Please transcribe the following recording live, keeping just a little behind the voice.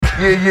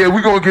Yeah,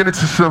 we gonna get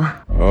into some.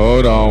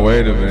 Hold on,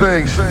 wait a minute.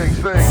 Thanks.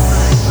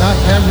 Not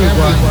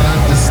everyone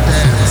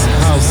understands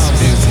house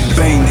music.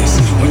 Bang this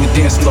on your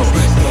dance floor.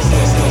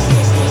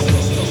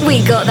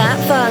 We got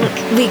that funk,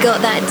 we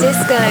got that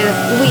disco,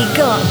 we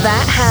got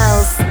that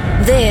house.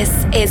 This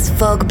is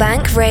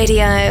Fogbank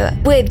Radio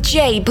with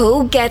J.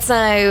 Paul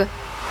Getto.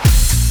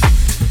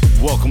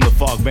 Welcome to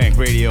Fogbank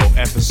Radio,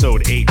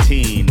 episode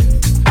 18.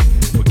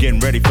 We're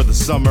getting ready for the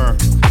summer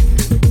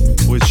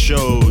with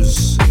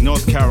shows in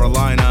North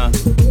Carolina,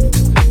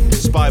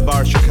 Spy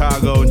Bar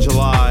Chicago in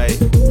July,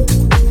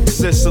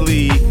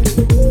 Sicily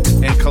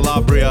and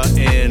Calabria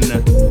in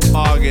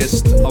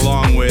August,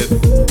 along with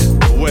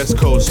a West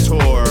Coast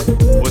tour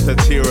with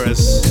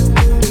Atiris.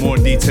 More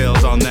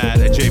details on that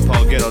at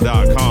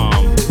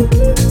jpaulgetto.com.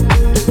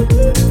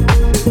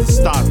 To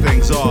start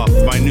things off,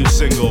 my new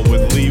single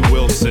with Lee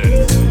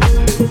Wilson.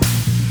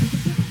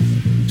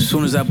 As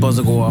soon as that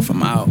buzzer go off,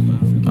 I'm out.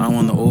 I'm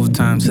on the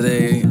overtime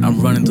today. I'm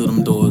running through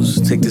them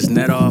doors. Take this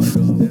net off.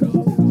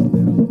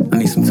 I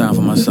need some time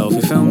for myself,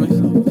 you feel me?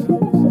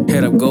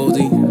 Hit up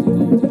Goldie,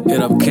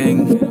 hit up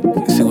King,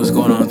 see what's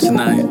going on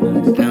tonight.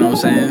 You know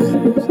what I'm saying?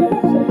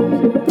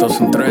 Throw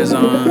some threads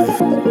on,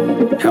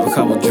 have a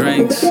couple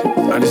drinks.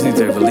 I just need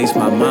to release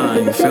my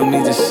mind, you feel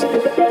me? Just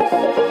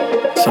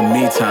some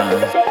me time.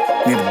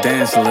 Need to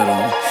dance a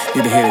little,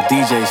 need to hear the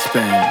DJ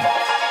spin.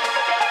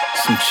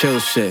 Some chill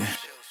shit.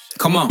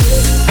 Come on.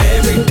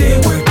 Every day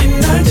working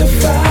 9 to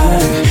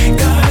 5.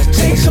 Gotta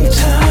take some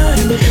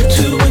time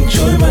to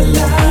enjoy my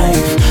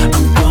life.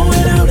 I'm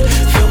going out,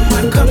 fill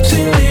my cup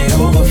till it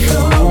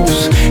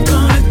overflows.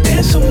 Gonna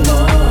dance some more,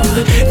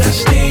 not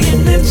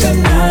staying in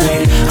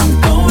tonight.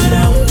 I'm going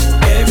out,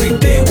 every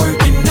day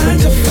working 9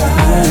 to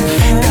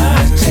 5.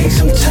 Gotta take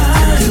some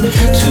time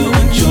to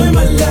enjoy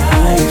my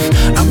life.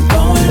 I'm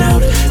going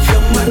out,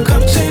 fill my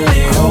cup till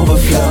it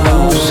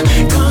overflows.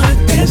 Gonna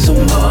dance some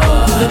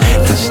more,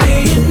 not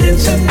staying in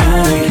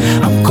tonight.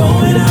 I'm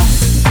going out.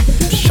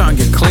 Just trying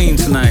to get clean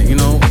tonight, you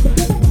know?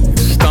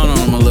 Stun on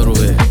them a little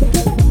bit.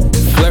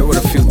 Flirt with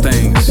a few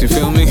things, you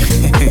feel me?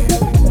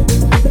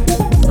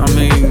 I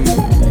mean,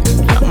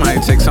 I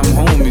might take something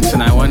home with me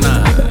tonight, why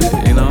not?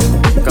 You know?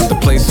 Got the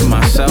place to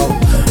myself,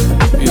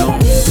 you know?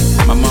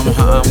 My mom and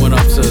her aunt went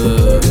up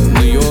to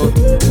New York.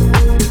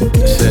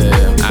 Said,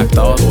 act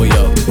all the way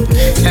up.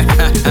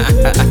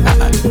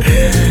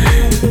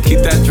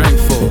 Keep that drink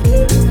full.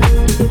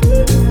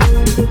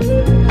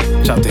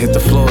 Try to hit the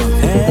floor.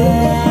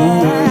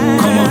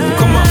 Come on.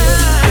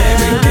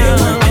 Every day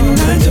working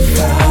 9 to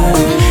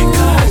 5.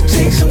 Gotta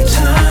take some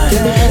time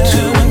to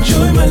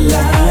enjoy my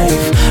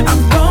life.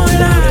 I'm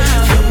going out,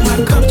 fill my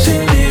cup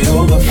till it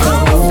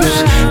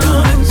overflows.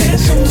 Gonna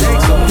dance some more,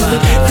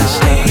 not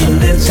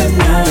staying in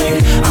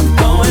tonight. I'm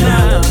going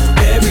out,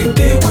 every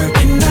day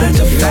working 9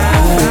 to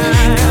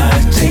 5.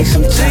 Gotta take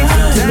some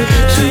time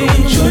to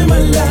enjoy my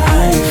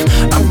life.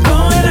 I'm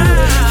going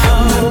out,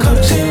 fill my cup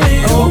till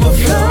it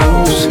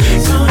overflows.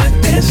 Gonna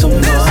dance some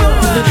more,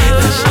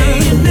 not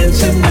staying in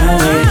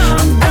tonight.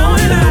 I'm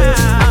going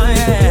out,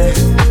 yeah.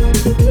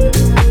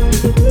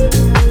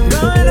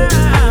 Going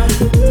out,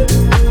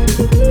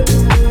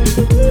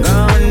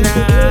 going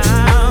out.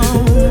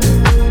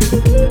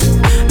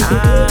 I'm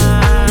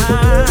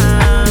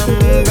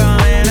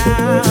going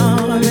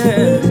out,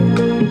 yeah.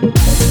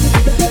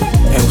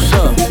 Hey, what's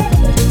up?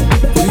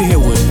 Who you here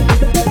with?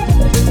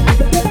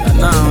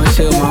 Nah, I'm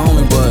here with my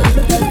homie, but,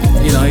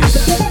 you know,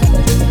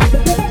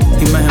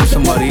 he met him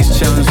somebody, he's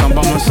chilling, so I'm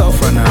by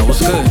myself right now.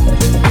 What's good?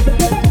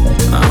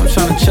 I'm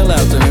trying to chill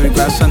out there, maybe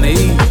grab something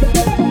to eat.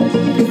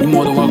 You're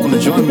more than welcome to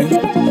join me.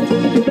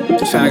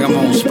 Just I got my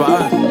own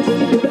spot.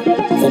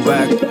 Go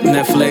back,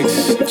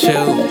 Netflix,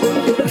 chill.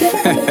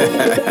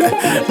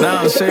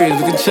 Nah, I'm serious,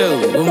 we can chill.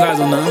 We don't gotta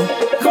do nothing.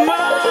 Come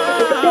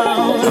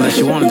on. Unless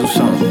you wanna do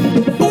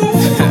something.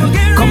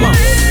 Come on.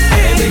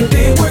 Every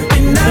day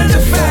working 9 to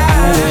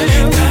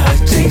 5.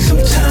 Gotta take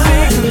some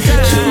time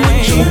to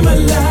enjoy my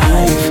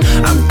life.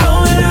 I'm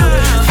going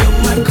out, fill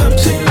my cup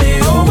till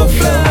it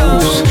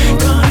overflows.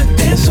 Gonna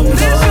dance some more,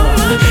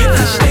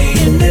 not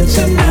staying in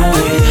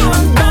tonight.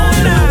 I'm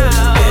going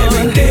out,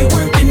 every day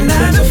working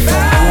 9 to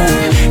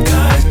 5.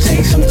 Gotta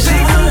take some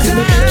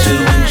time to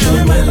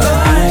enjoy my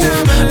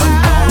life. I'm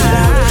going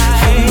out,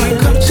 fill my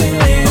cup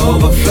till it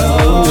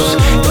overflows.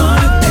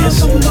 Gonna dance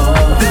some more,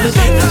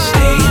 not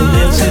staying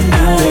in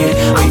tonight.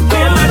 I'm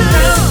going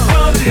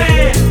out,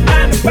 hey,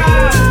 9 to 5.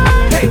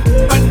 Hey,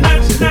 but not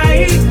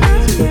tonight.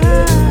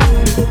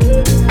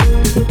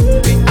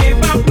 We give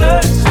our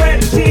blood, sweat,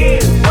 and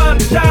tears for the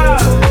job.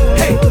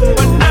 Hey,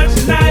 but not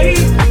tonight.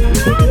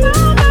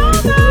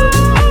 We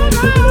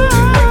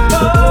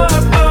work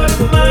hard for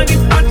the money,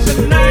 but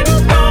tonight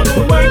is gonna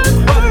work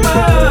for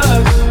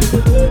us.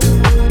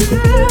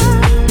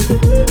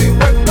 We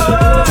work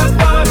hard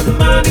for the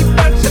money,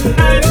 but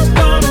tonight is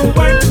gonna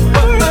work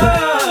for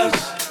us.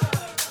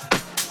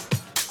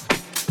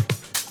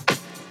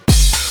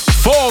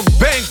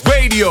 Fogbank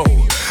Radio,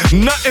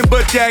 nothing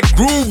but that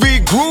groovy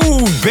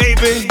groove,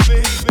 baby.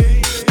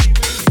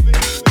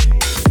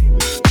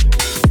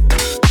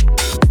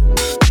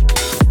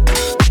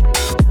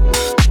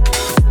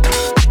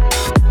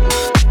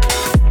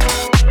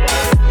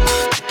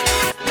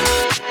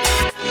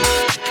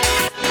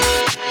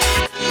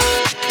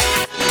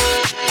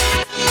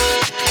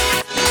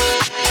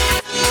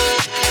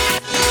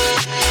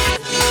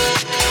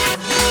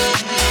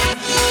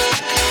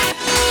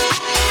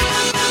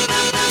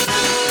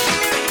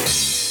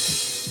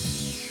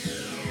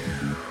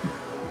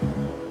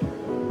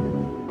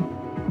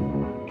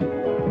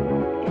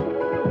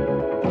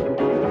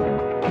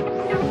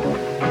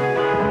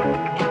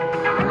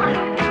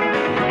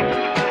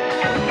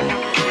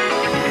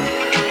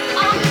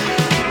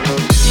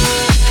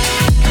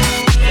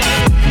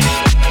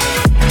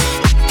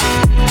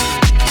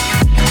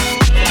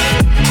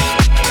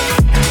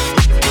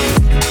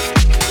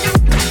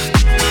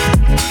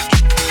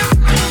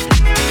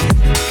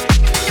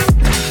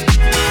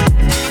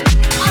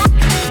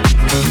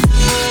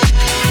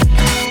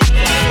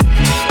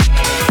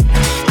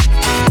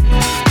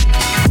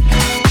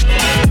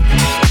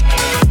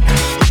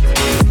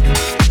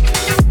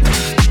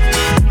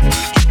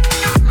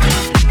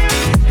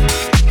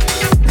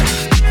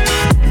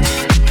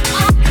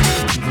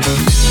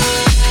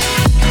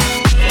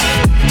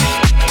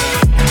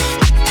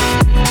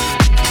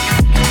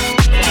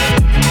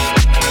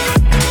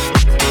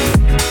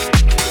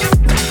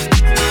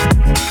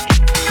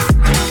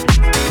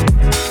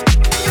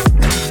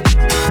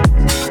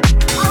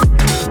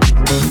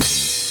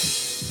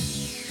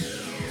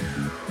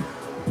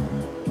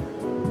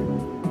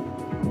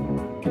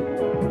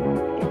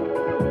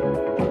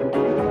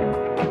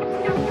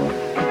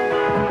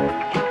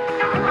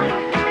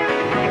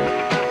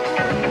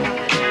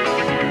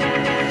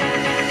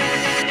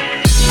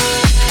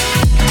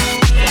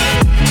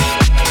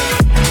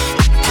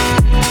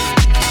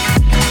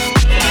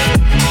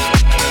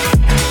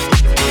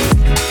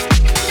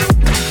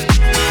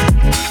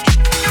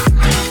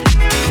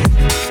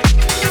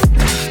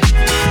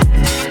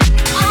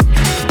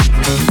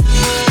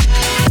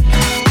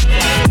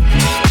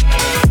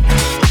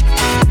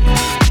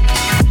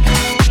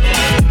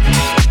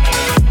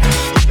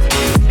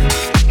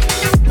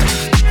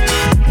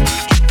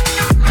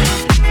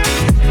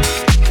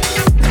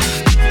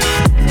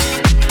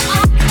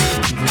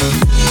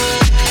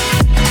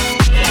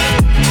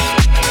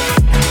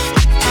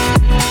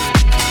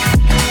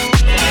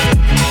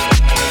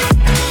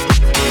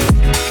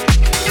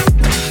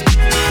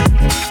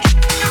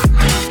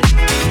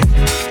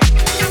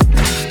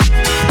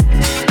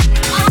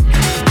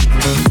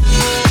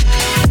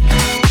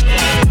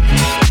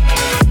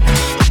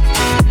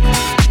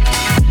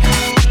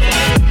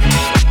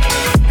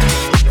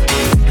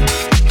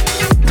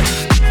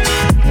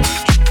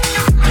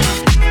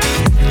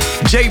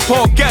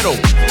 Paul Getto.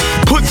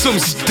 Put some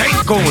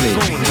stank on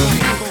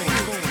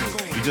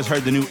it. You just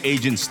heard the new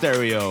Agent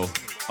Stereo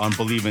on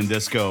Believe in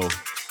Disco,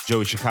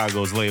 Joey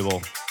Chicago's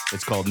label.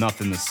 It's called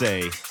Nothing to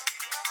Say.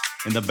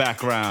 In the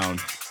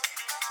background,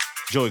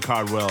 Joey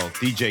Cardwell,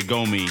 DJ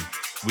Gomi,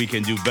 We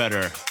Can Do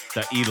Better,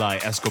 the Eli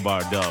Escobar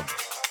dub.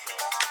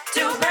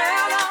 Do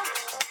better,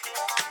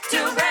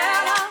 do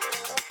better,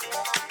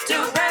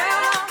 do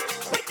better.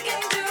 We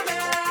can do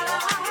better.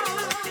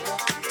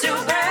 Do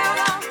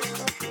better,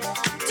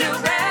 do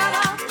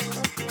better,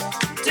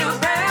 do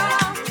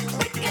better.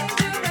 We can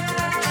do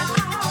better.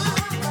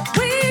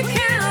 We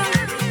can,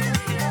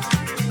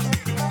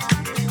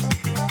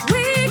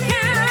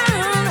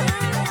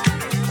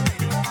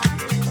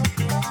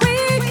 we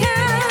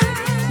can,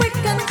 we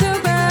can do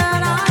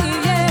better,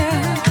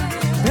 yeah.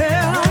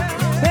 Better,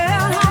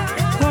 better.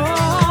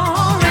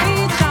 Oh,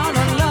 reach out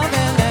and love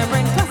and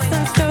bring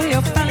blessings to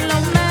your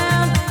fellow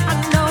man. I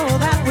know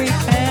that we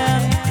can.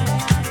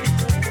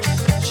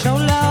 Show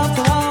love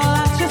to all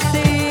that you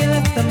see.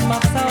 Lift them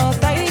up so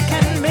they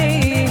can be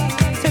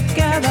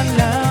together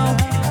now.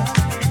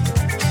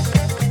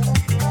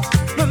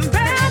 But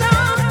better,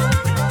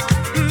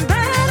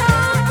 better,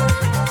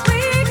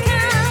 we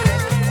can.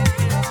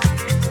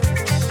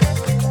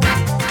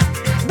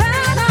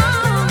 Better,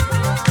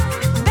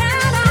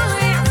 better,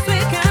 yes we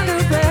can do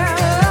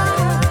better.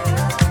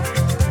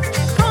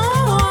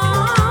 Oh.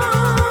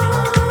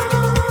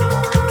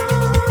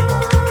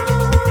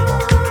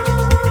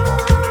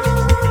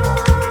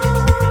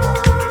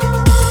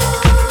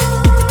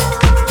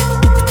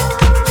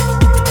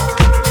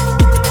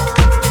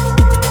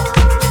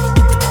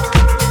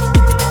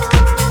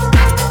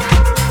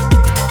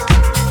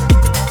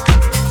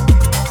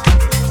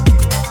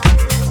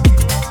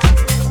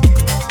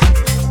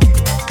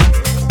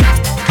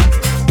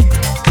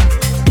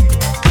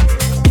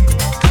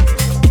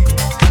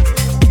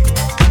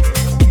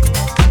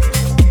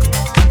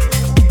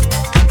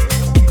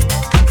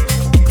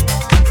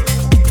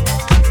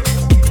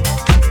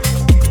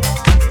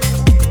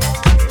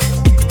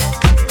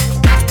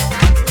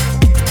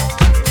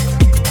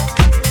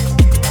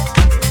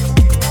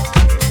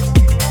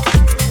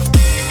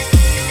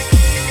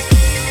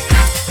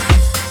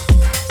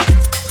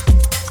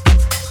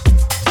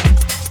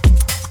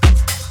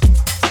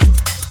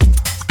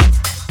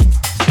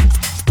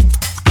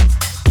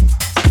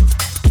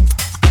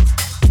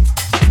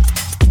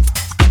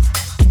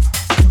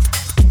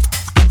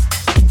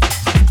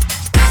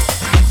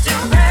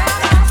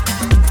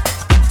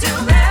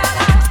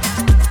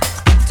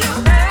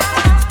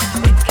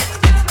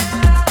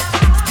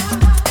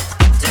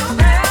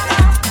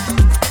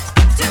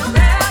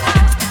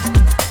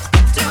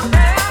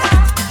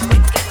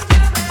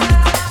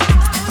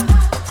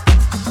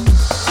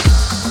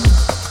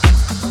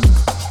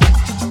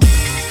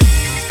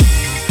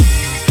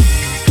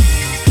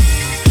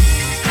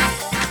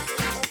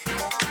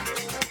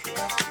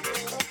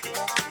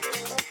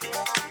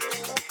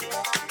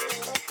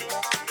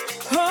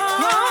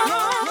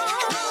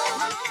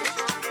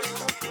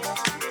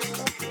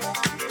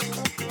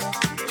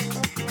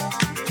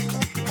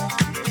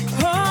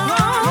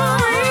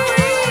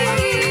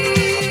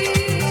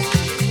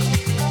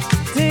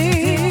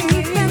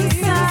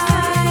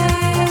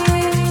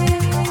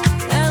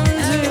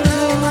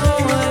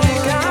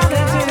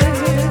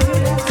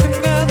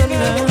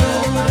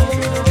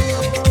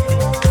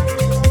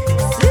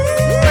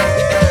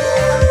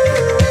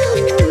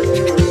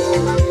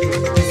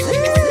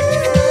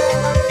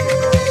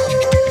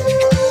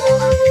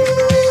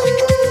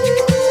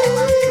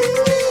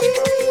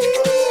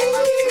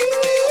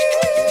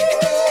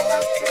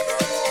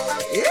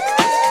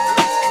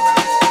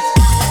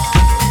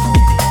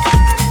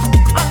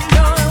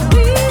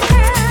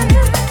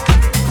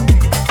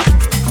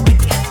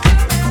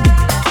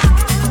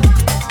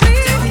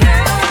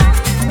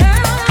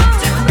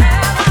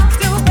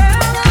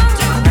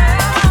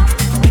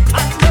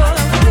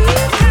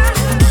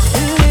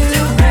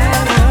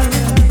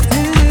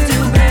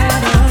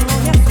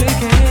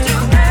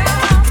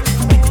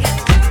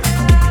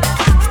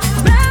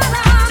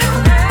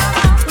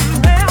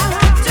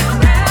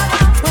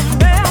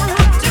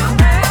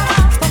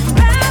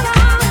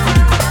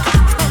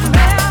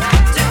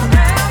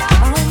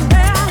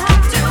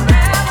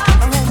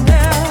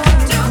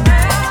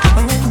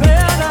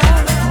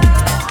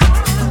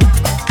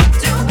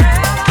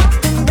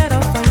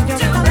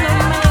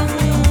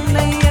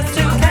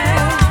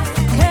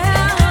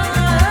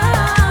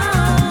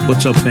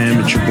 What's up, fam?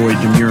 It's your boy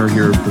Demure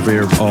here,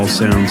 purveyor of all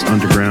sounds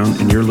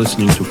underground, and you're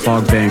listening to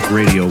Fogbank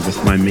Radio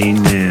with my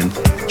main man,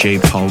 J.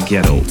 Paul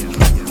Getto.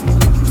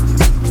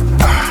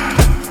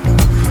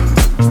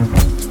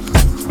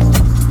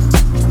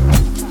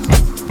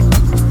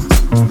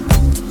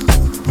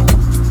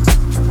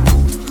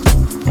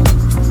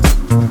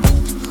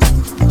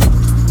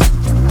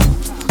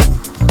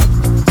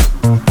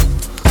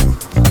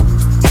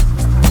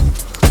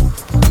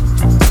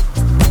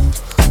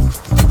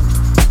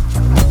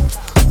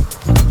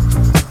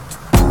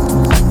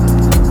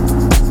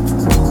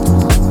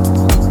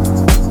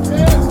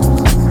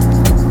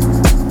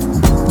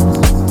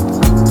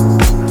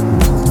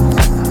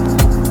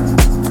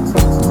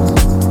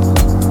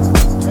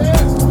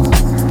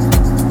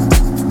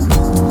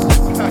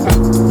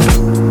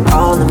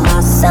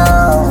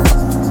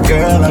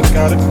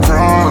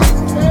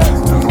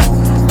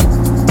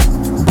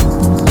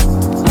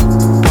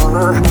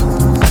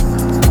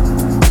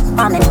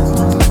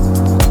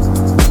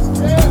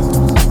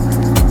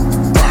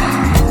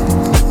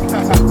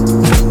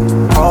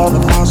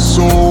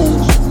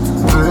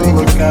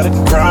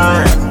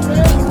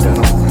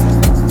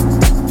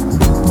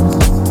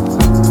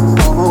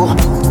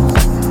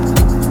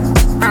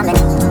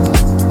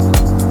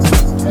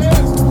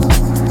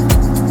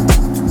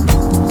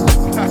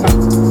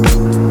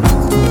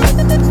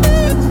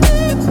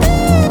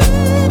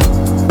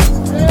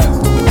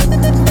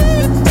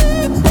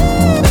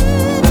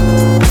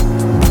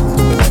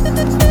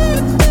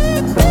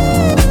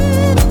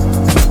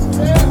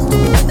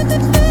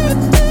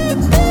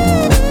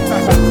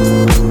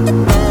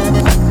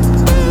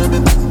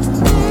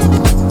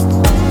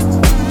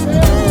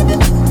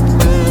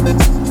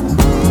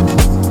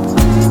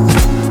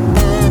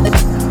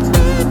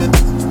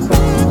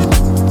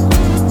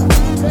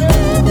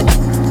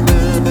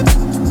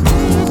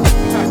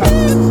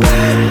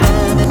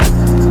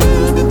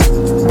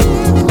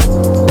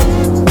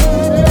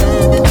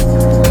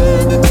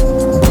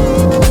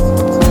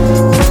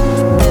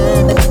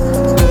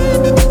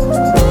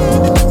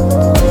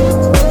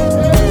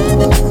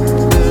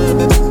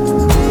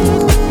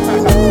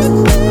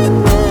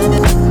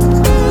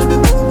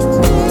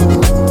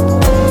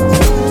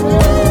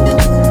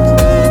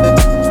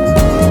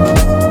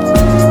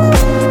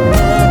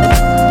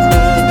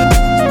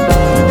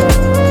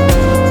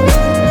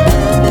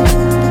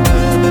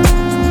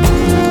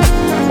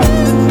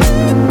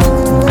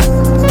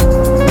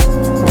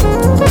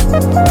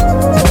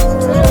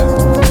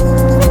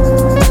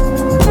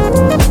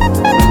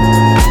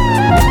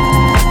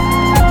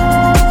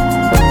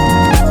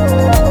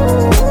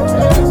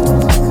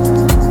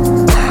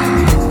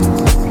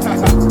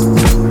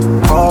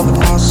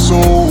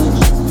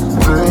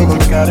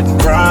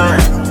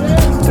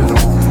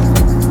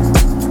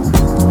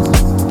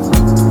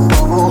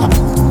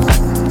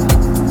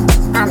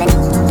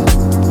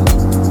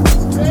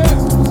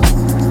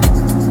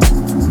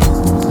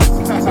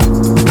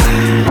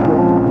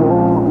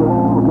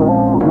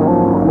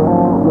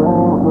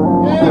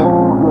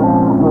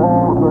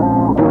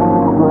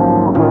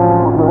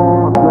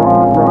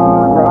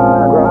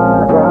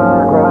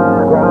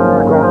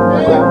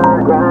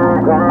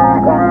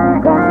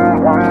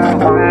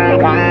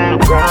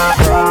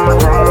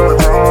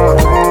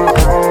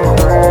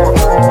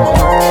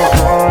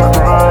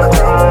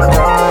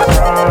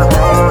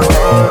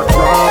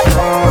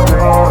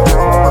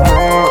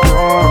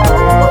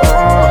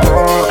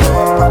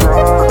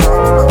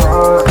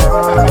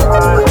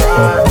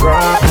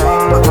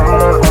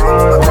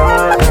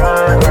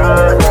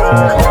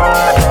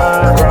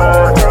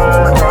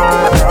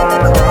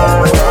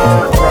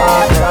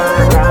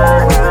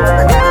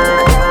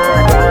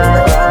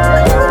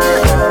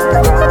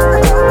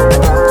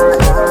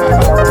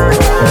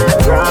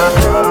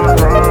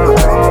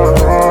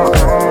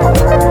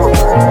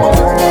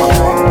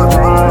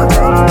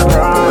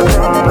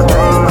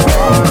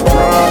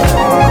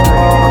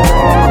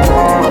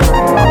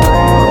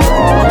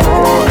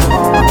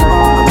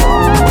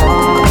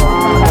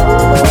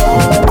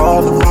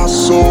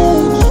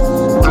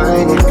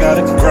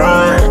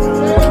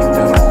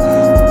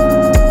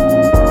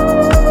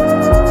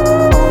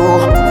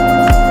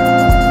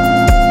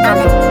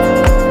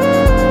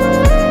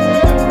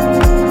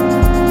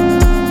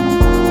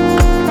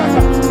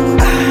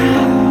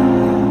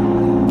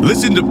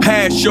 Listen to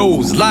past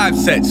shows, live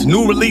sets,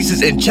 new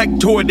releases, and check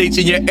tour dates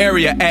in your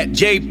area at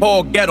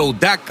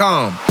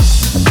jpaulgetto.com.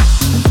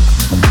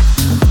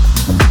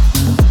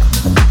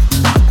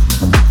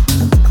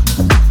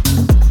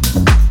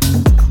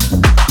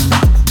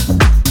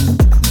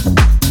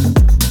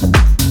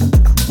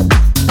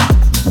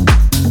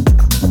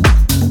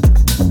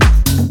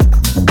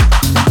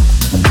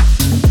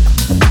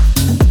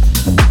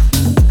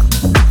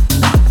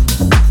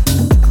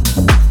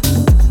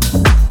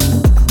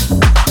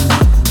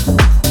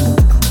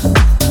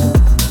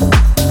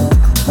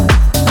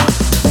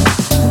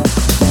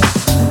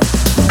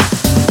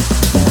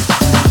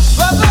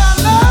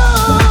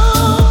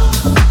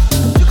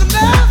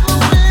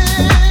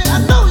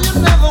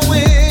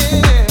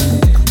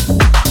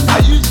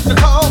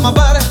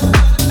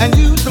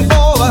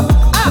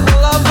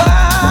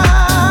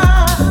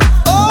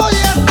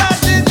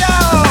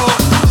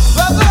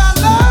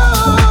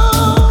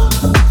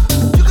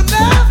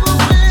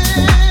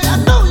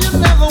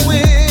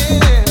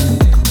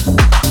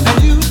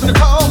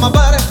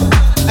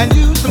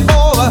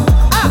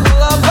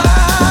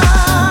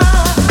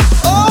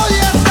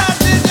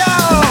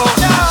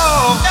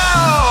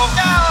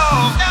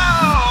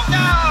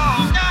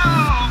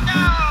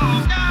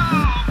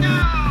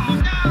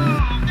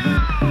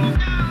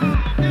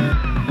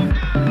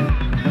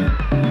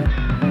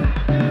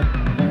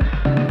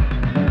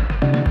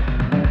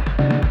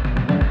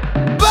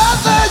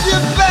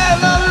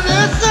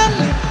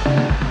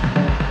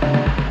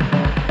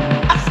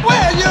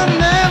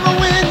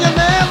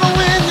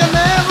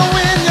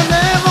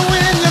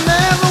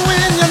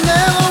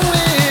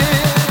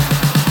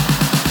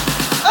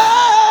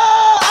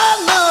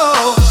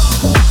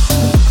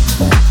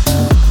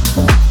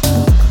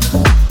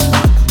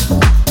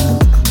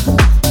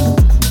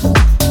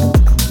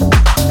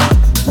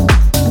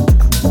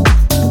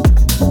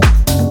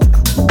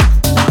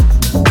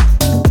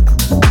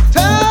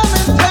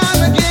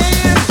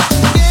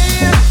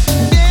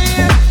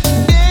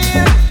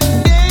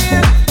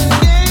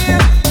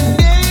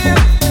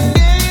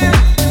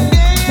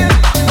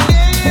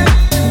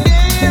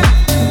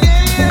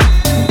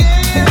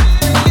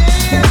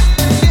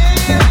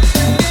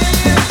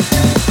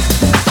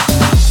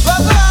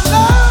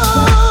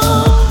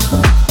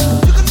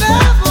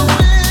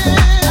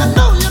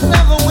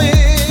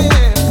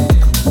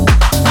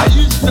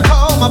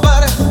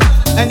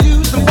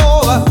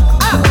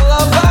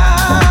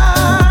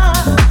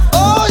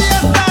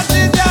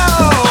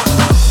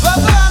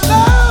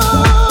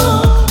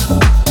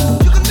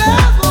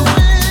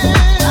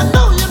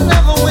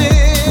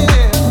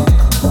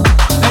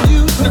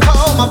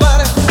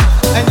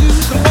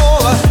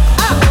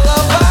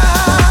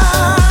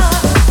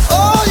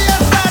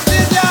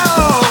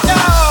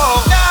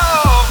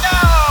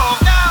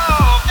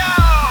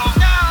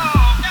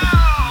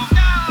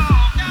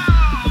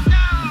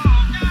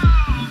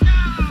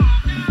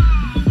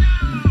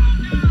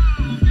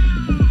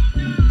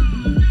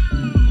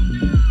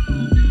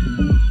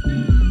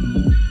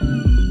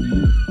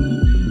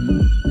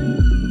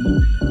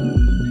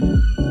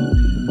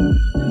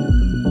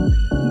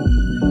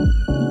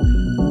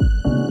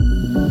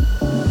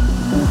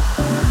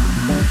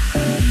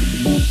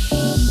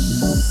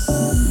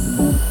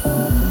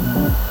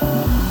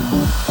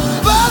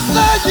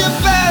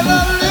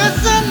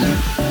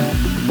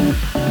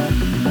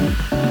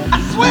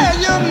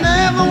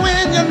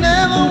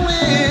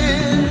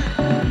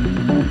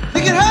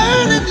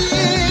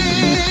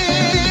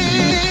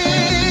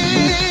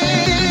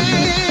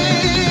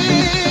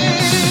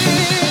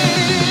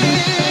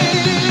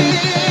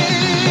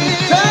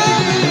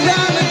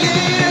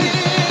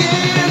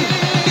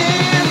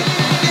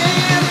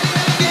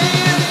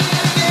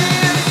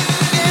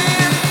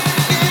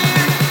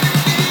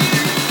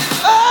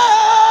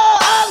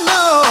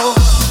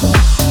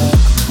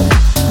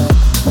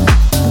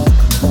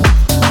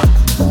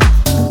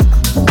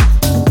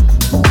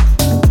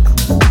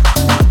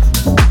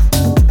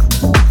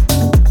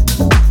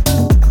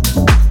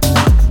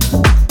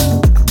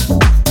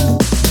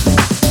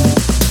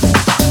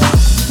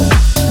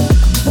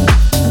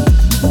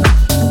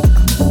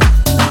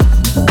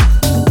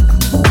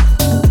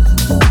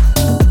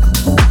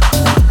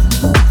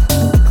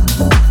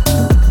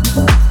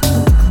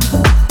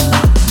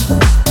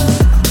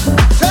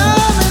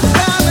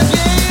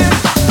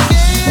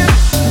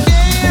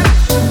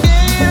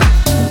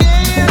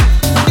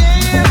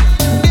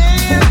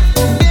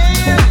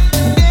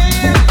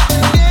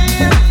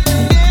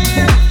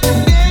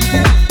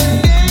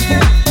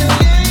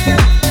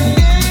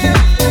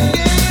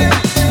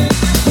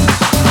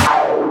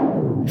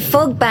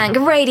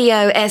 Fogbank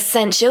Radio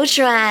Essential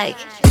Track.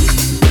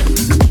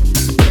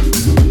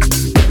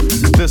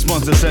 This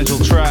month's Essential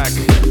Track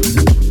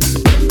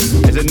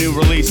is a new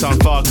release on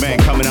Fogbank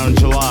coming out in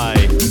July.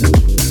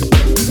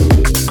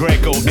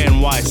 Greco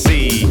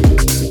NYC.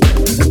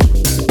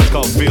 It's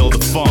called Feel the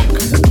Funk.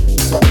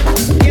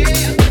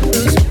 Yeah.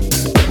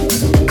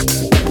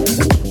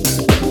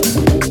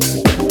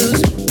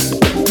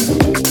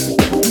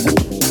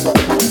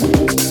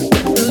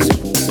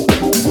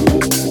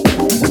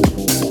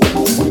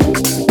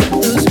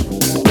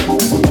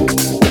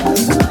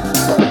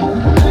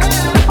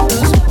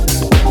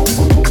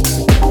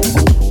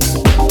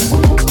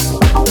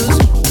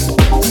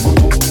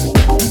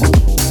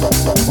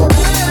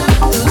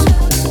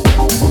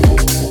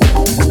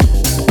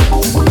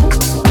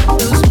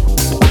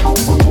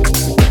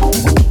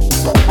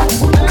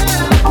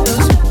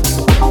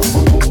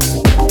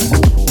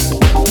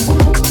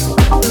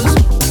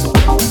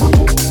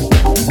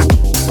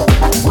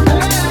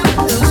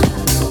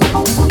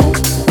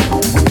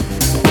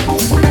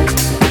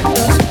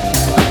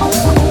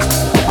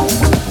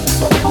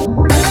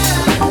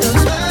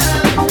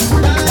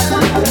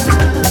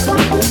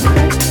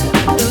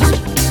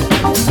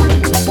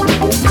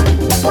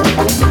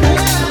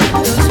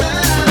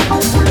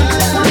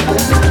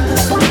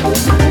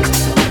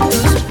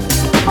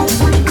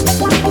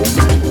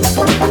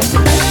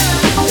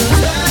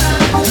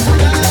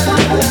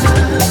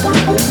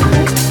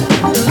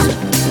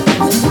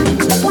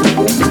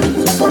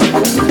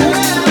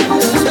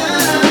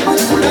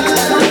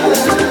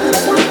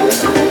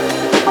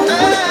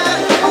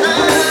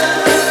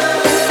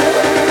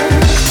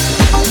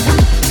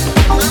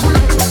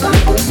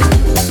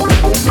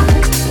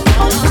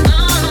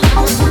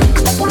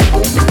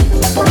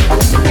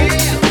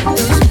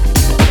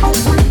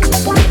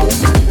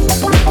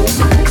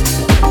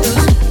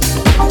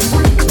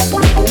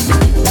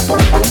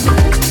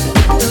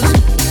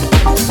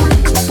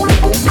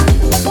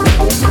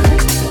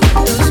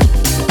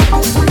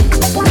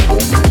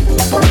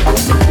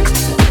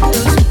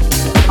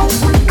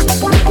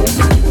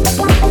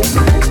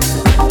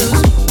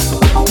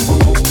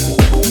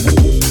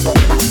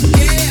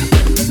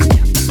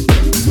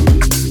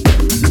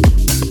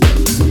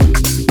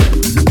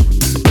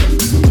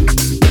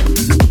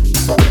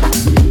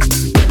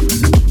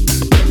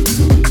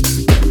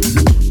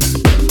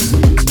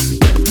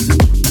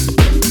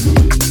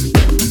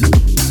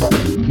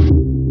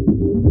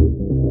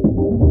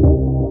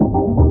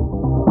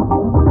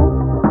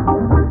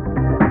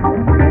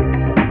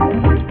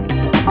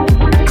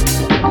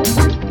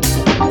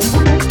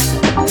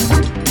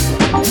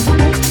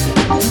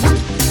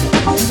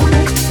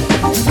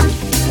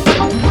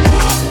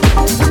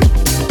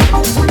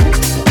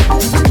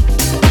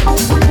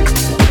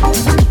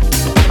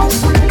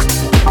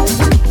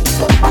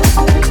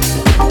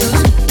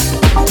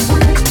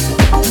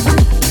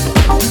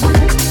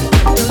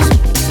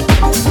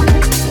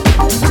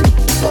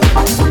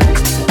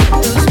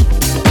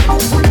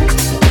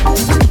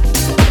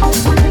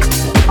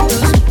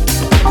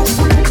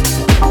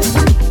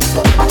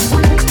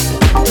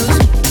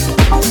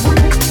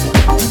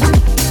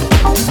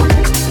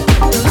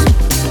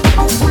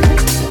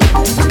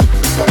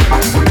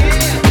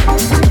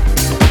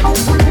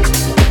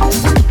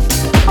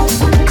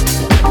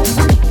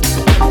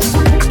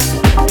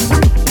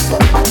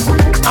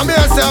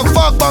 yourself,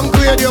 Fogbank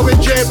Radio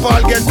with J.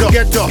 Paul Getto.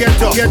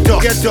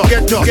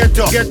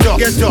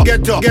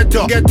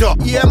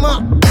 Yeah,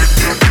 man.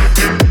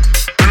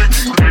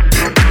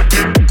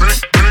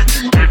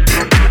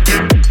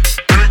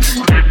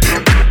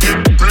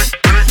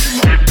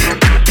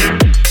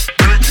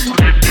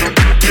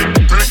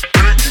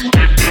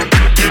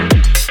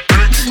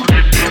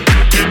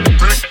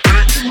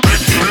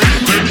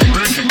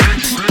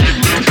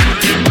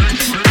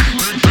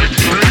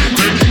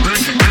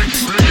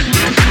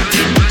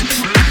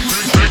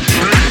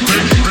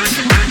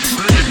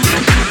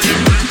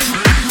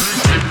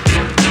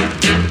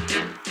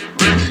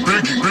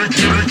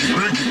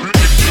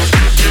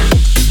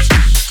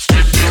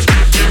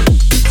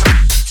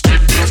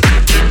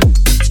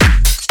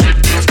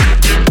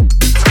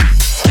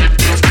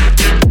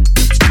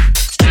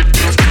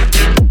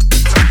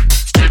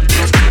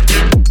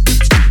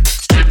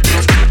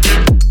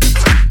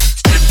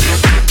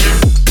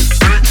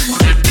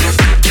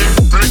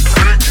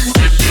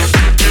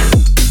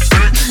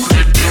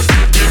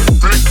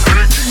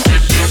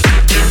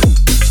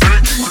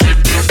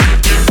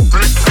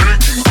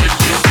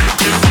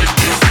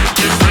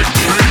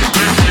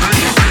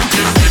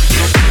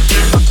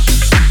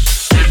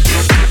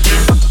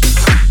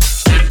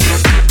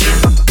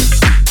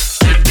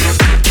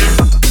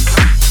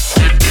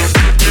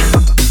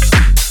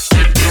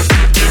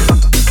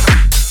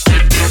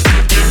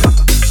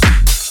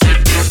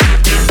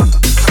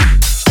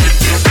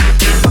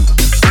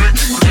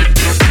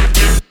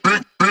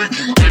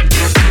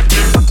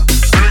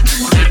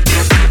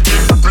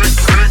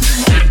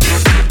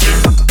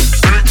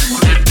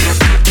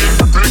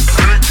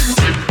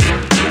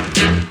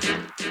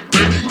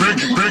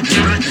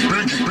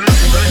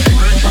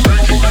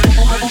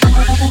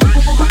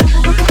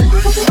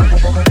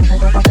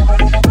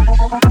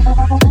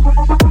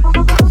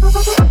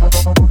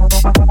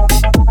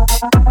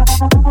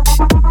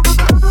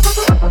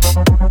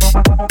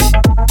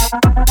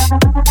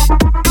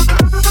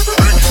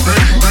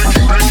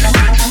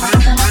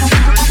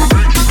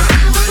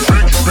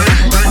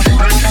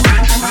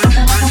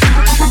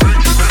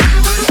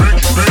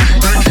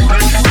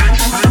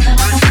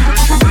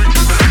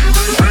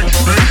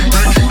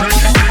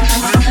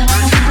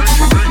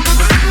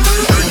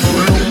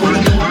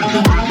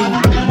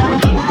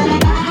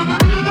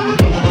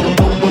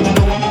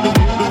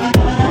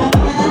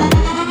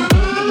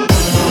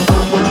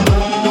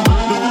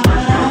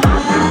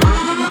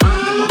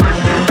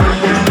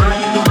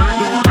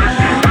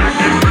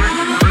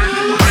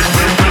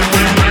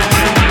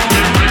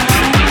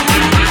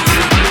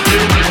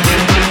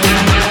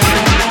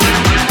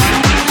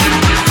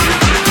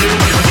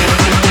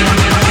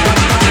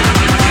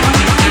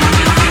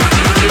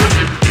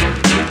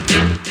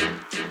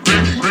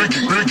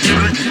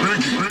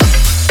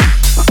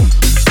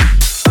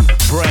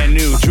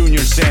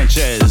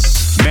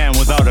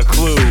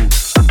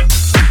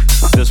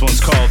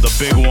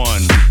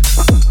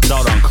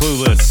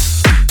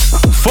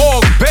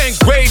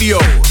 Fogbank Radio,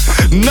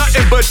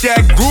 nothing but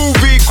that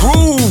groovy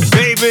groove,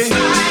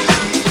 baby.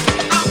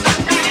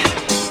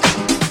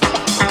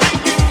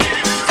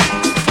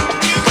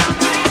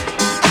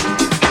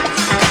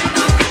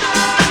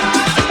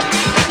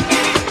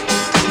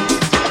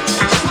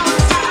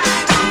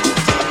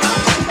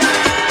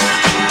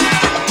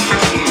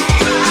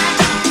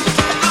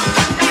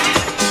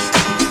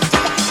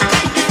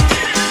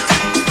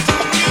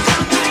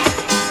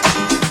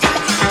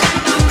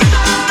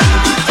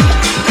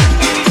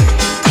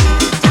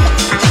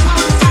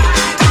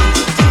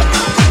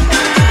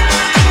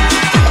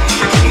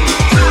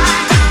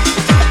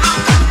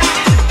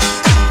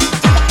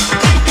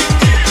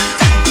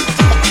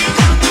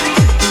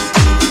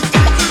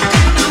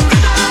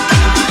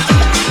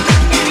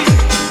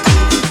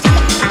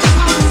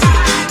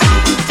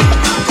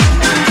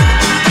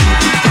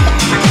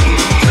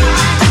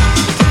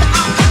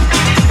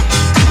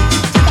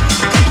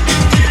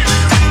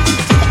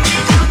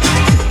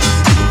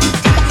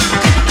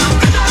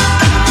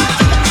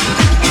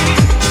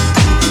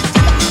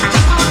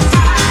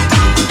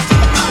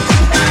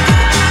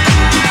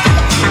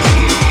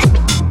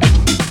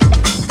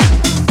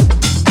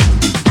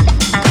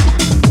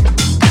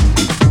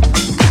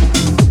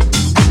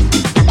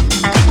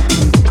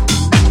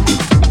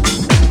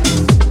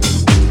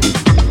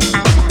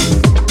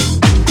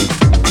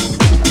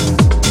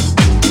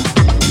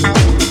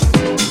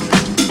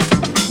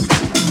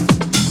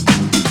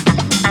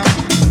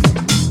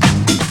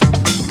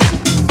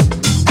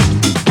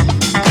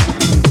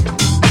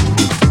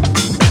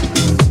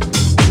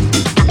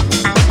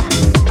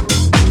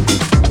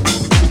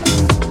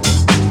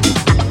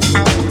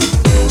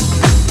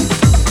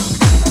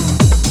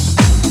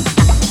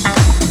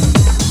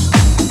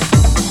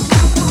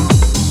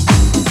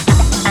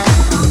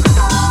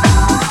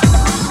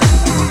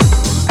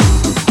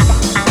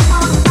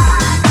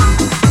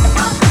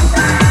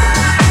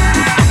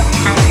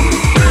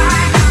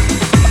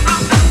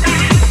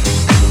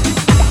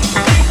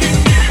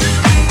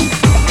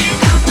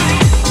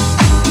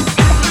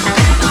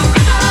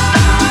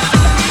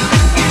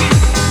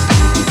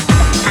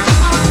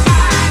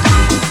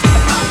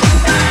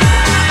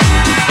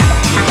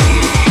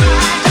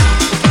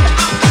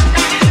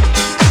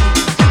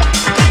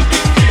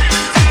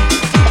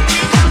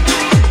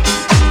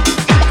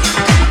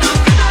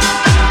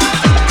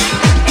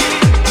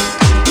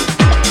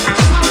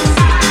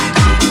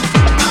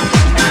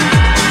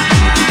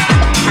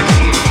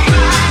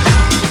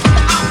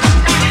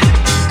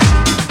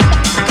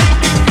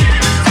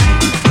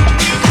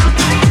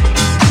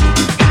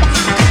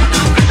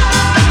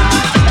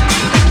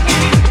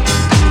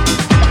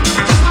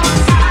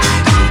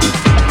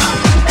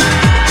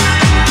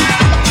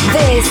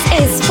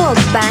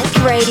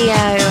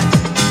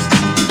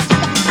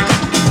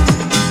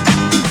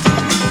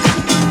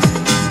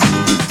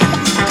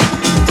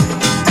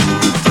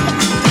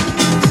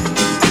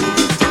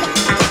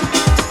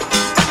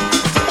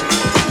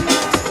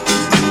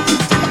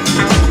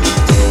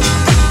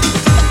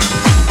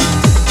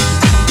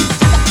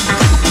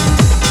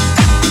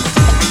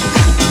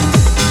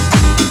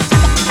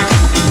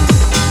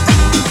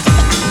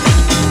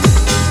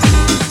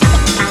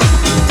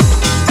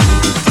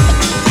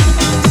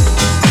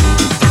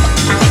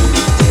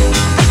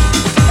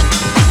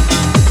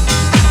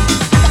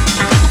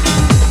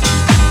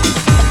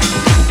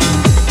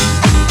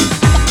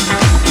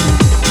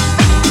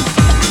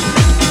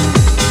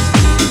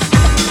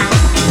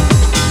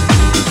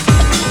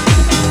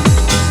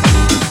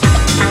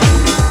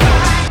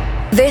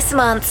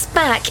 months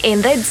back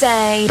in the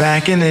day.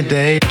 Back in the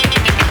day.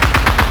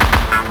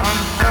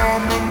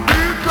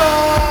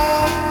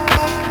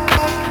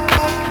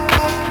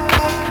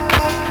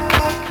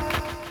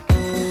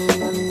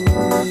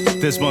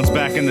 This month's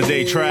Back in the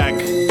Day track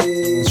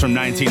is from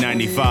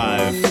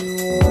 1995.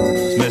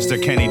 It's Mr.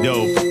 Kenny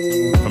Dope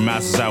from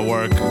Masters at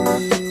Work.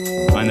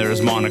 Under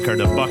his moniker,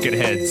 the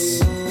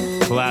Bucketheads.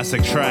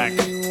 Classic track,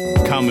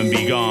 Come and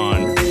Be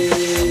Gone.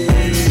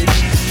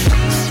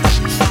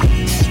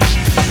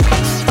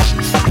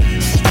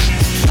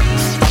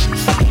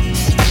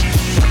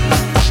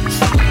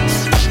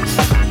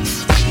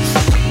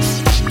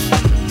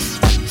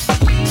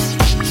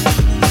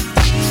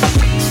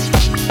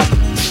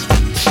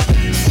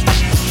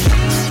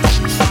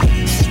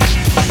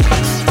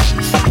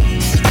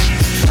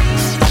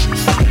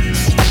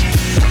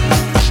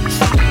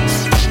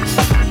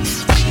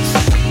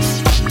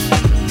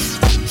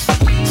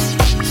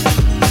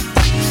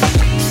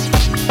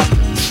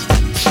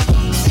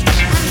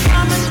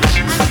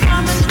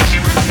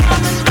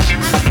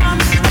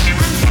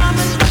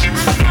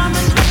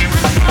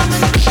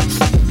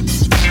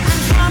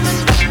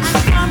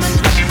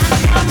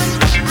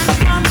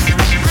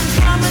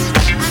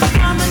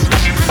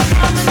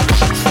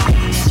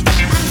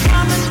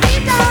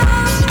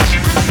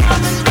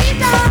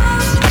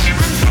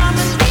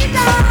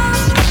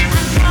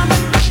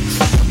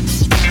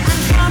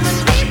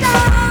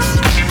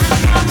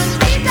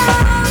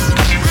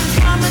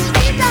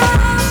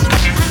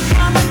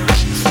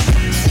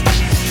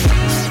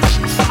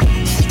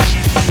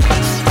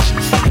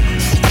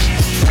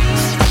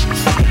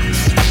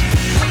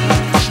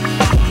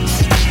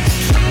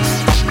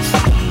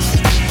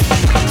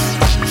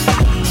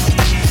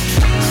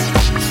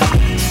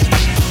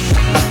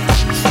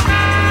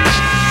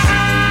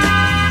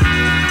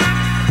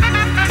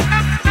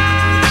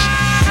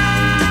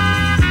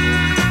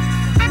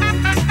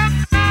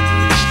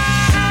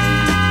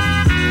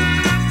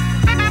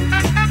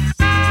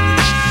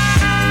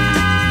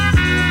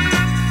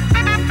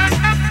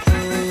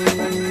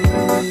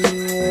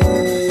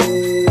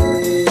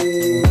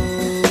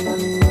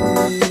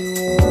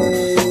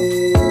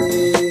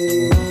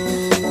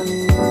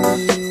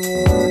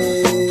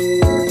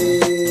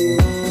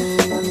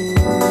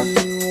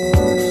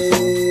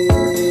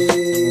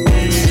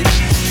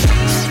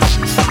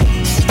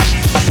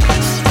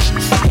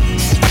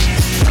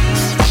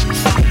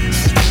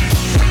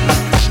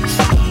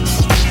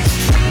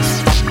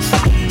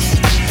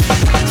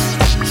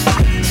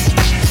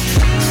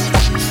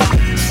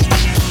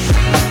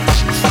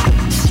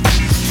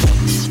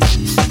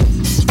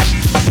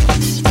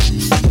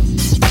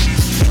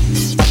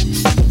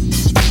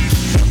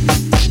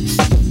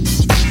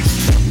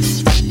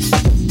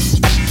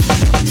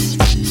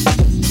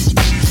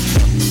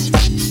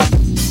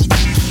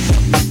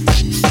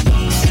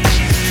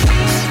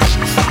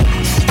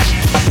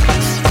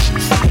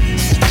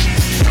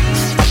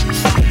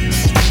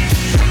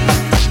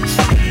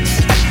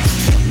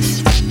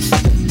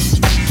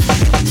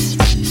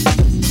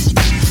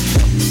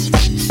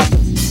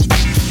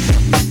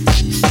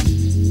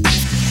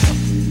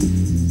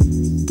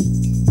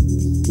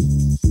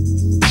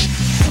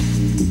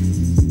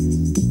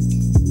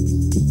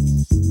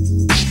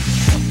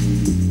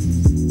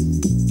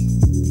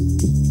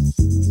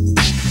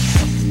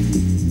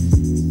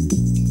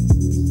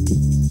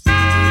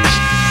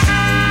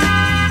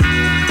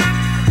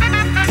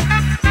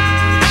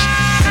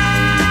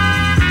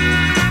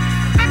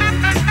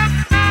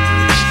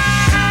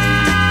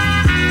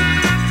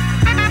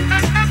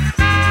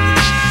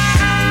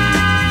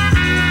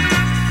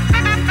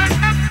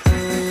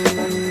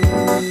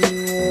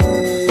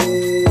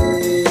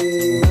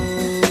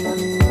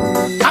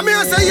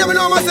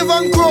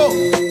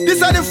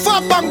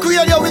 Fogbank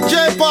Radio with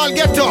J. Paul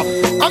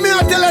Getto. I'm here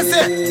to tell you,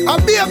 say,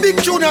 I'll be a big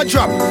tuner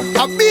drop.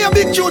 I'll be a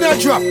big tuner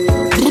drop.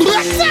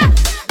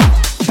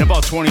 In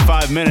about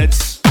 25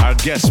 minutes, our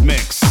guest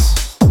mix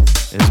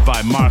is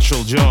by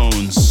Marshall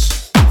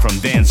Jones from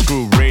Dance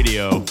Groove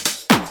Radio.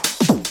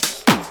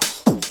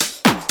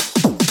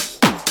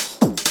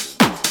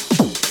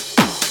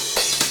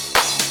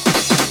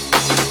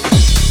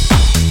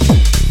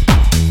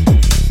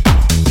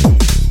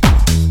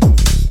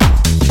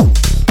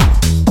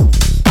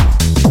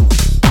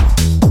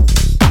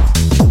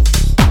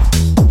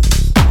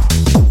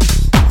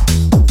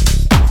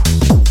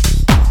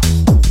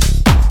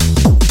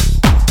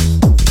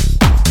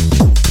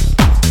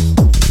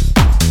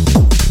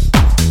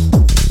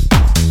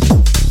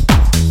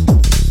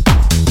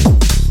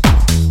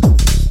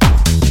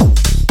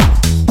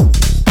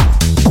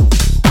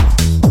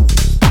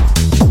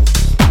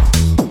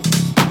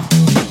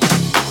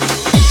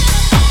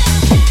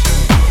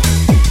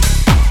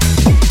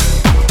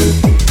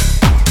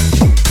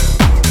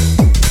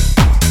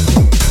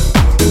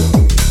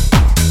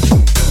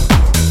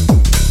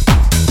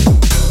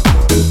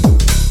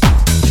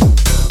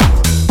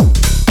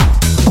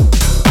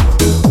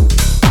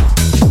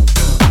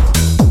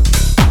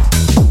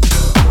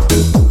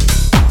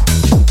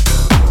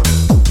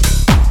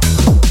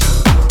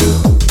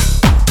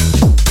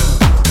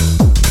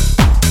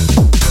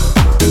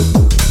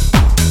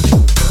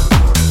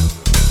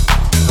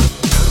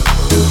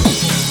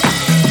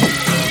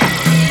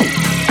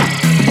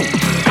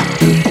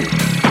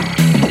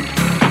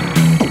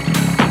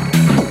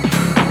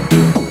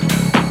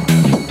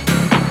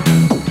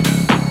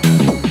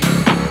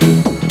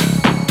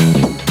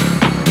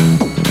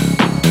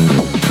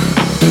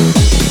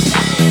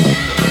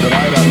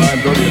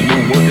 9:30, a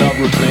new workout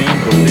routine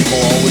for people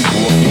always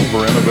looking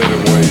for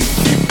innovative ways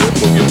to keep fit.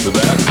 We'll get to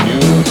that.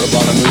 News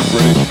about a new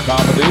British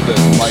comedy that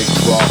might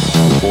cross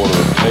the border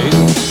of taste,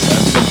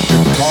 and some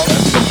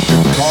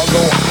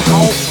Chicago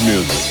house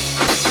music.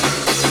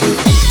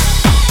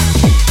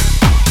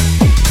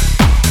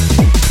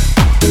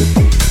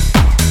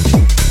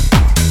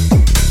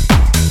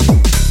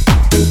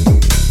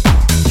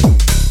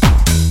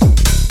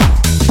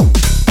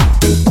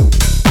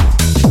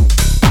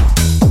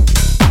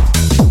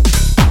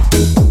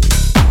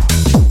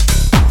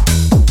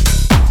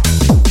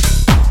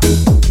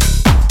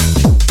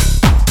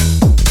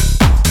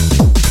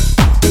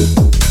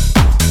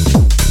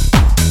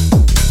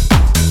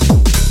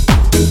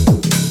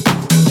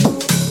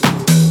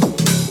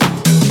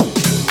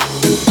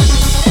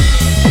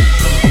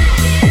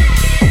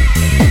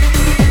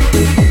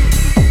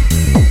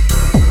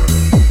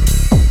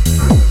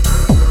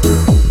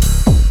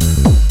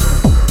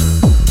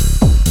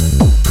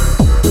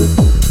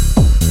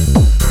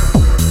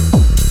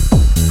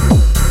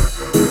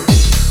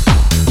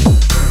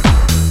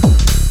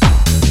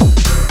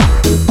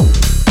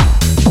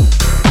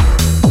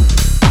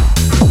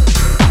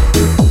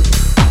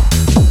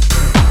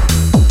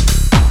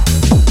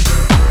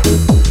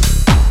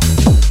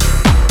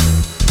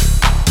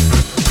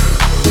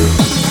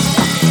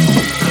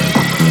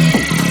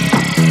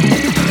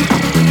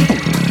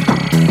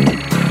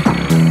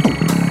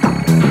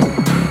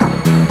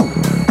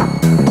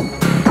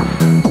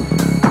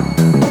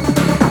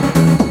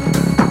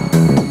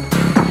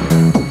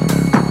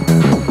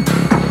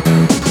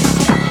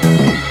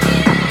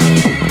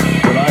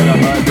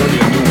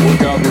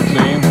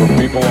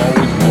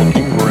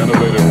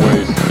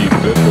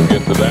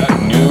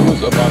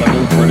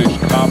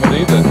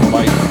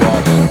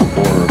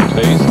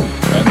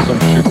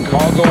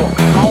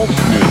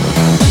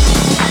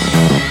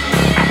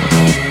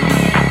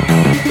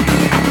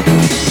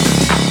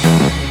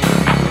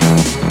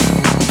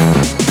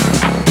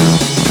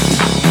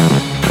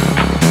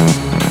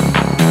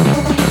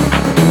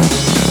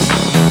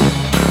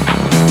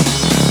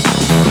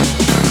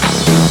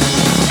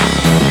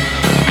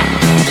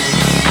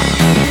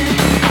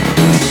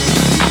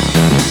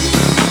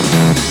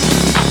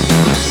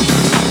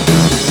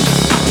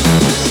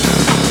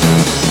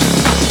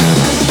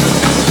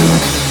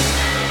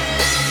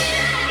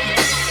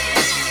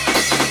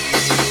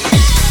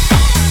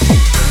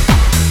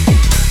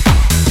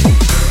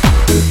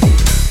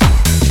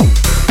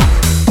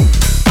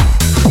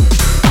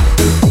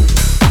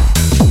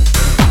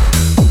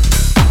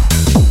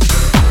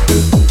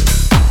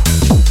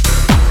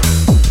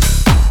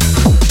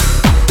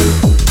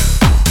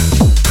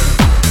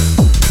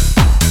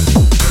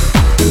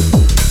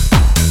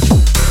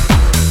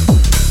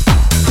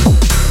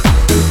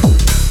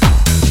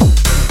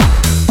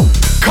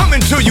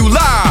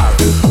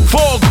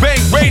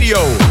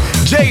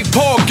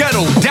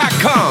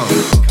 Getto.com.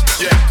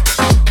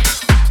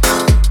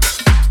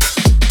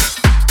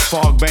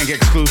 Fogbank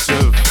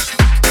exclusive.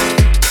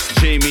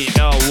 Jamie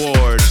L.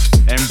 Ward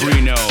and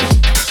Brino.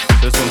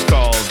 This one's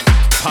called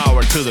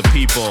Power to the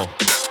People.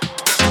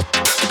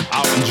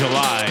 Out in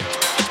July.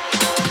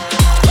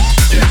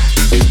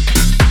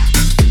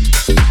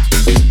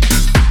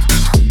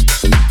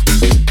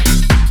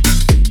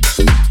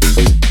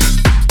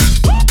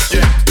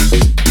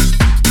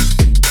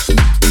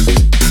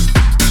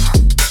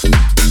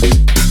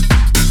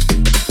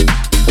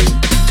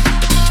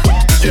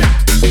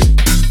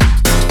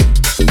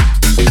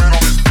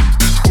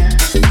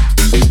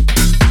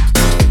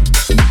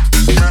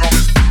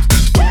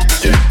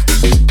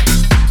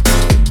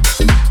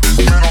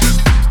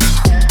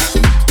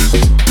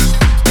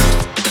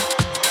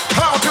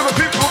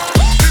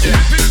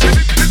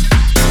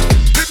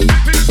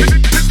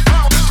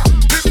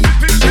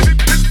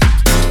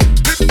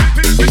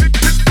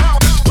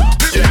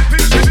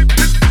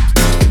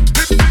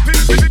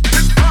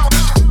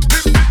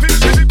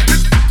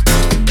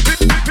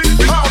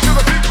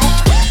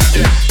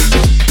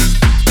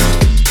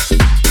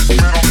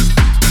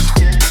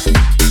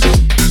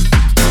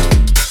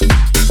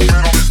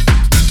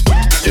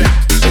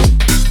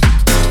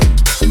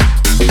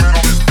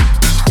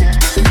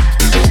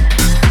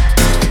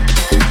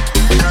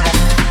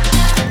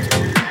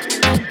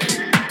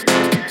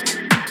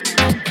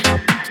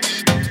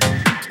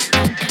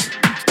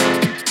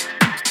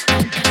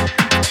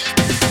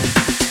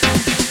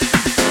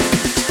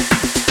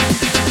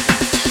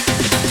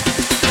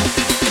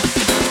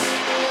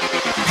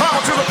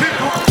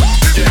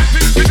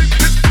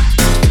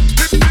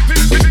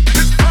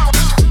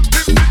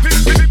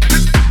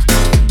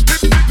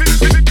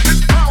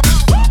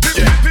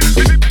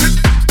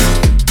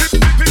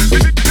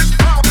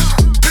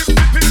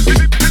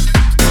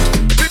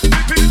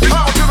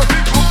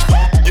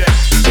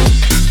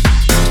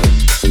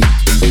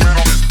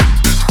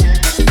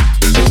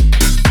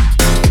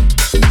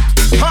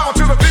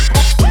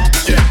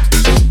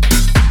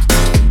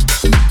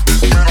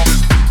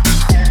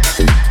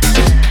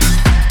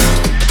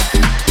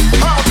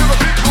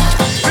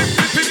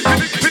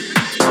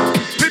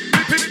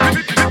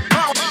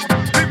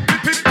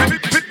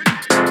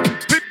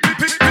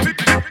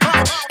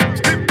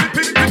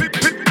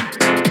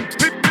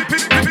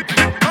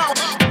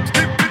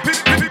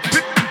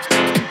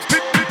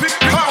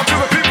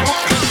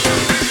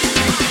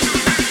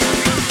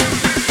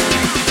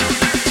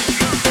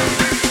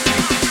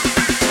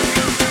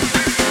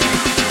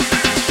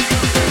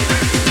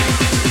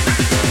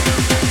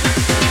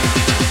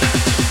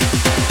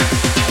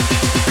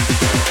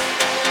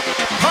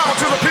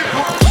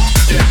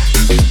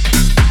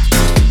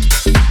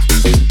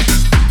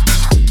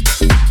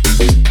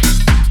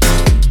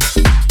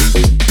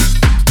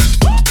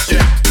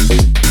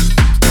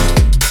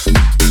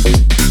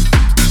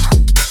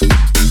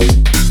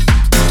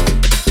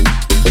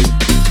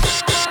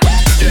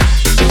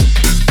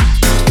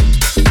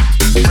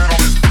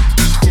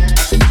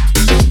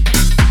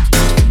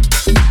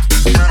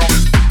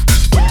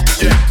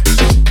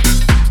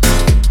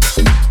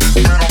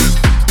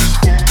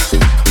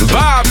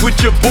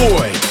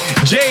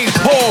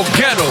 Paul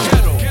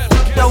Getto.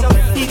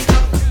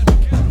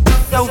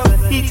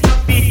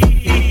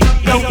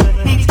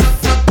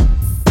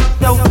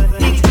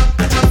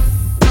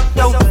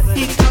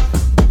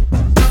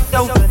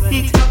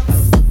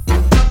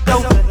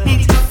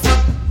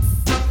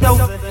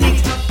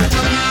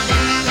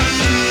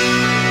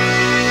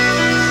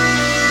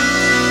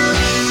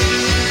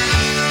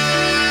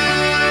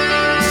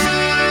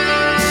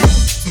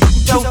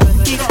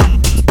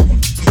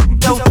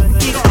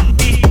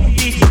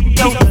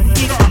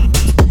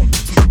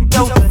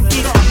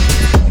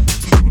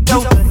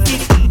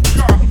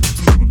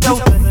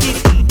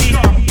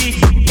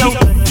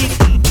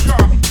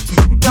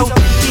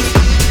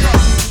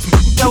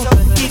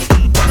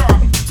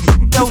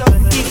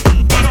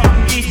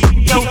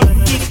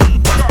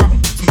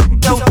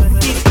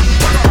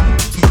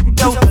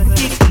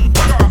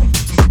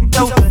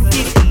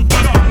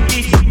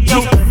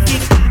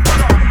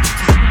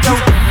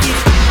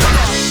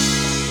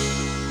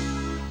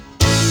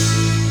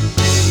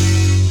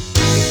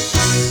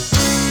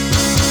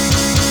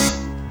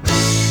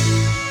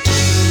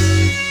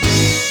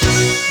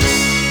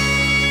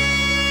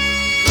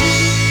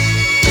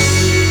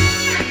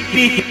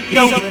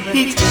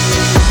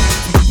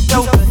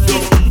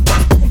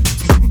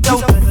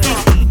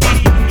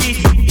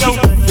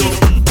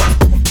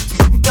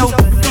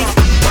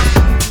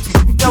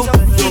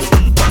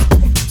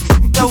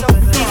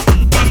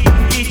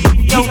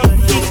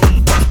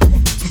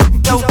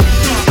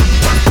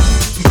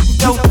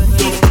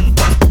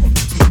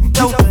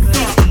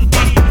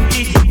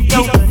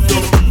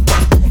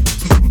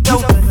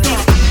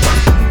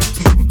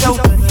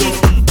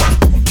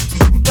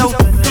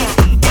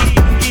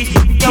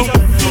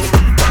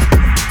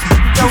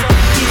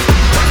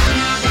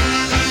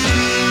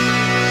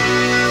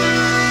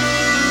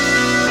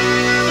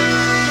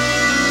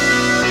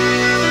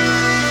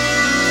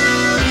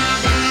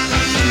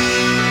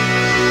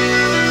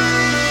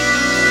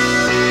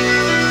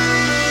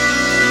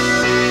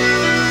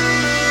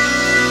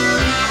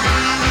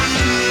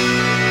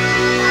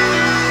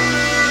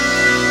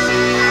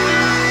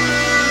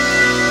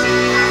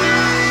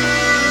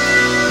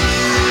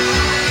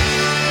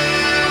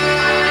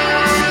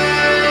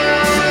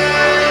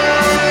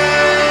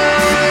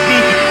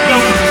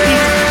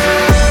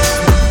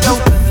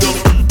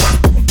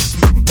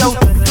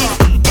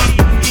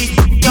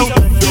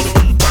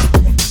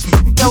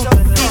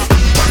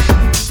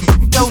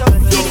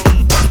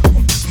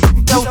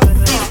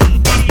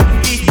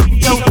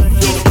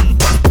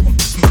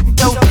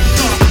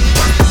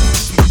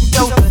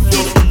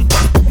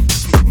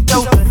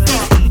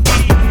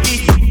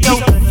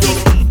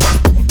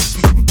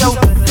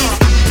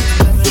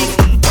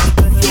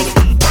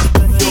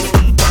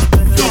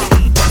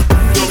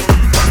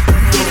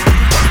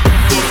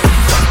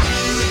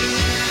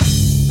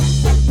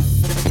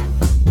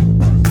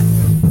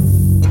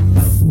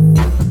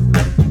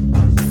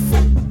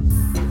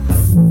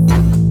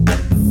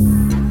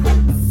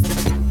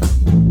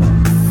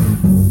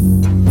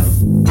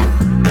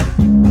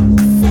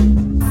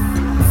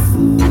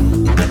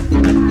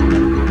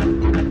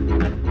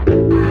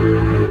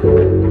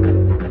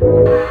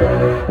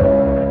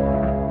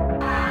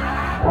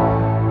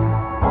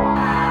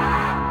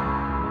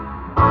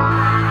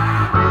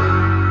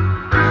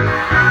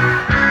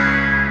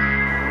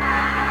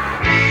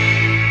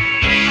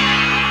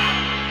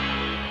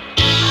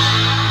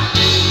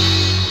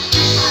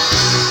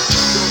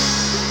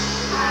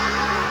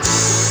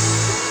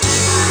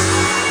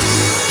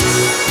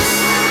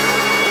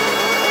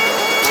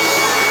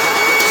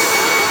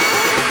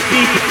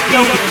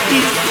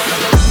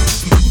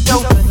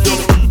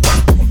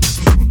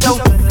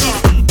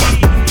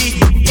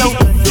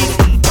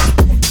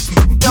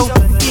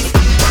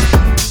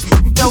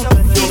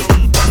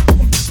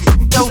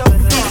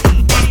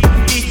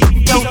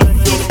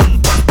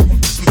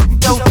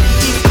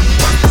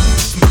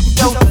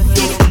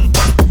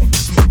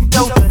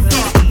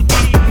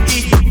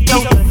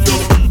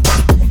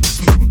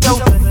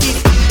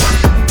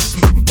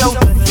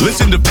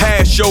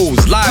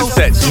 Shows, live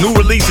sets, new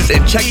releases,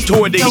 and check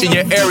tour dates in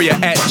your area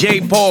at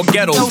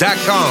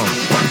jpaulgetto.com.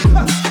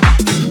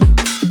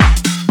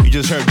 You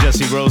just heard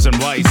Jesse Rose and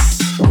Weiss.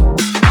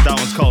 That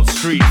one's called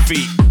Street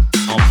Feet.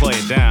 I'll play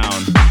it down.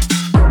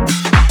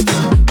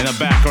 In the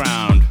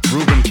background,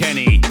 Ruben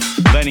Kenny,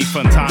 Lenny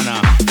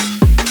Fontana,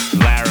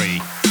 Larry.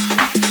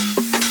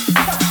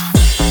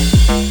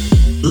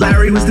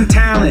 Larry was the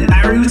talent.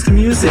 Larry was the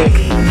music.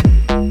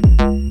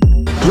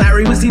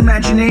 Larry was the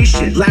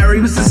imagination.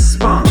 Larry was the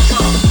spunk.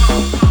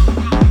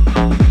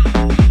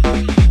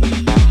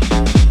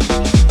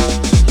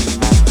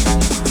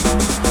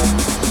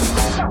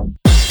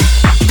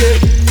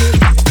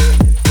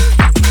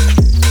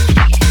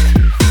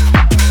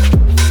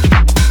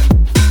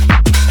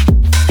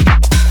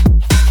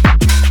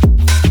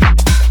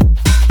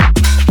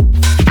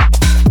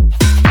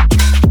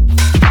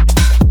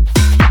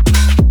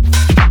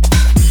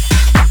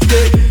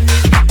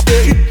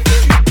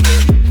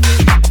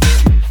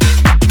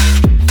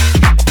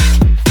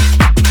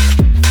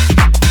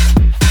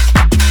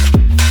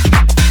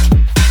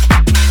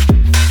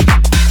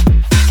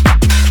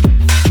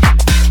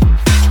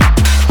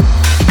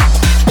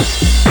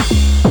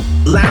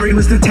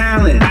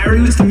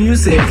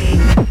 music.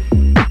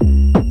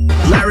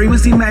 Larry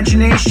was the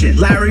imagination.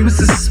 Larry was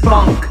the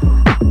spunk.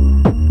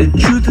 The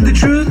truth of the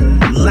truth,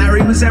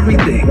 Larry was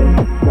everything.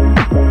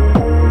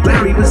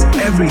 Larry was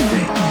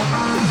everything.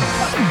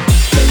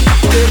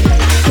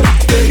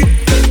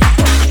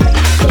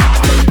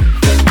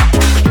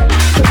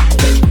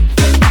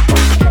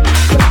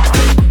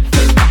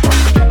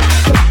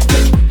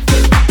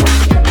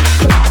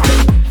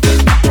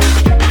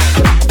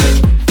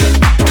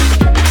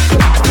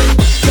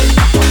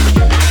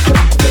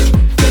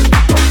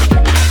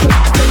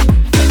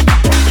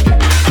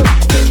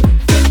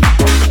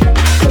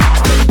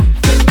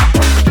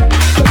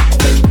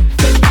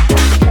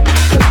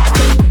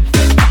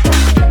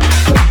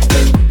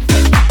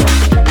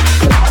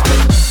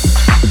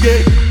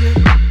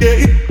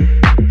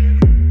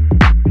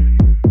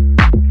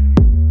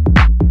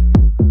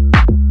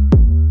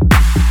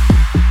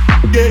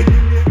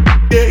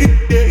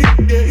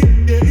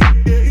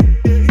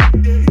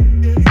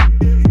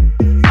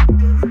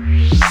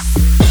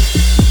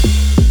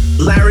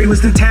 Larry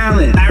was the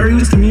talent. Larry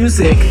was the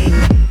music.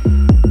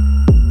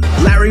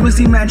 Larry was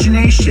the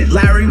imagination.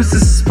 Larry was the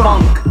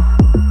spunk.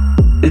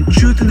 The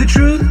truth of the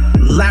truth,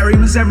 Larry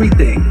was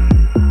everything.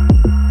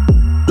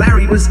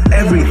 Larry was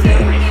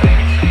everything.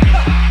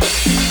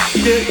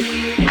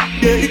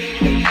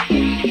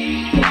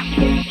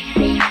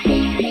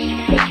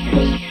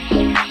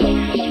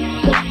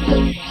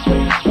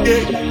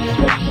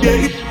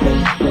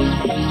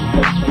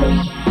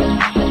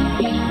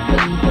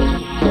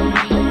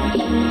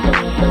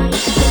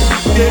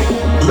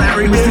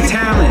 Larry was the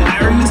talent.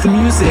 Larry was the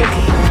music.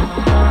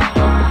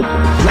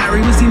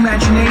 Larry was the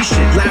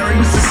imagination. Larry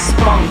was the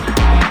spunk.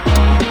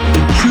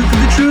 The truth of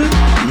the truth,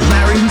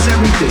 Larry was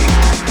everything.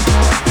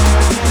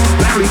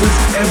 Larry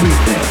was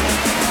everything.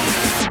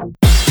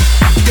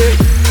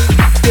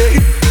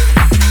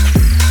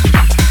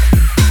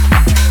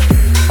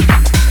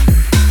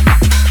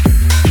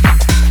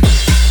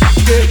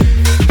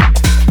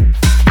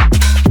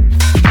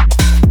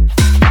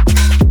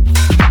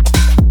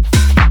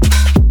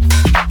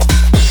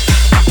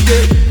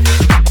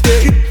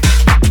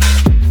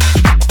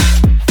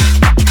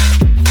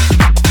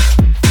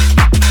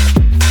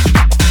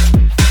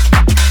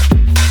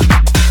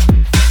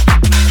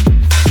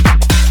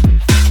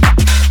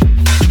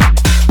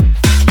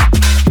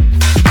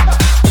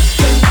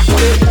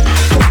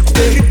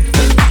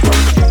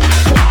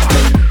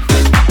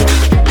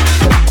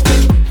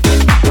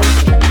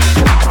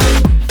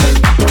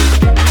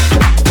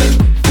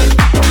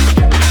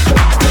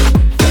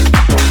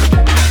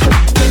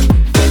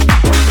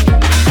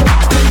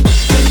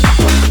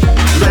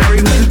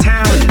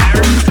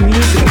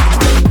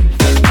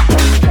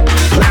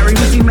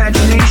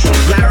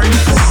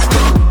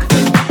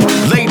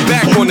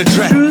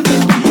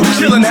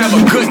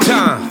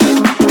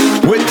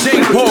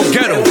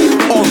 Getto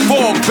on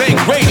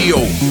Fogbank Radio.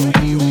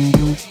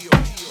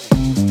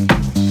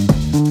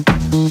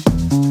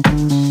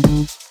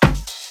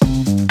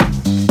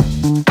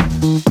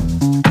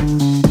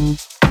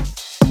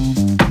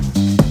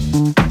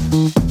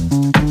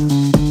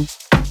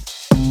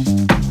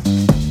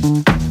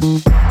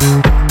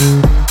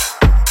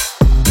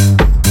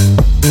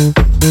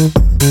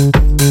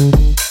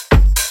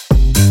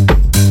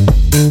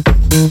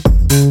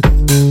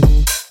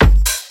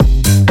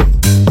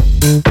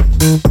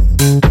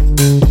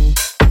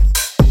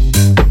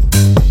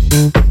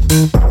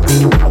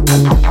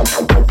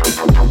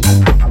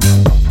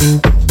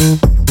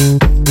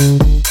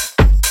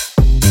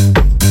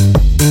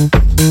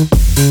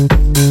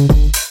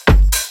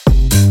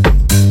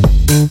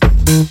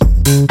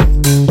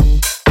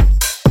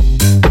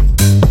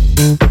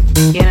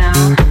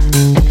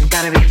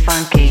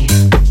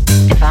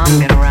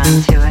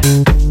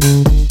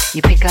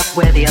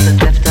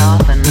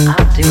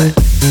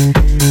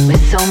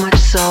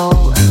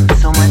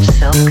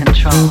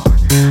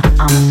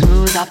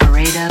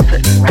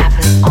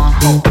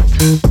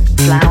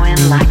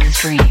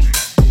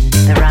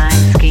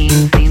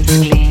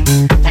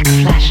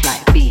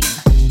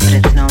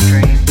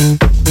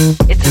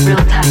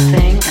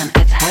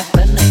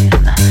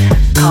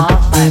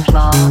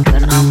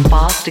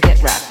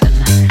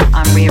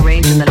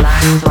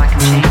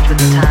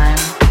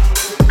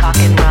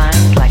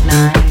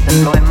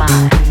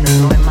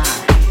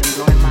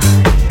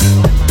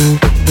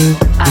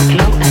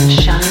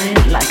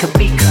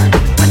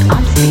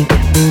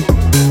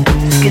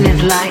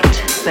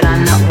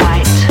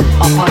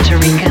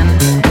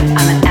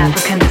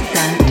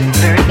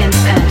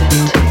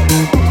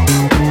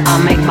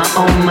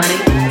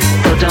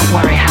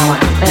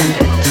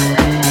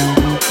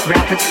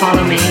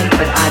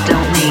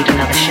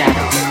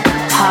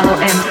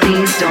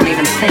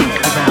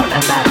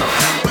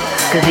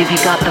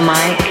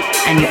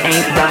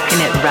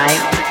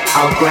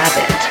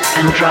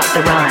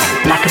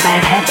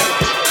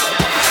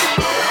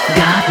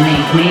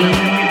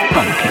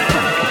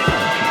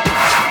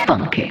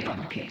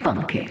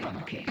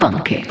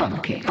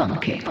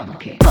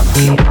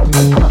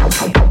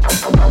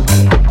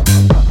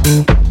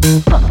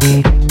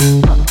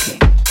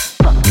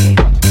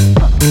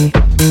 Funky.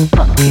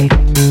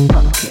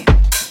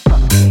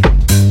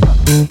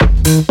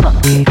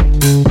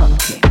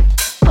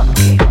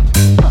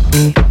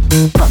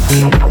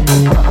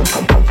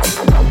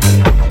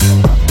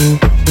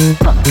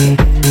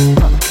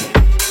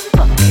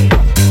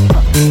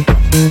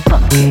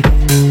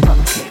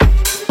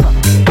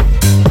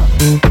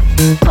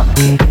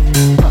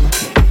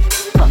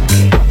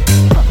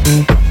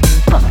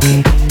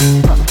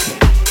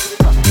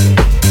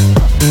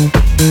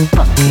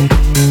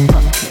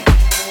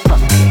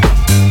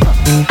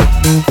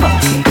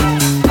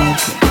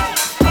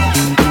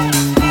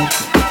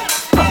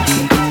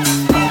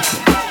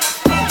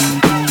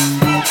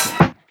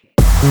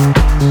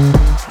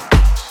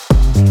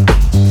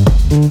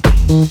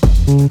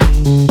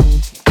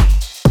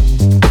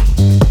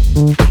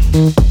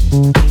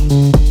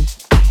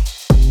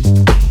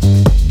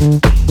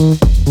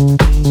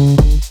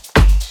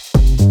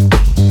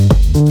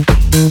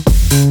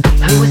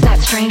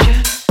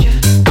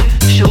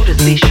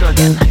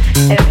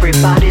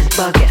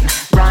 bugging.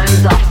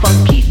 Rhymes are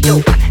funky,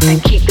 dope,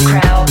 and keep the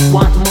crowd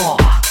want more.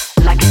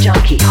 Like a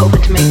junkie,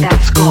 hoping to make that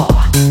score.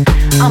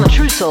 I'm a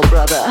true soul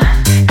brother,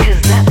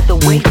 cause that's the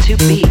way to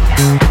be.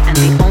 And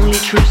the only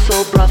true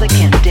soul brother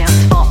can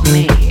dance for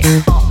me.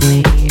 For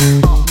me,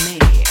 for me,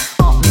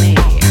 for me,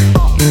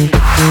 for me.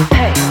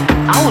 Hey,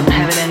 I wouldn't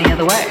have it any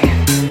other way.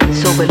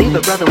 So believe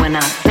it, brother, when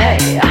I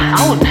say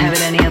I wouldn't have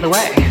it any other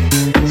way.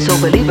 So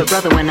believe it,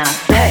 brother, when I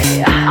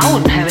say I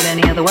wouldn't have it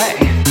any other way.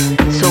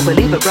 So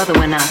believe it, brother,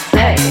 when I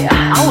say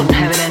I wouldn't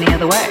have it any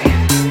other way.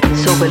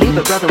 So believe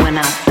it, brother, when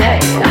I say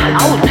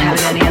I wouldn't have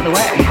it any other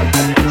way.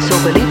 So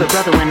believe it,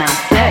 brother, when I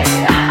say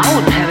I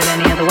wouldn't have it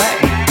any other way.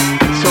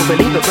 So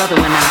believe it, brother,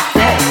 when I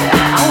say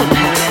I wouldn't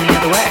have it any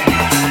other way.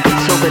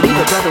 So believe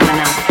it, brother, when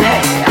I say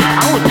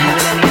I wouldn't have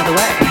it any other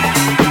way.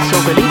 So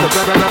believe it,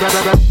 brother,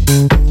 brother, brother.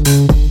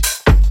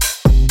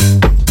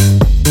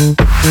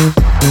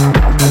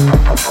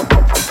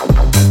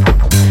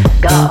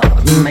 God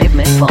made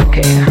me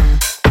funky.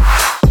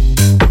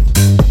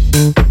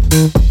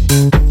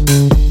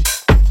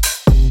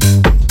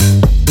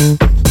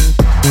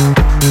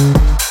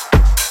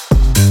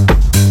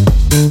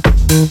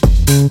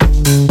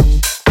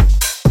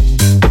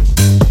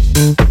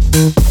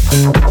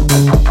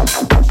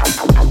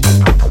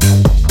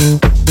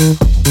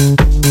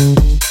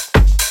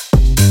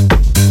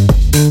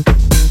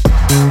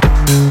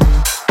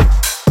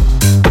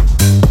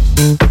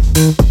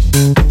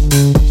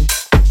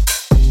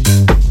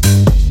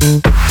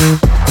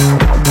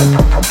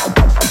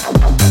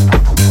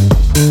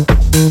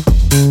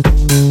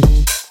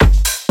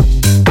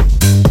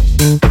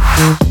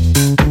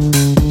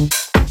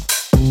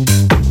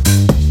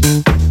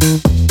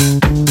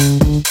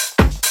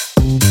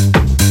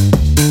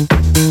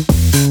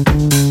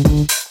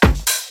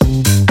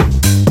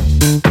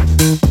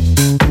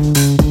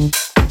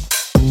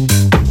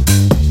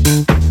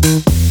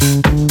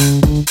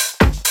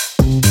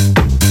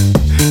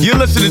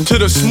 To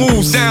the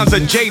smooth sounds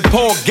of J.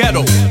 Paul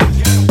Getto.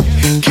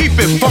 Keep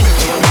it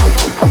funky.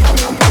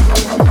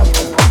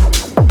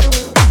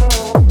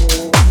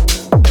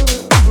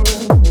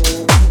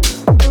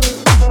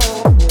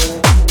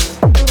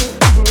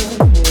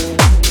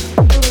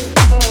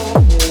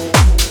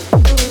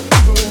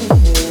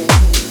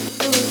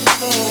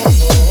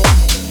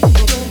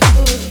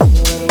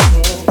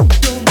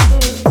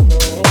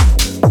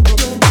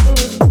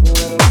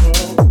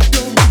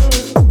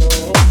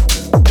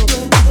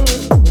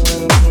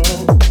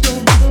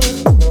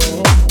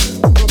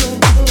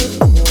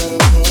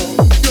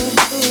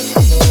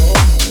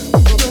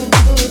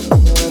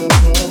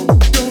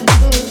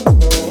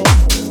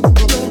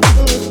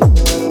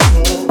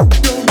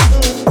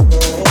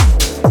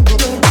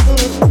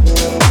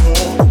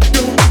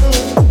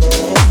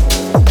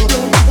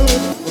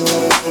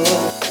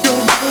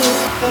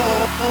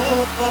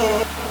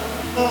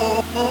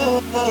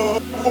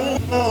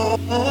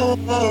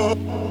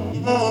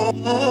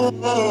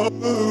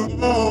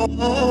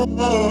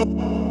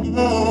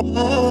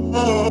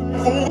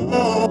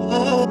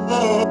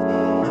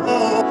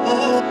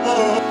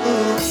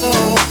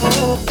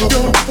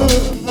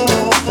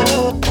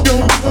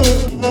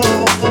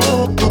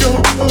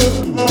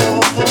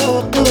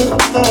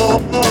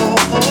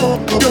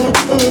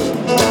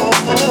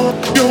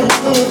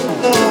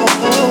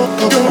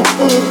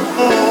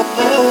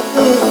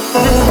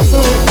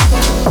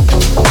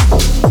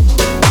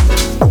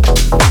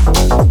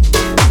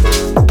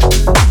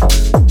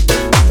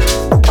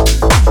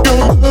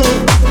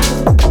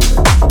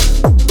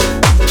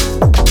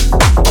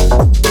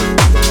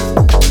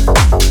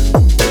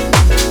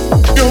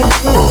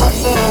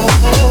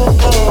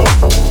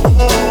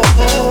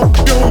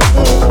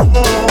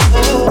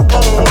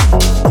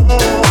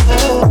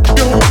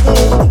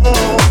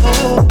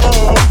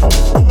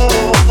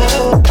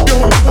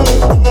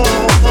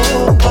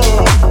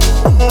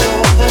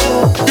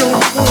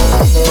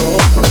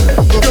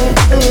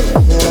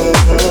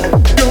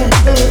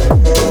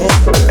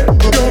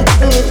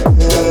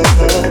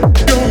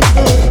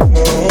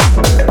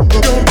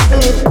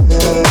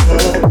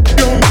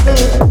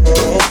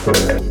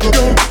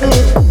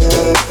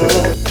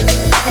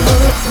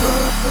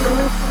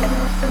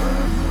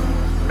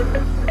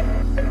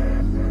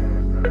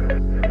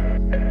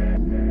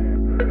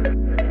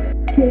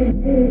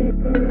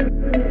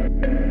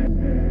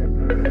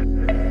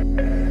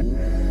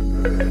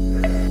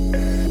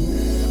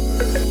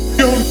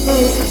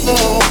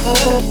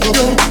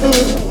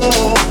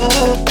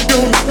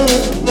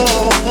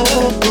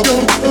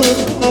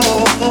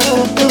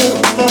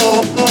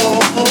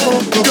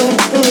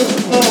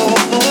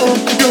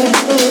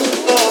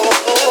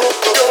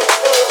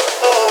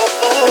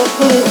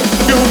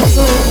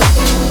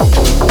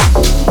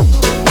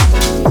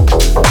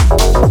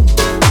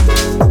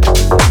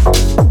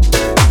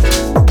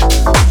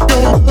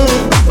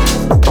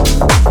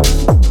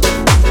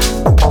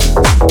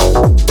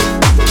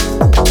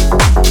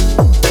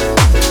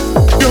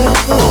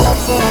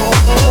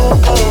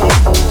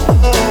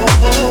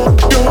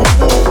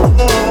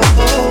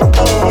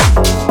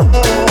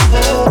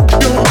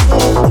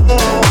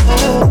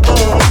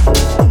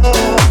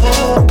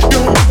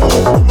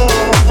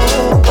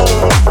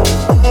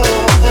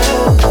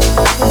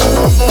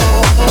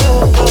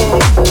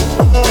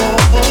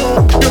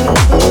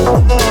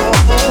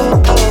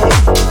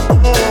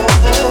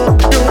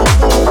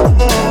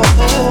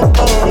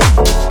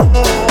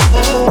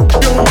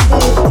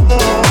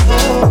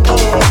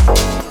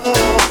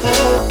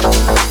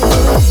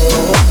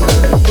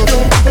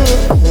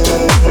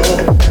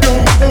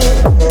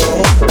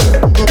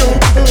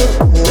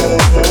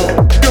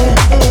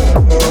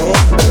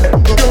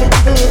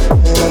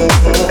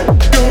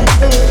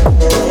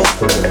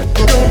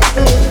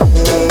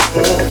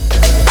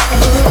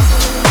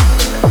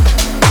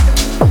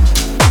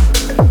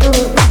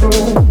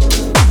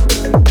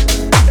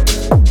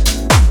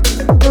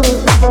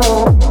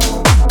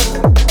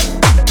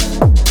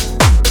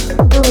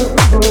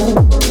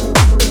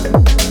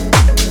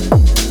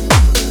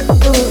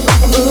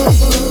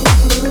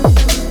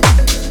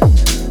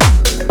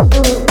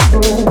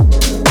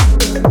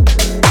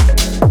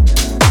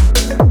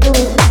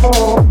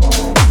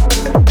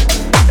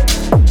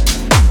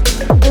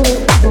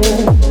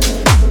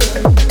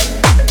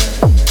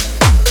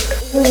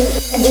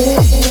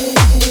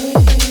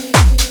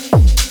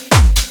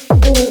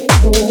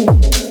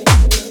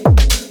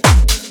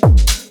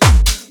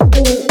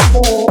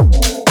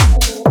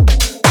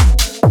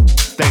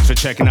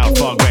 Checking out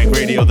Fogbank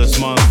Radio this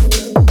month.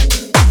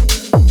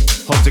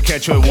 Hope to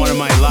catch you at one of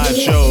my live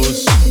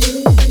shows.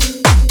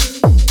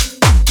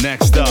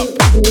 Next up,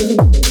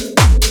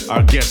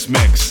 our guest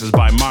mix is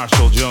by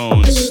Marshall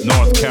Jones,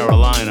 North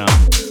Carolina,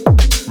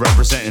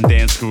 representing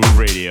Dance Groove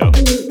Radio.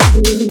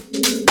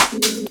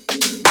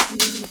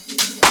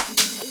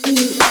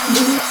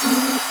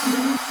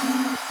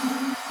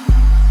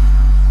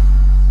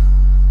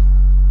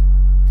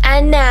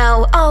 And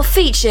now, our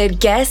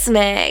featured guest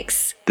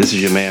mix. This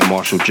is your man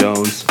Marshall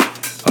Jones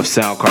of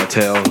Sound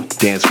Cartel,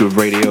 Dance Groove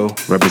Radio,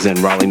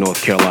 representing Raleigh,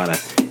 North Carolina.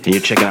 And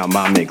you're checking out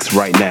my mix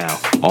right now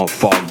on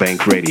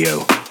Fogbank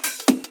Radio.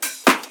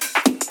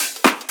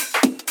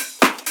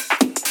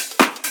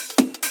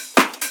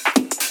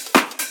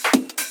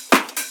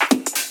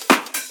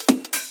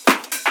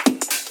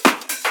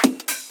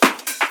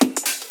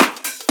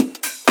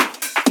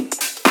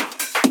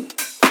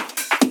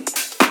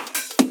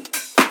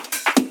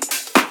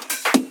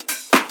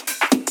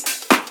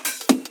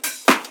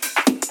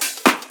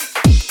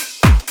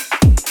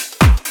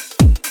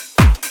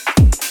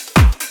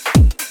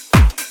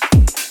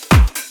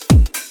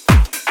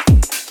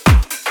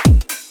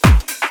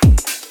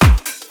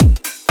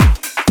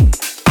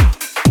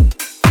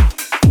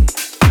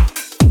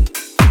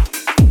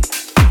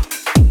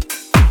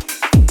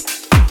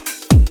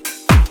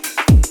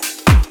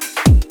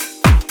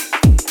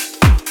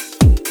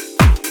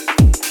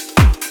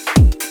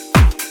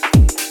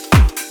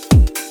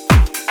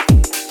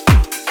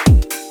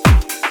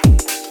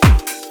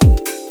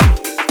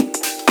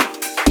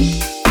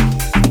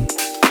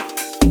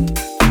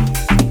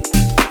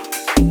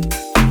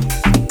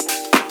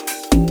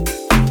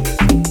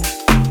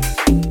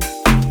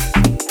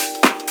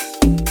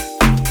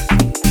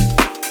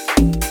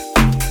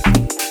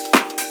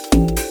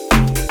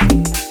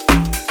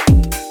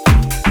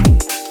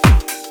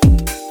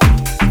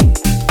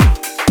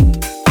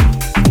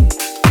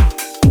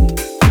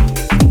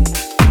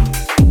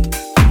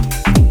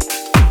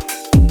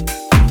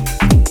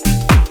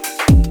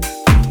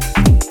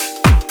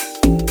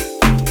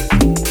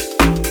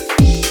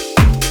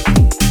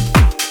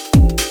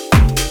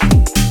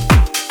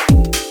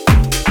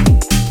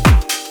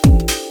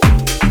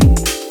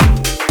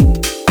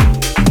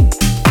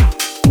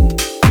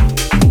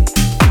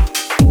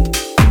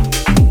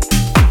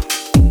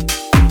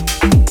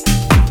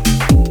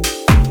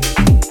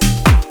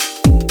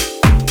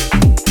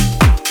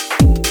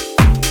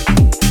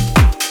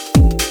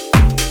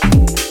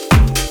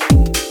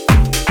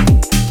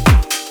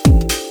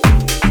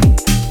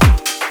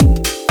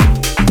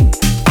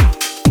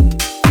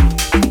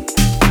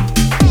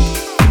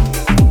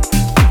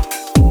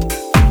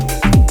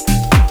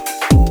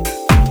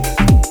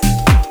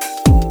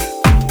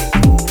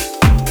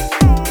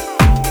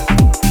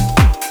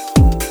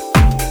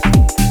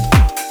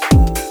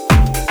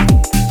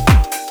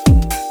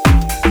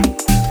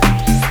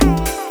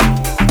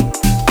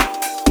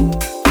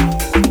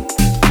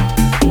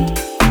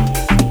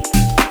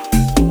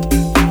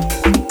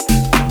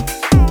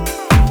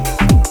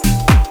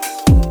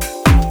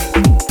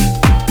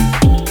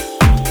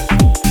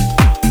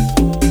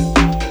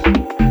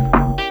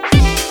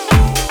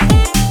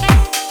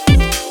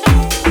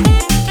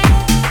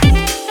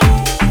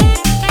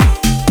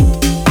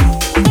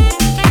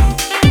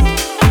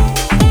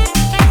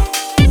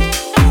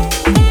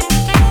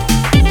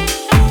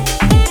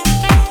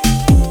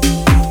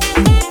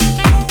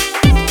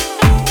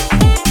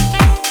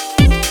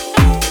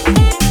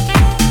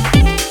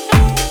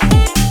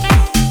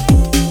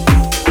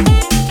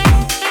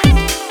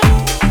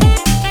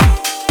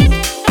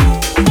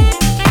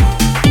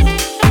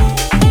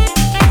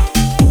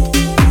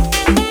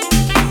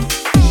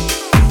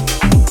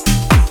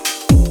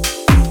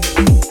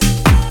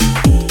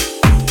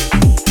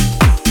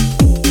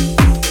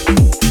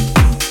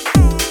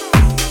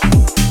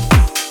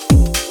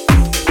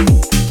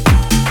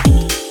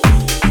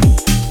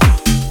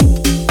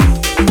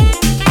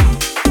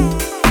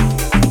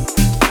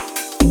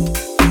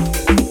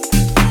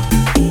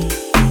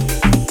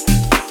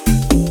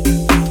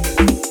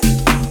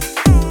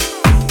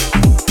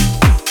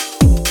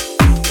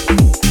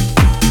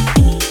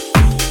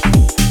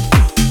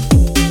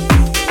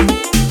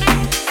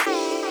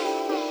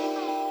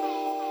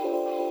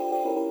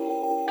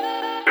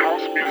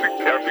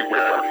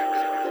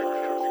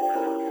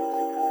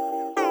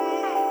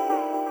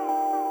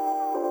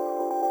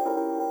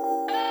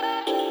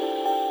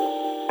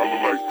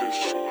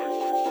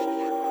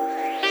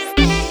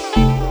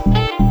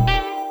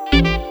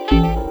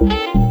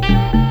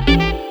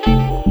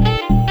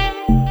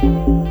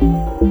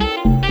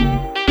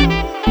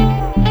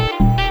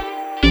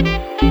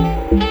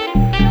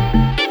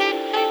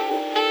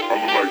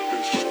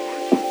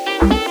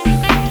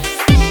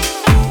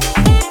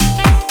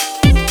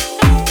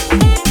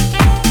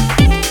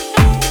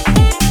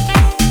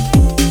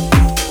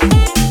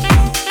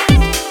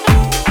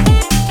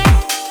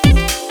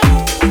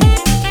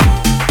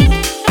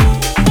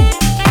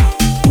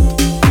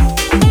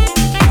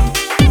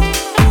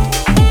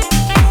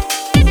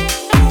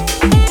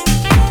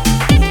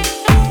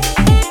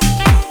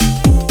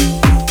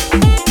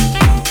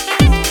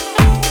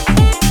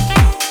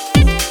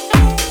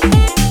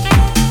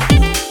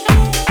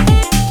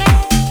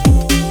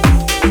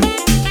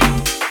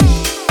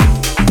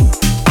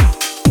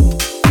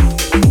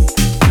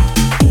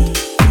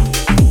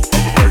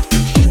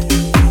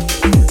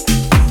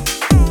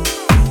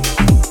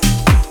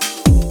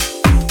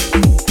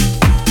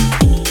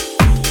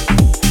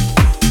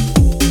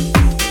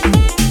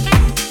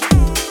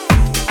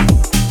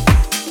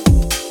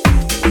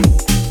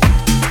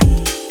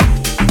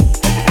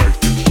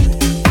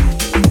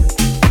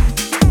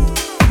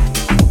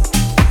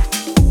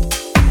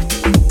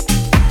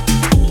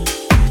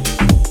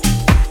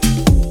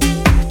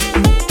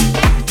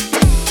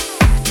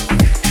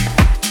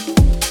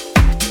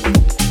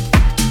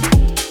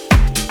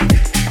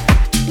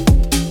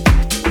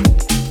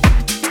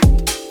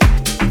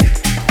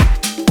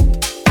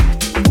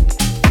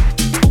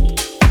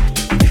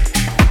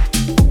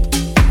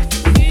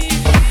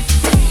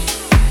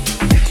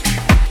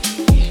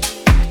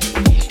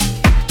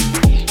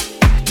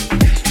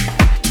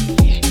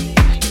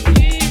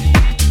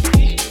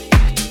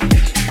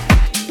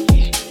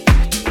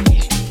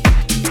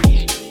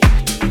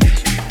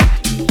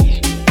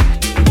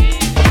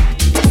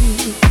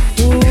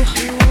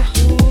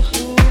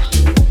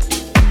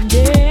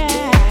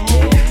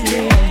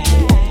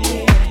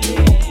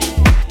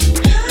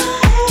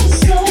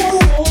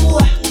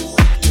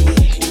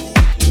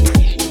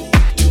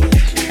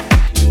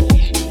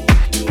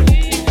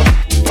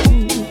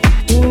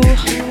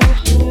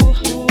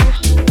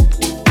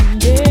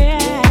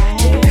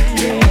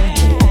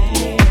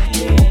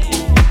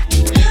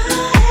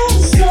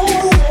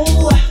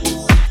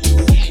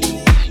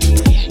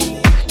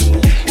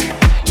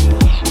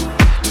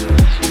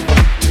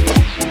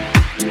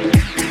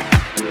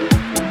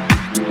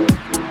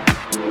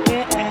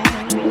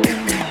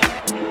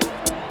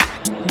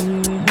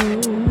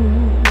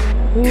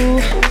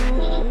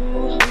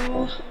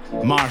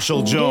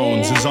 Marshall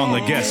Jones is on the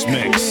guest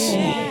mix.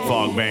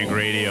 Fogbank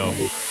Radio.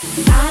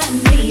 I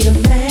need a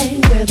man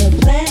with a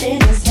plan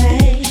in his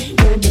hand.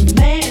 No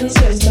demands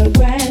as the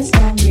grass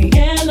on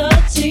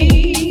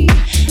reality.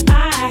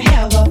 I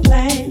have a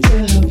plan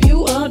to help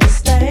you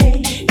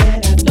understand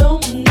that I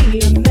don't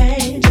need a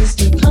man just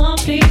to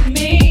complete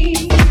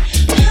me.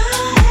 I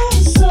have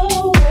a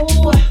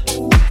soul.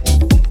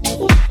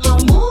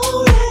 I'm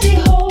already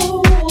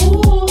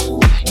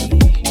whole.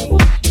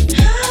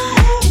 I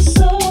have a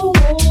soul.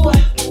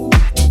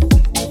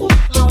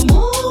 I'm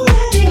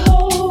already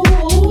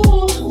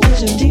whole.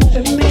 Cause you're deep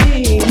in me.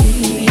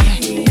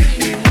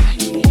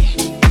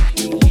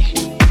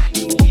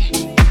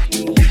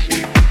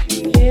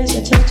 Yes,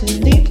 you're touching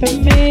deep in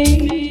me.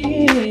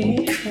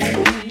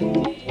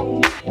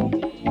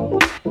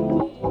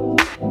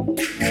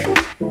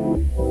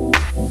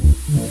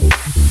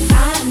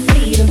 I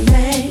need a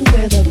man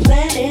with a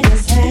plan in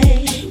his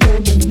hand. No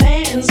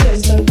demands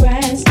as the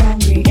grass on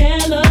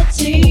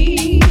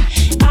reality.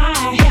 I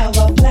have a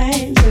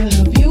plan to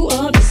help you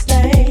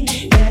understand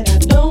that I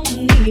don't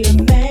need a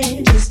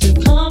man just to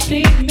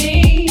complete me.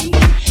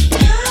 I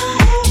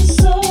have a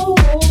soul.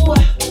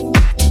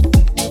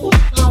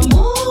 I'm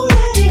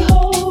already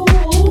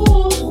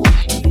whole.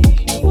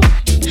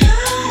 I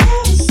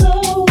have a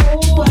soul.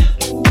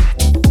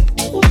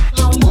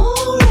 I'm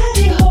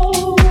already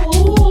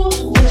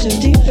whole. Cause you're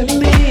deep in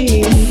me.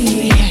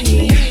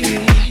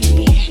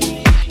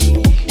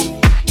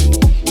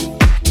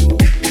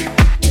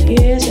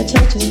 Yes, your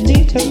touch is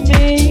deep in me.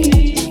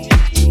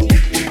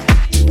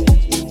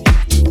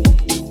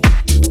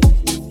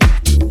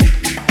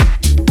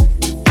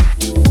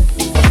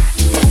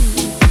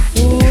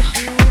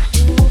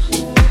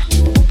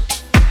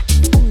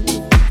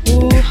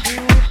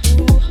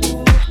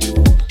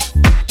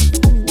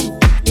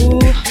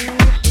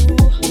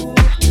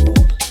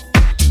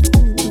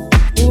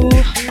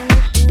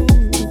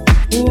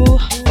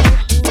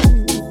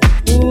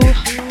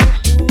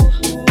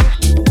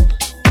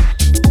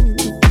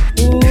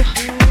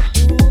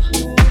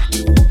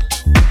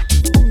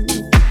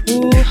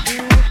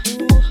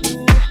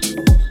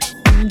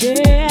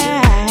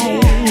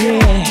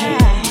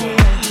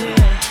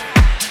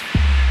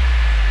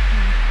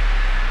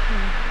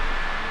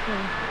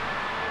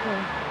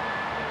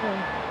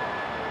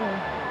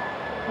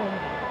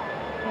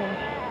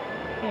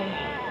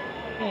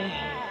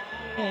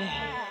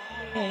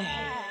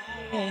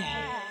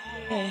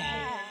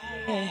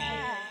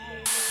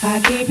 I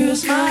keep you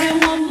smiling,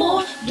 one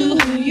more. Do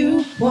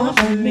you want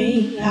from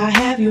me? I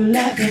have you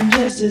laughing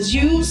just as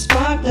you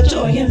spark the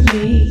joy in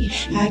me.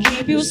 I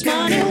keep you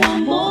smiling,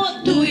 one more.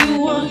 Do you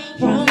want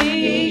from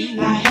me?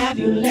 I have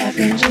you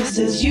laughing just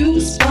as you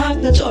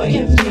spark the joy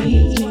in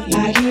me.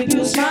 I keep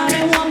you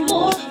smiling, one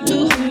more.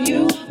 Do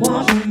you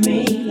want from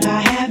me?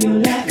 I have you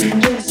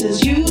laughing just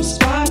as you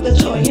spark the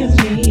joy in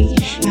me.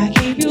 I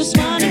keep you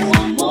smiling,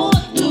 one more.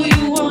 Do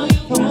you want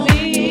from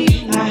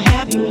me? I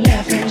have you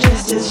laughing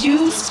just as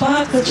you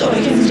spark the joy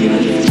in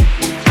me.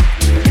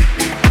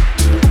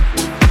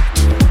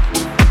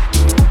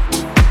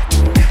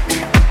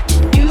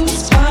 You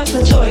spark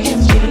the joy in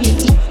me.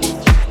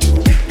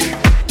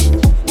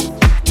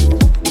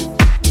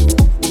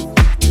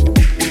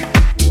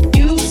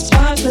 You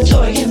spark the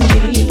joy in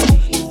me.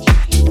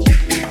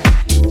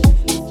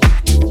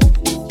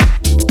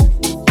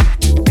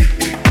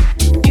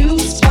 You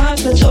spark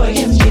the joy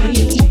in me.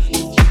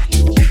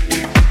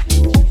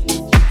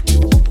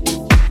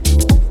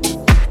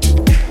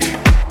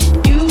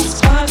 You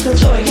spark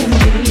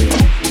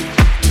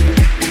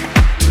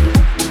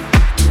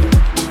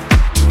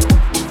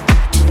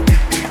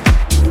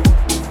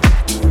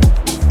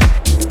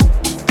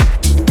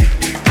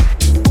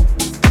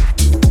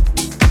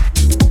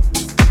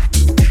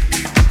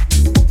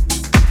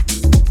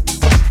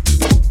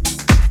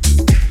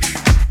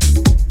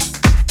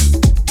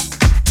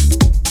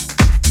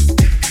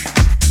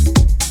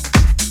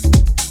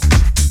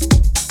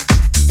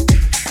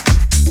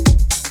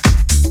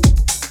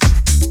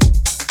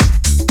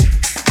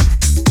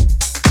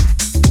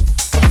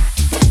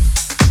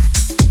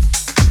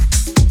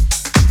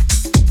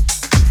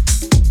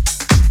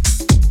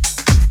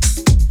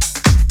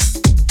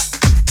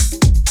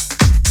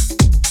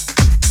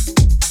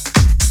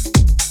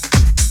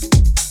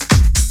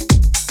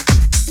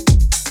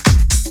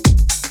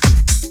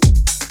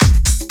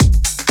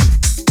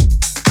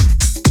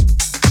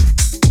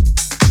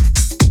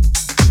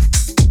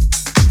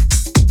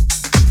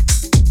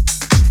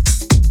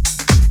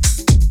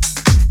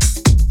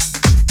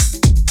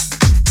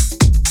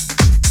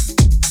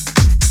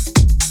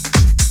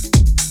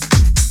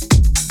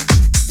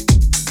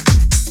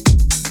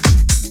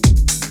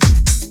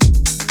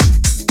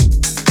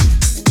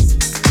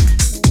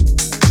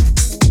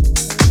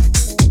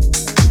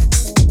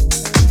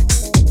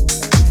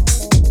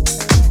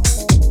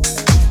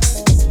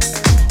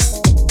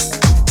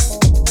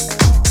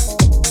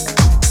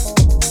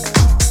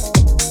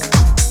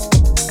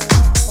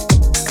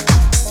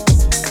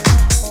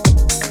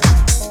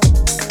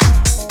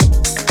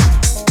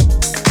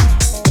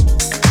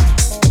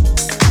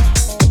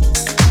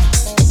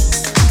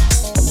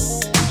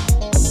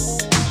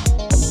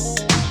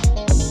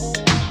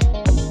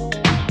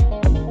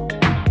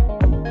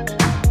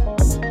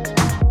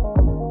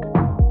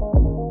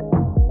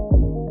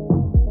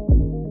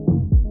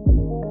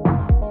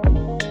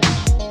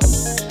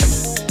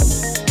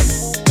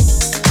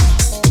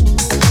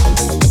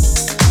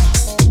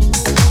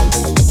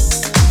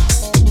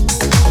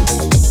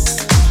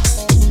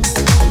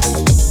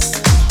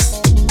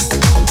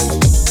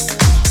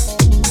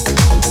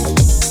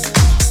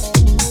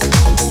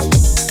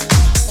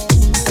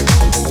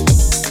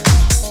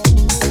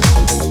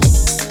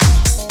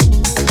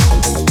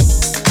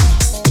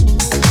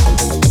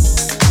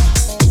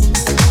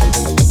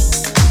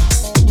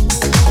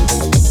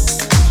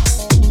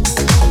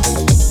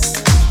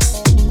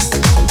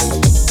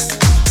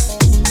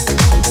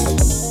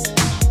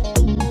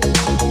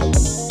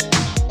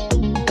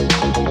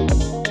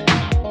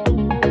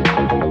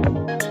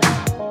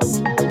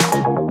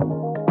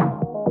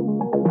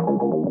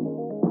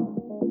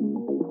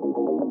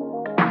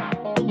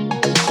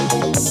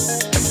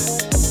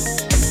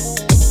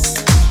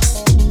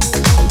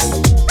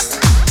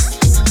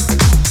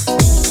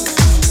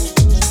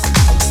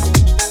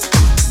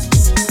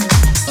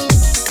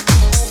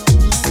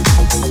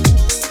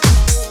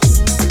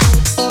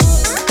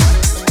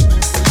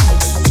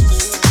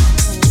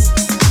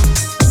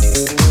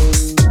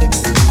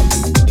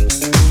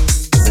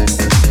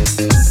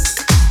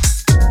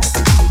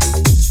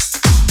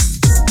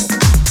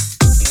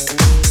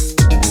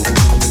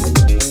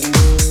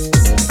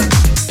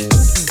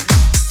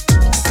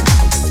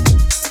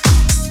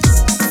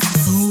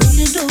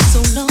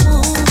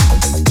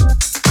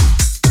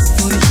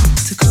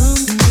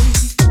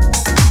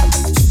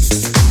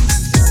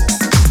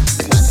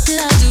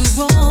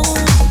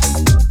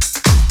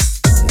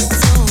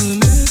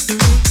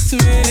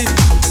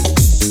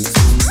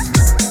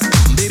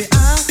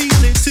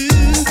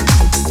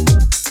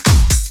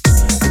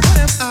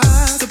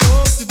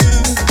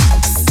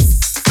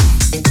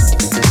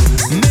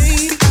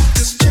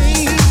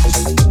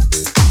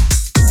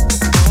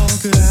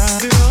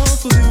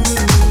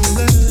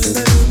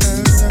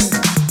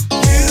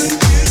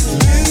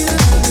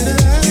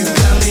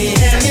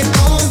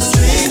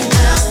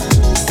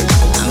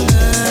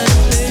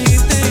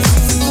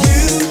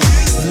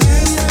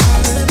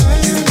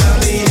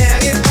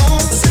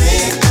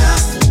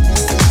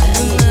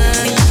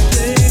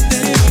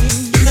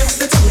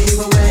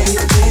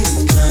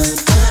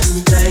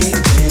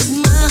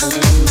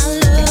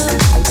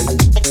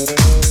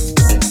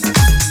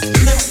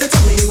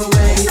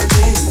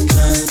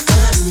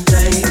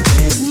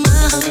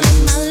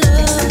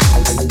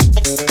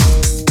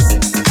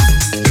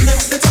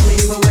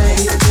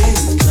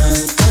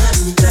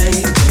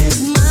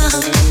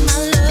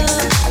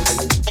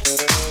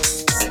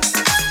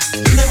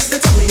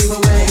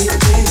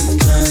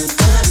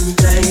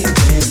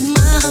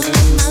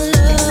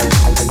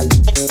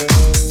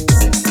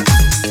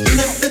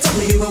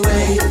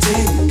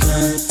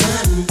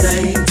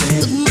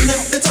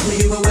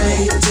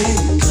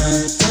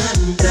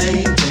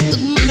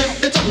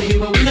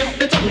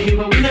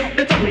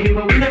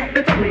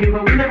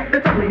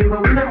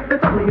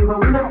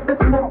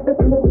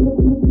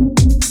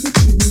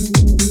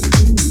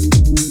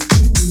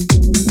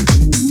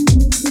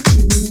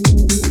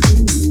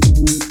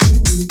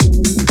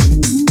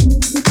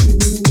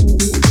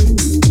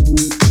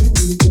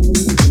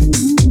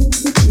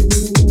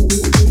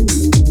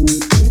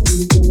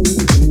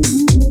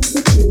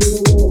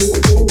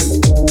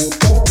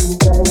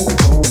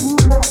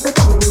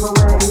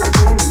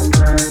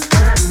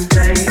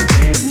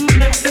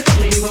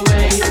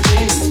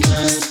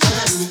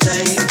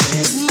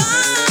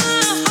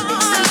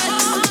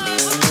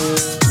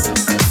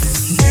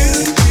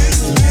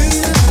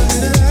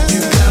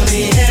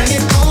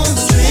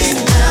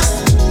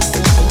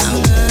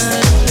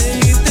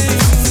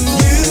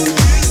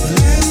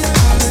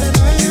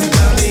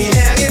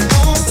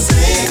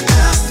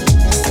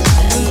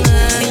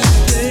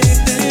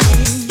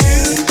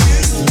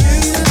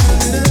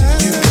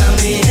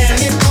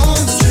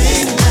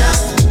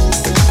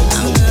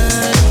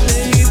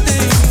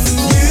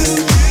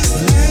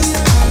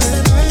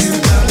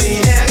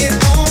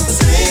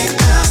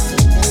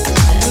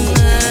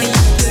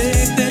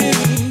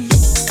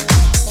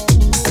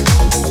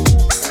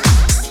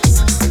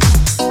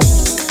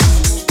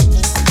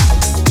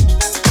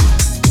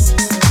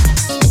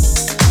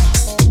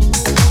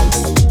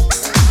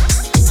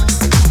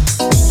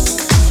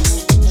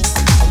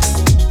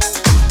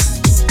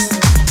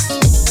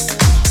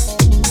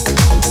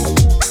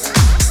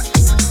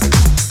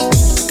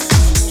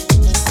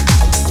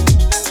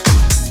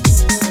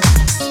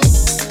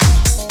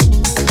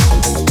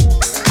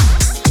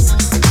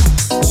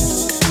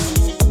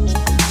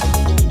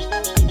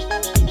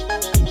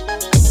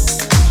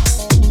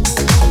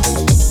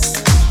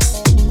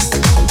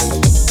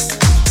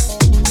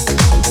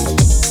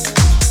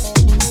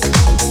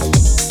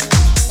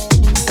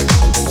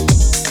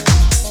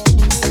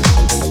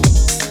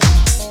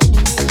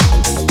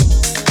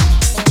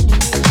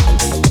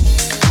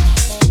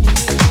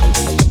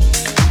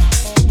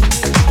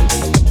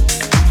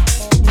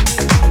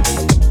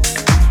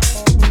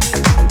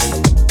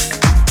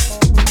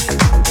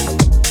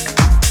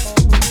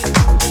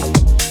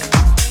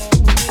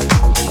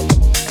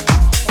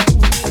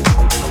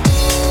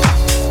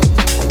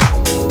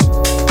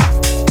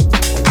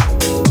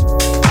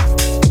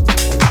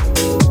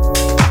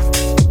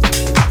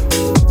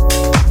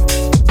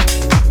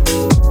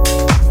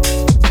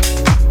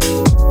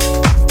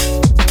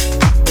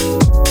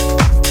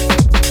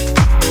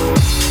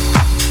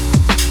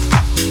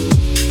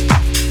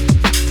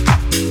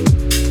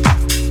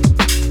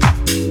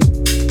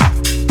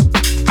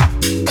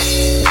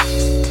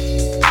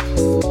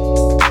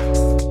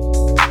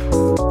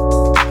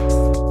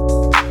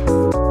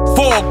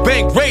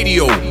Fogbank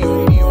Radio.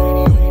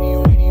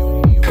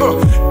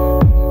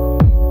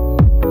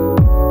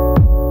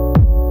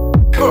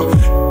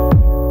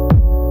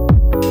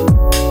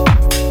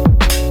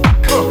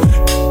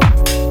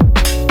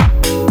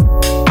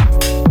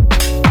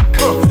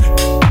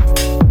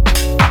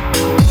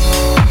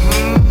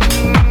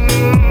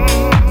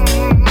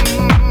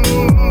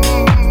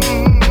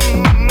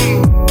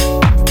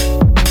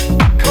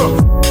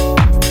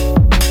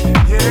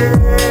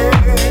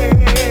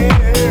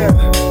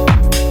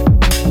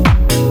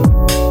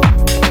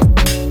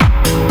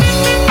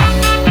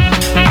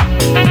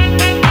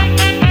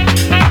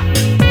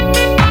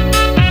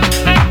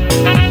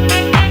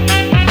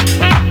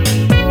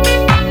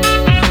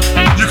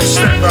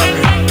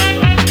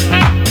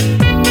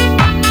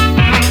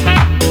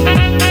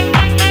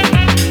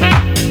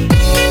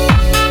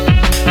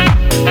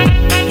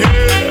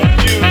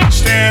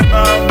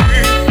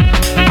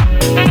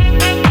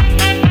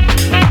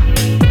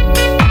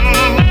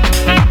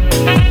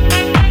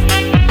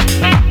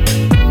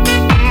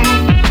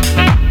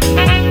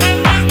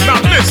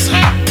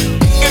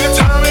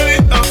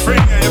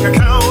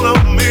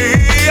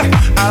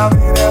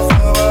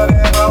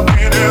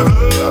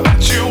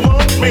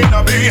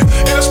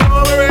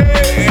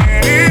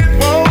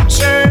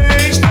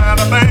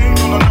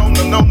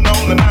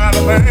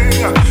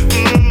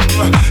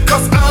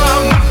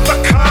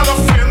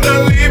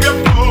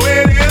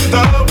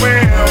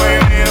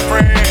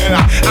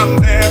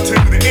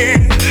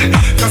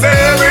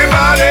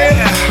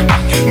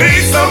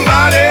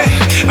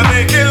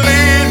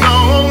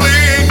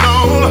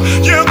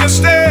 You can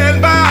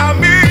stand by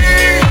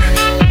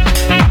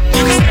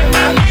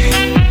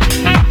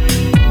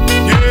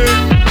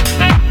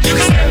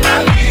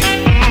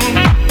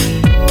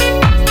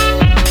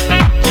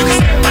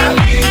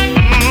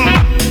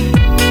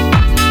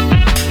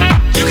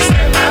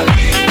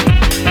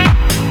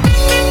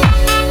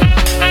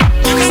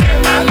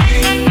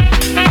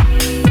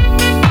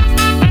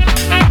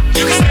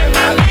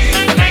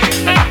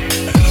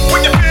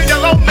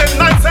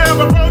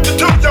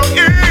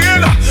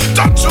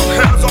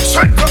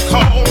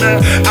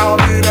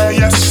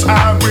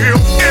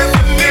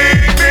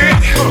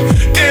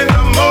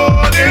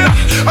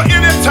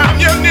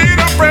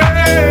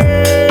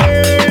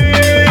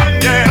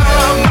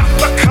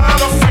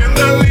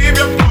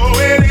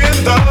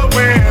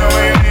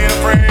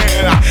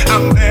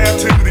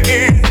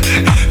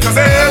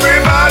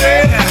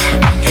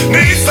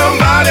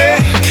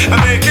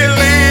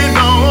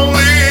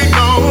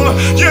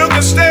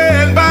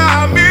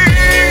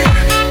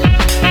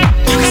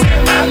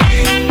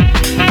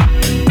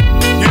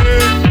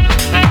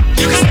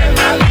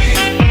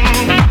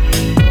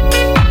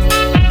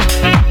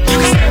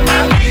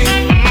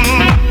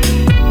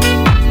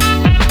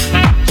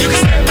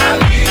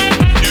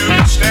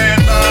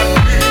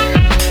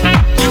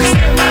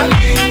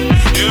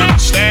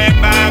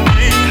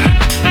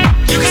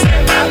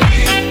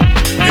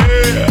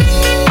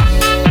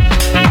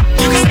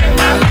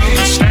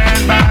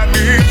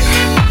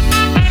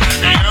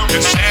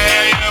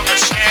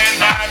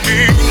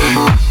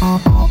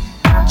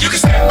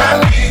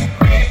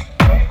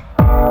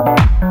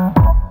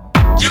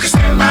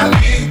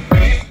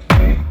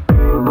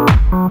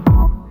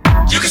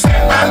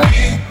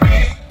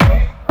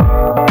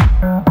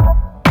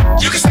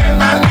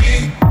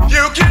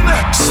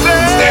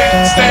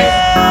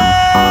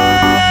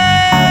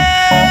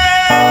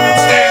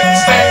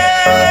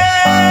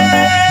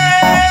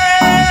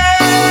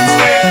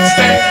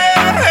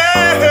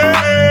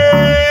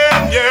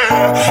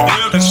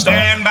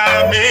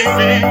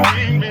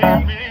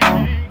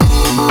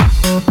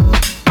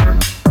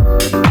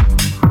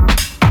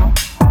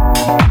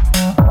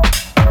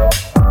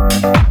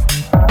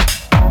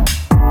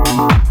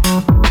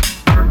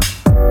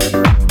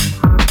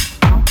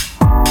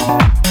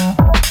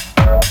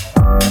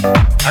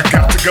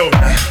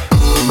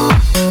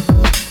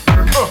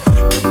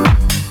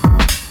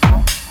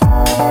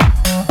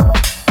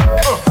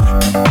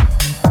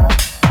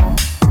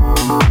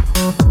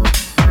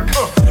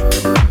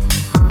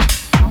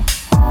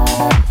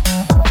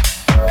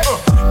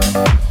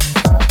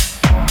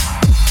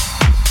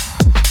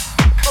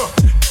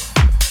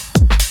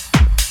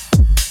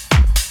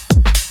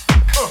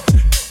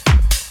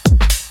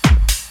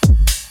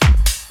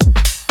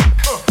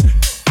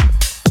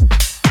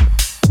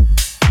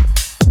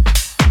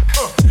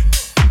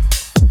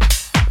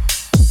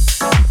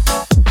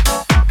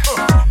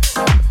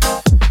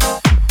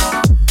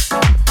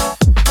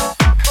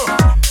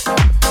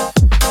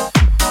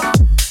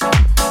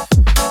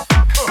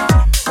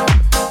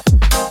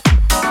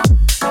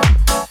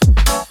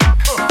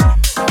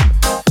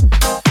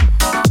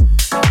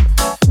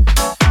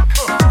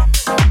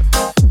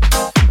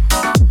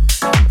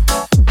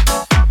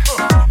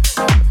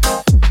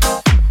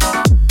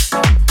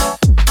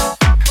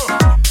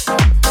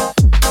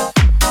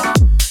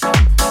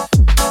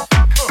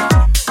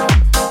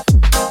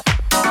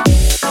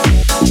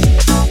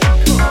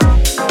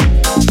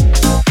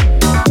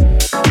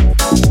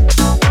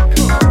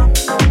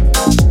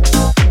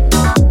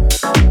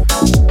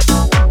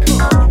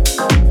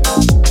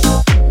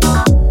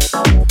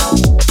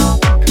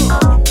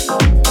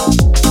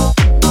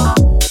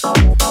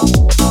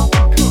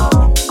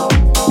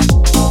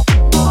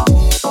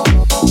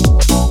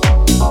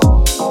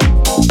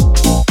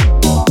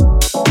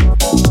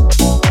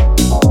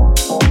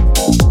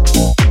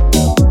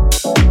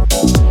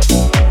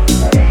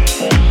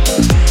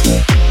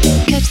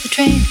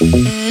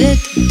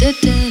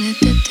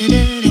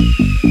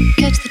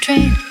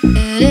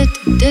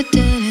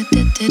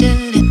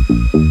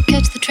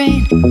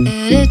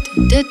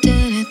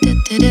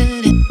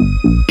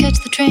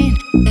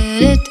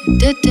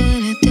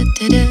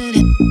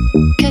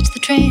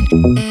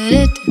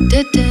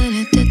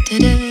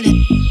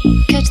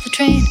Catch the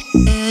train.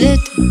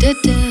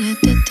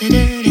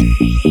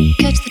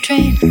 Catch the train. Catch the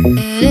train.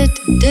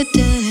 Catch the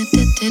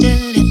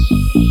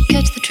train.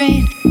 Catch the train. Catch the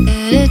train.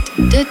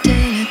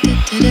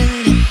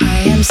 I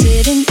am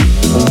sitting in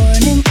the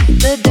morning at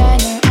the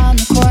diner on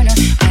the corner.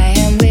 I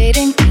am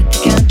waiting at the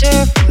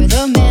counter for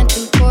the man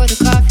to pour the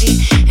coffee,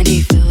 and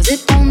he fills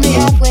it only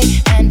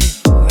halfway. And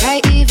before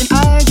I even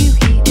argue,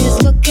 he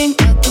is looking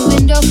out the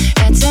window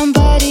at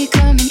somebody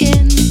coming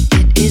in.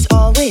 It is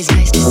always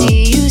nice to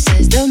see you,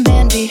 says the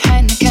man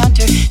behind the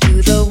counter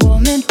to the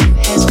woman who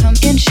has come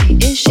in. She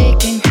is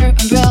shaking her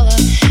umbrella,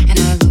 and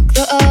I look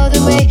the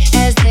other way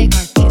as they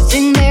are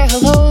kissing their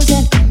hellos,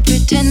 and I'm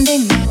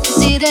pretending not to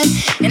see them,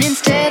 and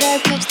instead I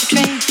catch the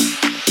train.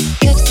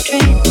 Catch the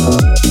train,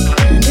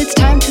 and it's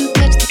time to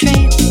catch the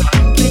train.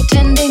 I'm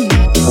pretending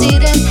not to see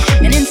them,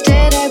 and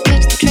instead I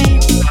catch the train.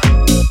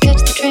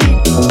 Catch the train,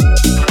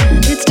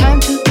 and it's time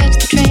to catch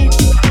the train.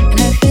 And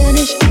I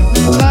finish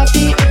my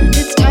coffee, and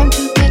it's time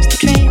to catch the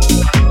train.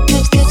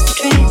 Catch the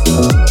train,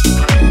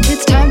 and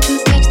it's time to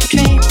catch the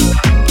train.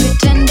 I'm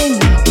pretending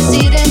not to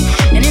see them,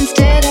 and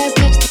instead I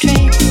catch the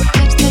train.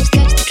 Catch the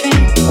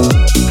train,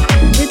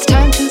 and it's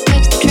time to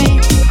catch the train.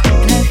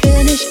 And I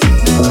finish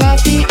my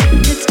coffee,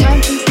 and it's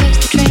time to catch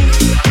the train.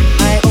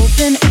 I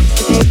open up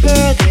the paper,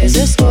 there's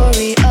a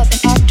story of an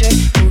actor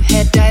who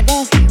had died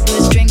while he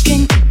was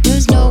drinking. It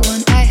was no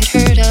one I had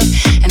heard of,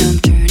 and I'm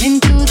turning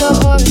to the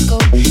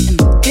horoscope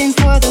and looking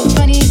for the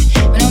funnies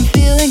when I'm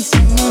feeling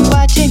someone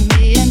watching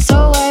me, and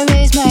so I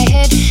raise my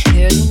head.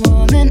 There's a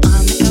woman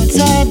on the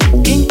outside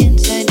looking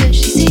inside. Does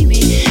she see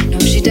me? No,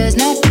 she does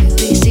not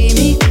really see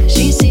me, 'cause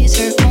she sees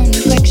her own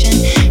reflection,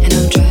 and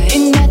I'm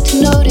trying not to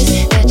notice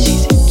that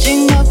she's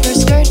hitching up her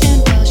skirt,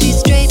 and while she's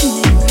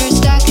straightening her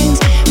stockings,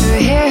 her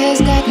hair has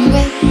gotten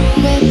wet.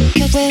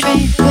 Catch the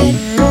train, wet.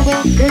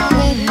 Catch the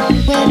train,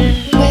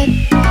 wet.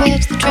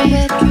 Catch the train,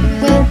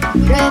 wet.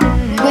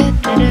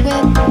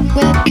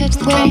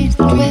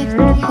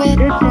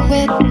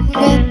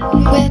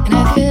 And I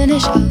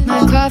finish up my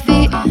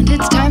coffee, and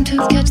it's time to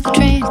catch the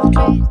train.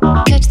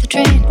 Catch the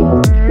train.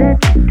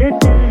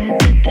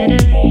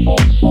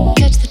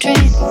 Catch the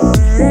train.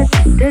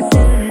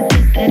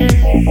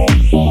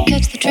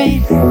 Catch the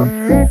train.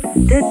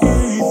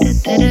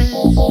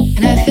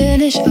 And I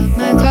finish up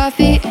my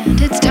coffee,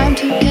 and it's time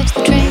to catch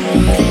the train.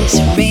 This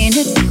rain,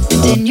 it will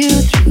continue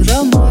through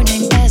the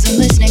morning as I'm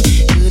listening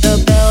to the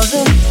bells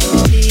of the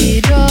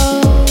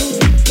cathedral.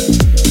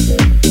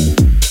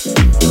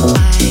 I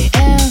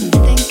am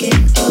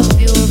thinking of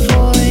your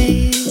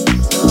voice.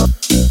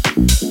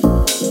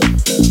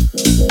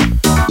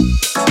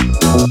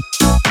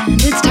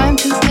 And it's time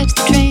to catch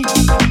the train.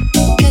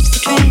 Catch the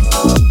train.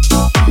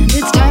 And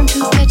it's time to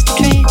catch the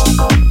train.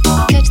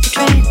 Catch the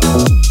train.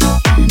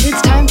 And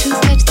it's time to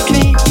catch the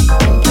train.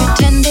 I'm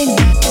pretending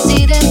not to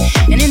see them,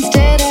 and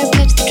instead I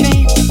catch the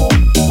train.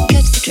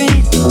 Catch the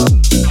train.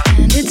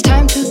 And it's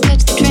time to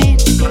catch the train.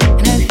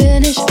 And I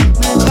finish up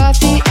my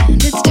coffee,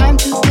 and it's time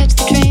to catch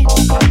the train.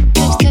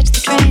 Catch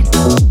the train.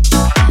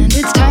 And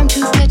it's time to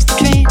catch the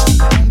train.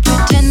 I'm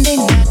pretending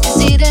not to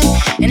see them,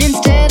 and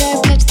instead I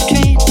catch the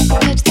train.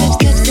 Catch the train.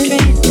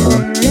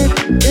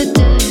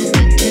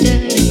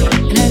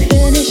 And I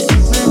finish up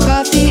my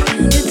coffee,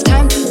 and it's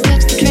time to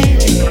catch the train.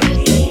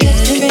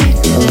 Catch the train.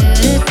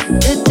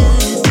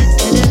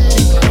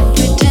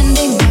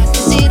 Pretending not to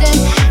see them,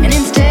 and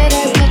instead I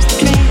catch the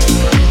train.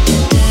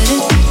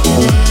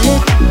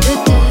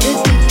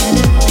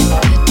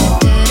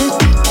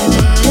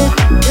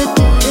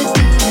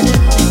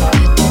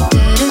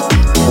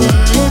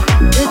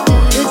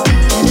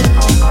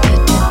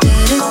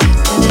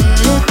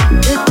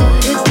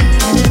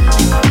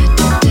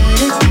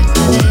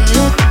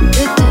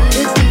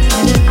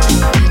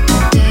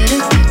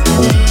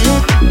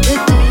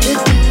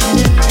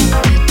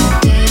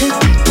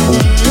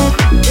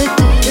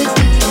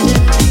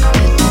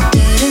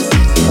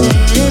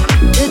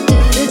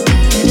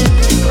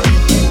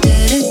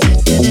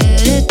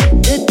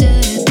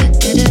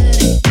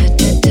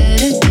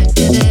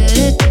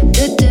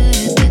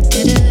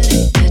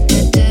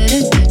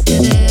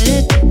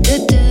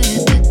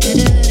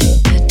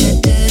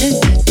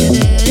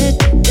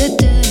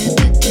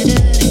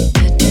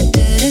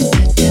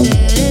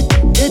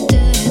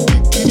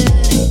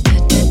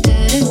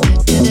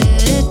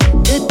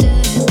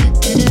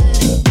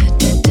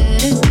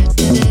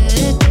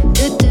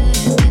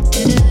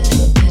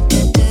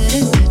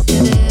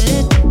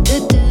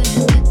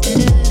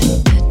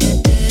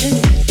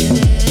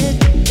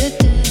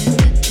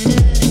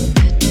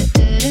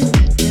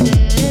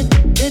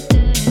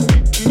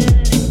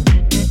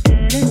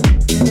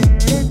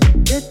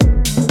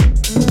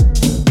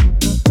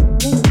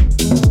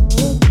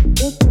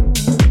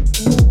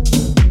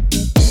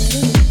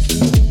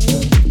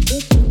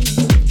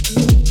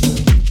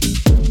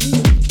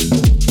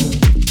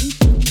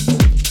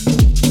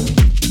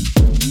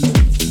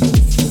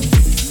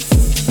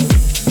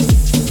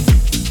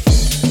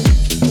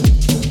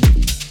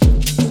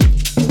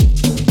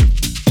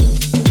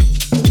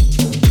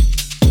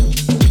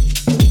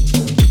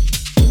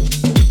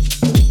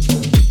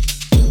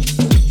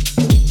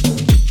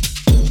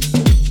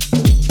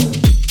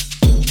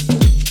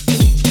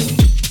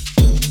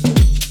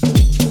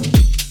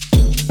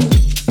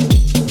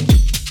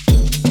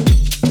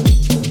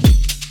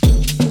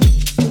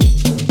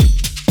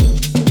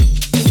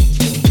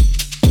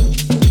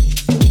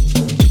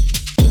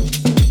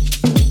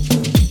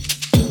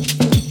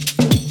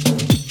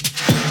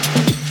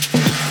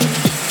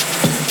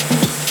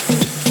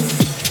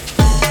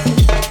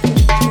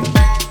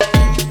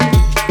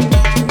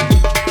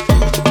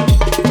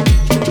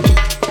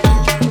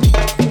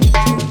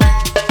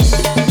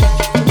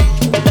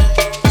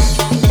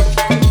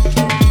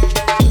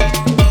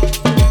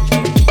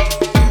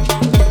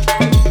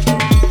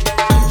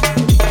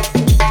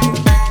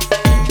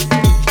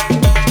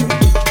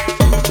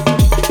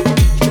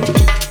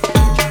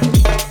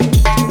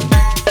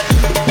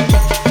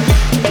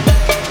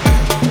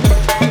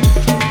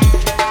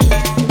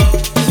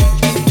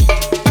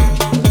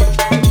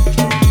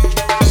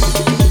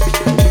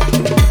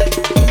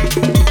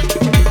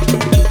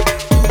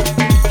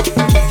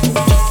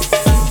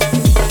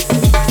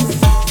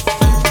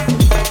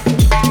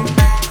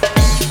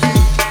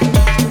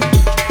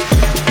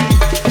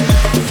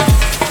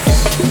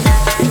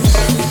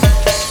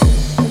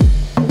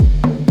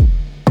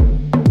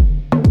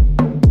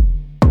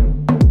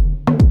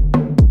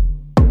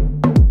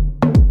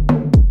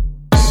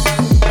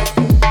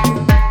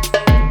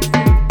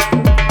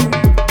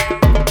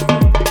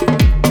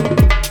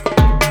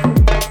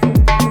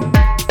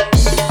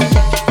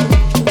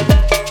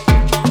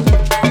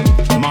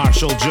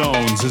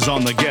 is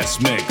on the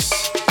guest mix.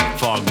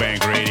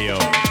 Fogbank Radio.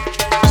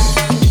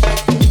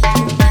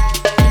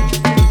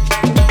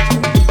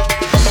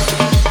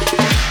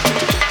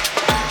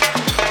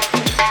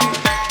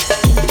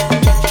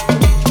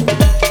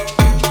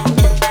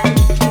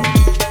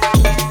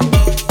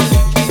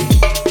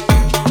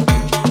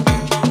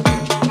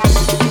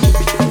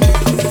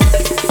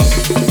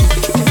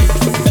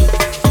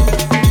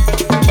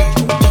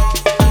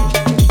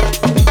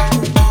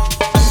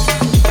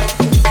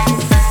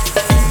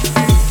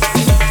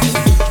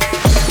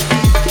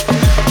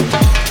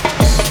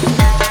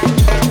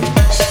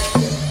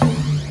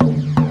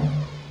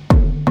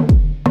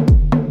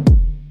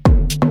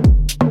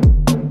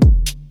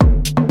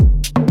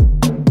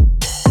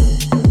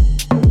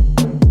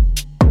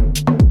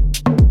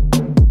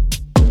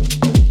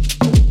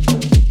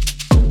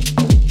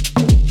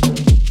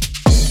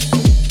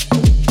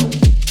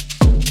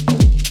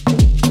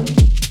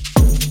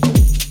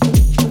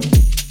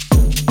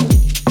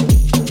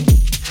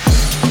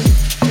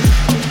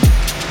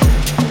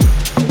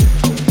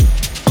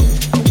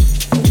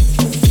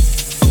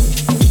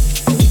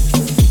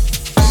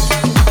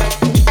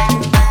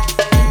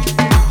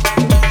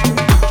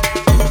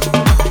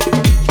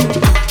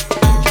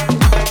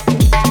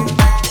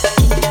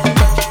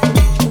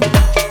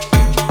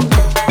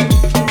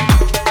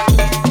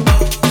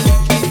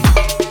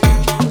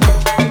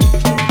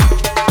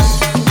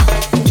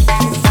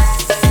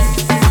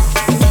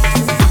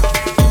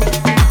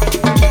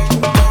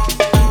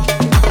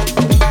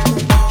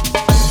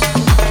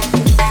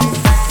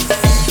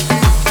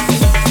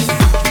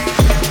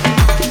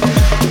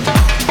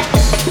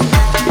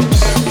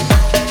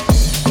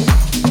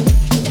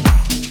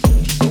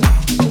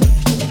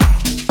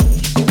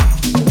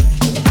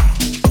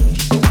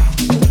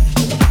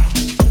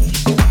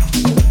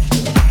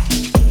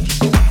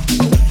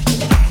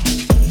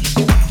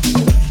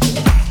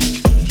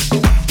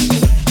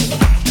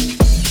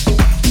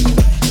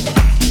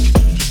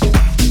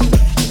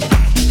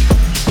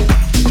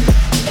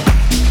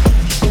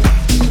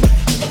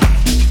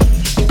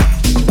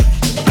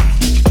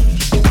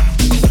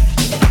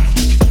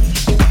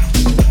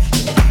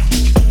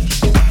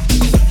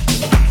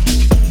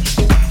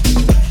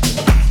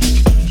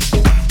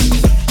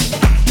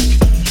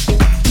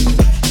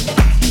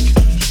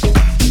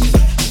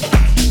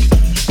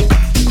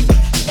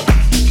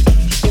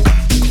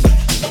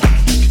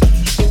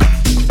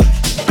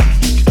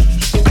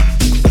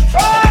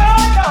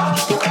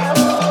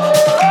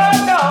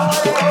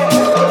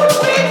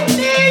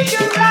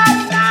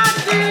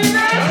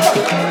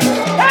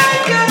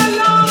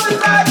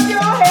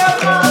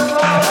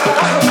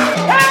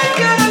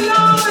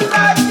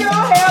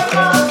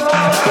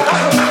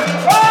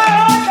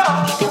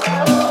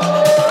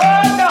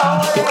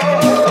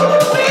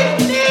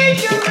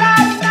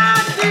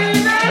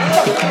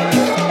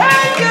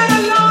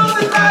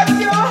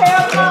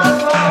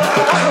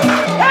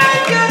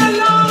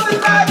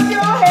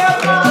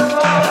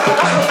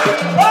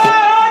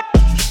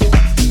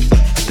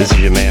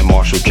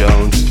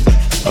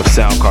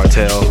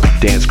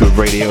 Dance Groove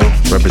Radio,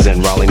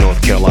 represent Raleigh,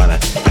 North Carolina.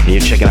 And you're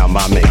checking out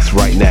my mix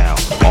right now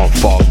on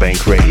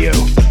Fogbank Radio.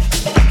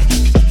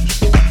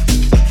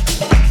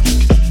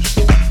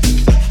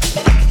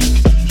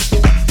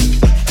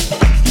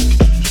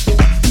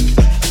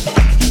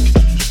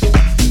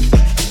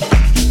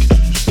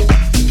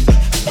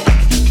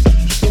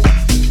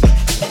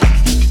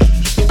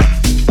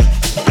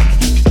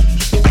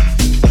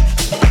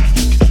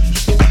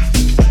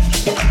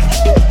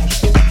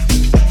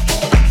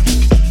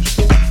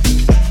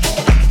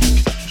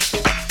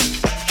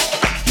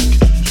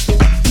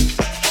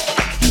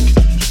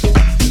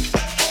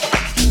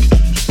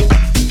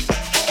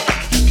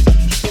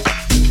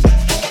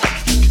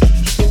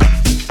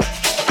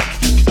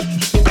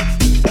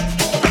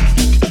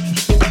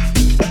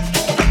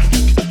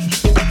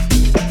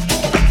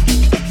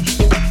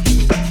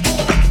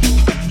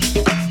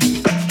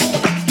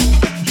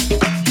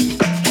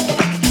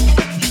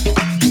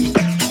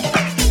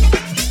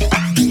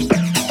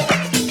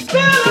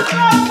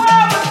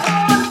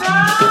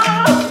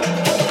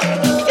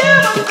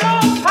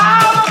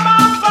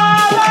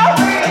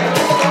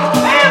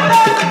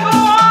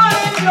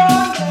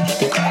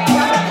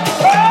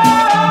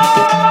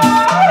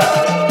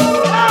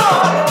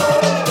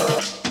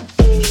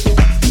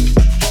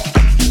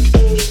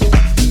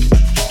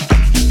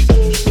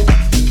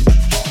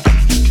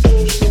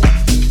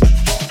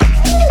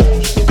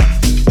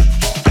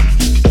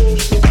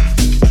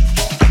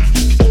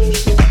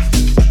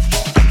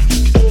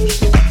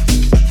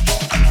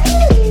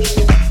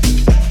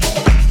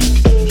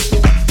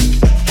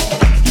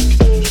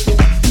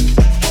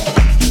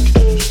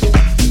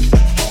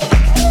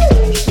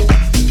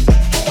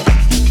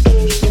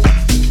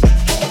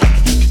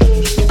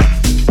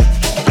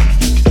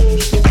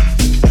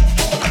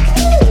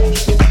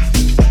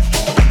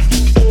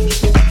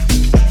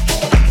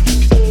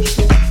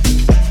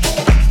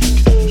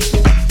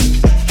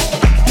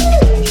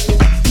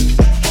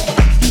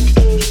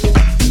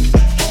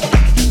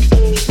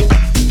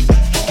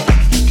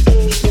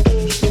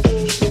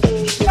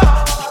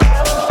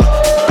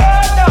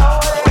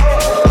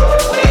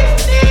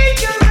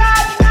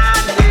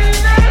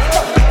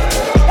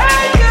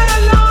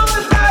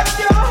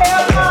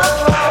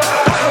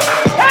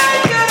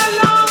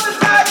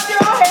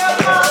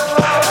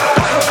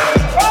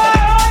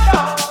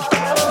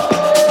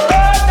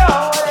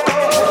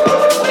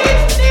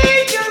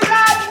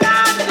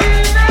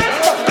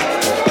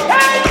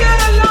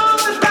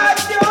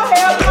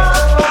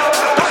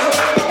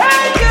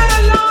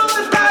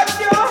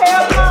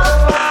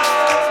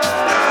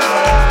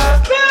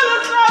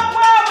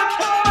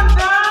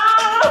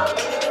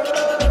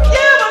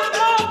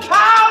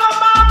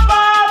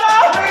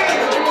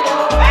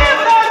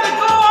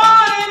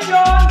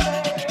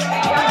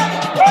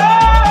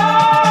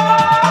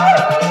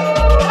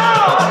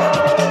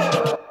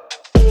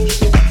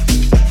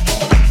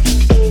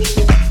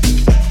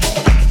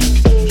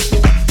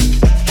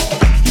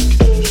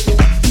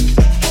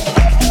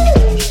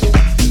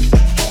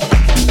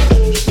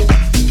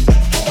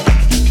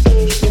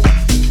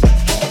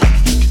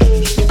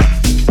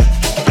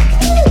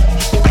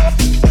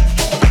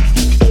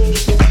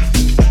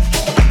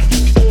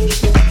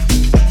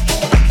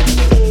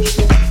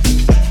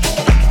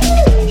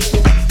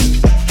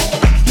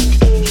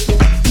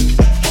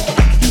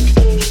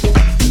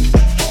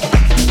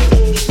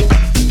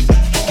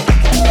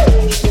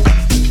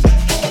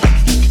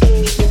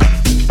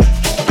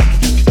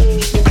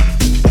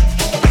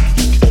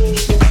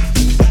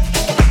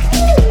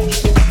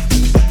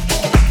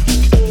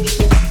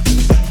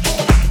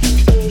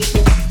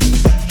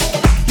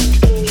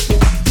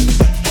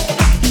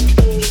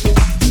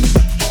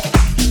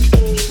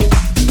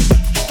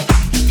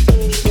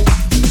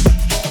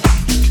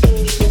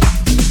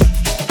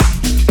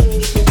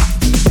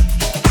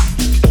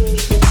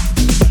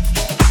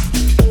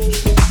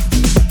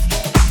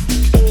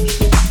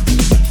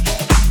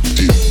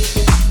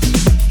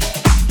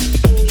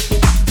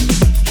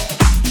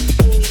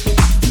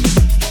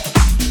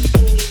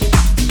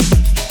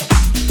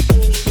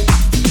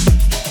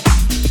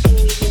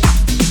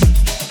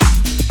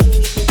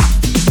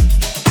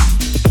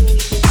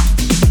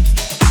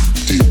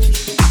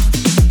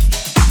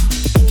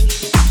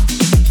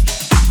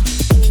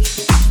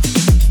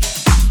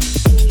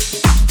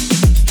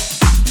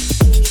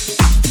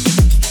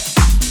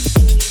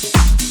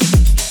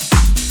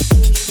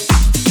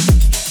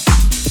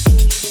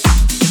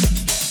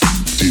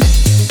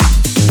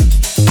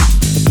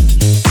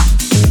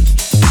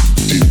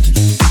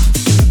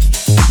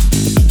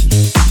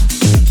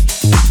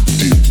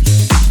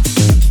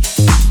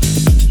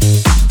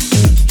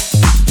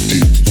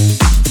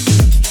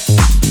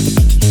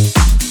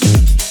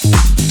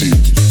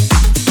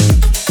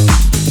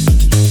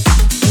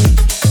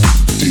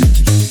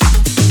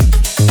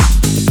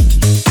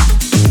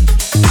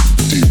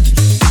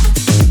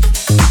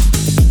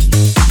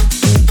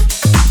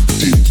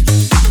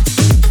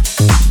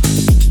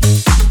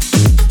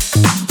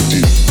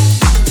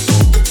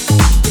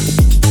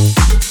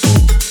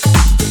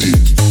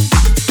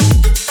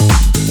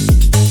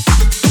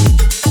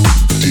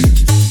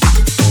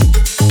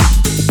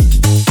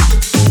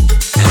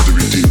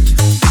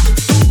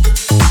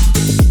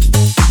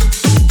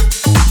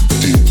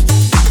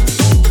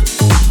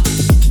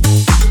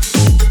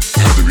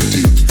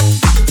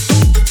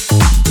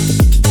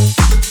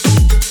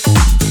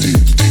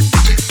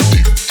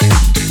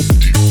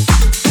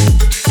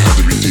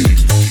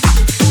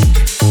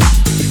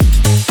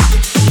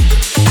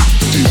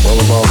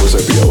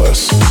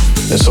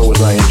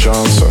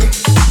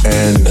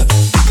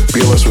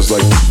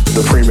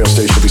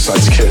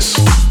 besides Kiss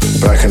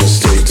back in the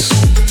States.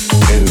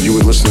 And you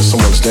would listen to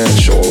someone's dance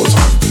show all the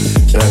time.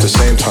 And at the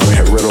same time, we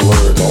had Red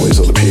Alert and all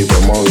these other people,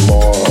 Marley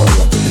Marl.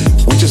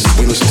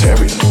 We listened to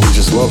everything. We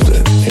just loved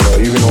it. You know,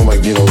 even on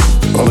like, you know,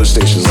 other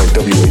stations like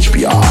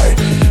WHBI.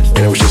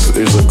 And it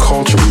was a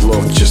culture. We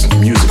loved just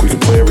music. We could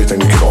play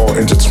everything. We could all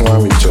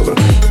intertwine with each other.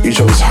 Each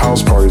other's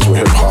house parties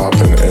were hip hop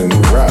and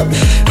rap,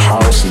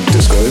 house and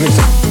disco,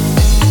 anything.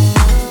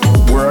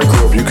 Where I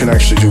grew up, you can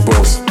actually do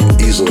both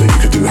easily. You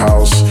could do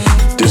house,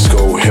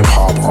 disco, hip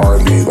hop,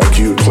 R&B. Like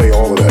you would play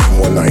all of that in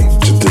one night.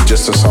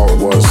 Just as how it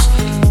was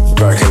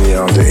back in the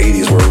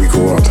 80s where we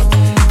grew up.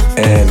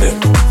 And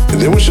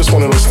it was just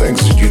one of those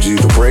things. You do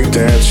the break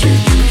dance, you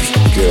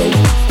know,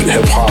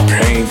 hip hop,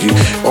 paint.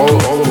 All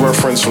of our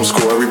friends from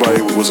school,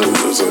 everybody was a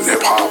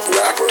hip hop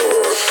rapper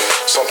or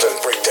something,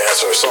 break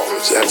dancer or something.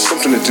 It had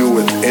something to do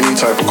with any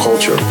type of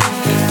culture.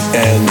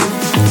 And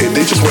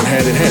they just went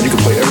hand in hand. You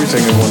could play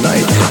everything in one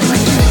night.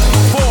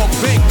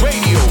 Fogbank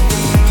Radio.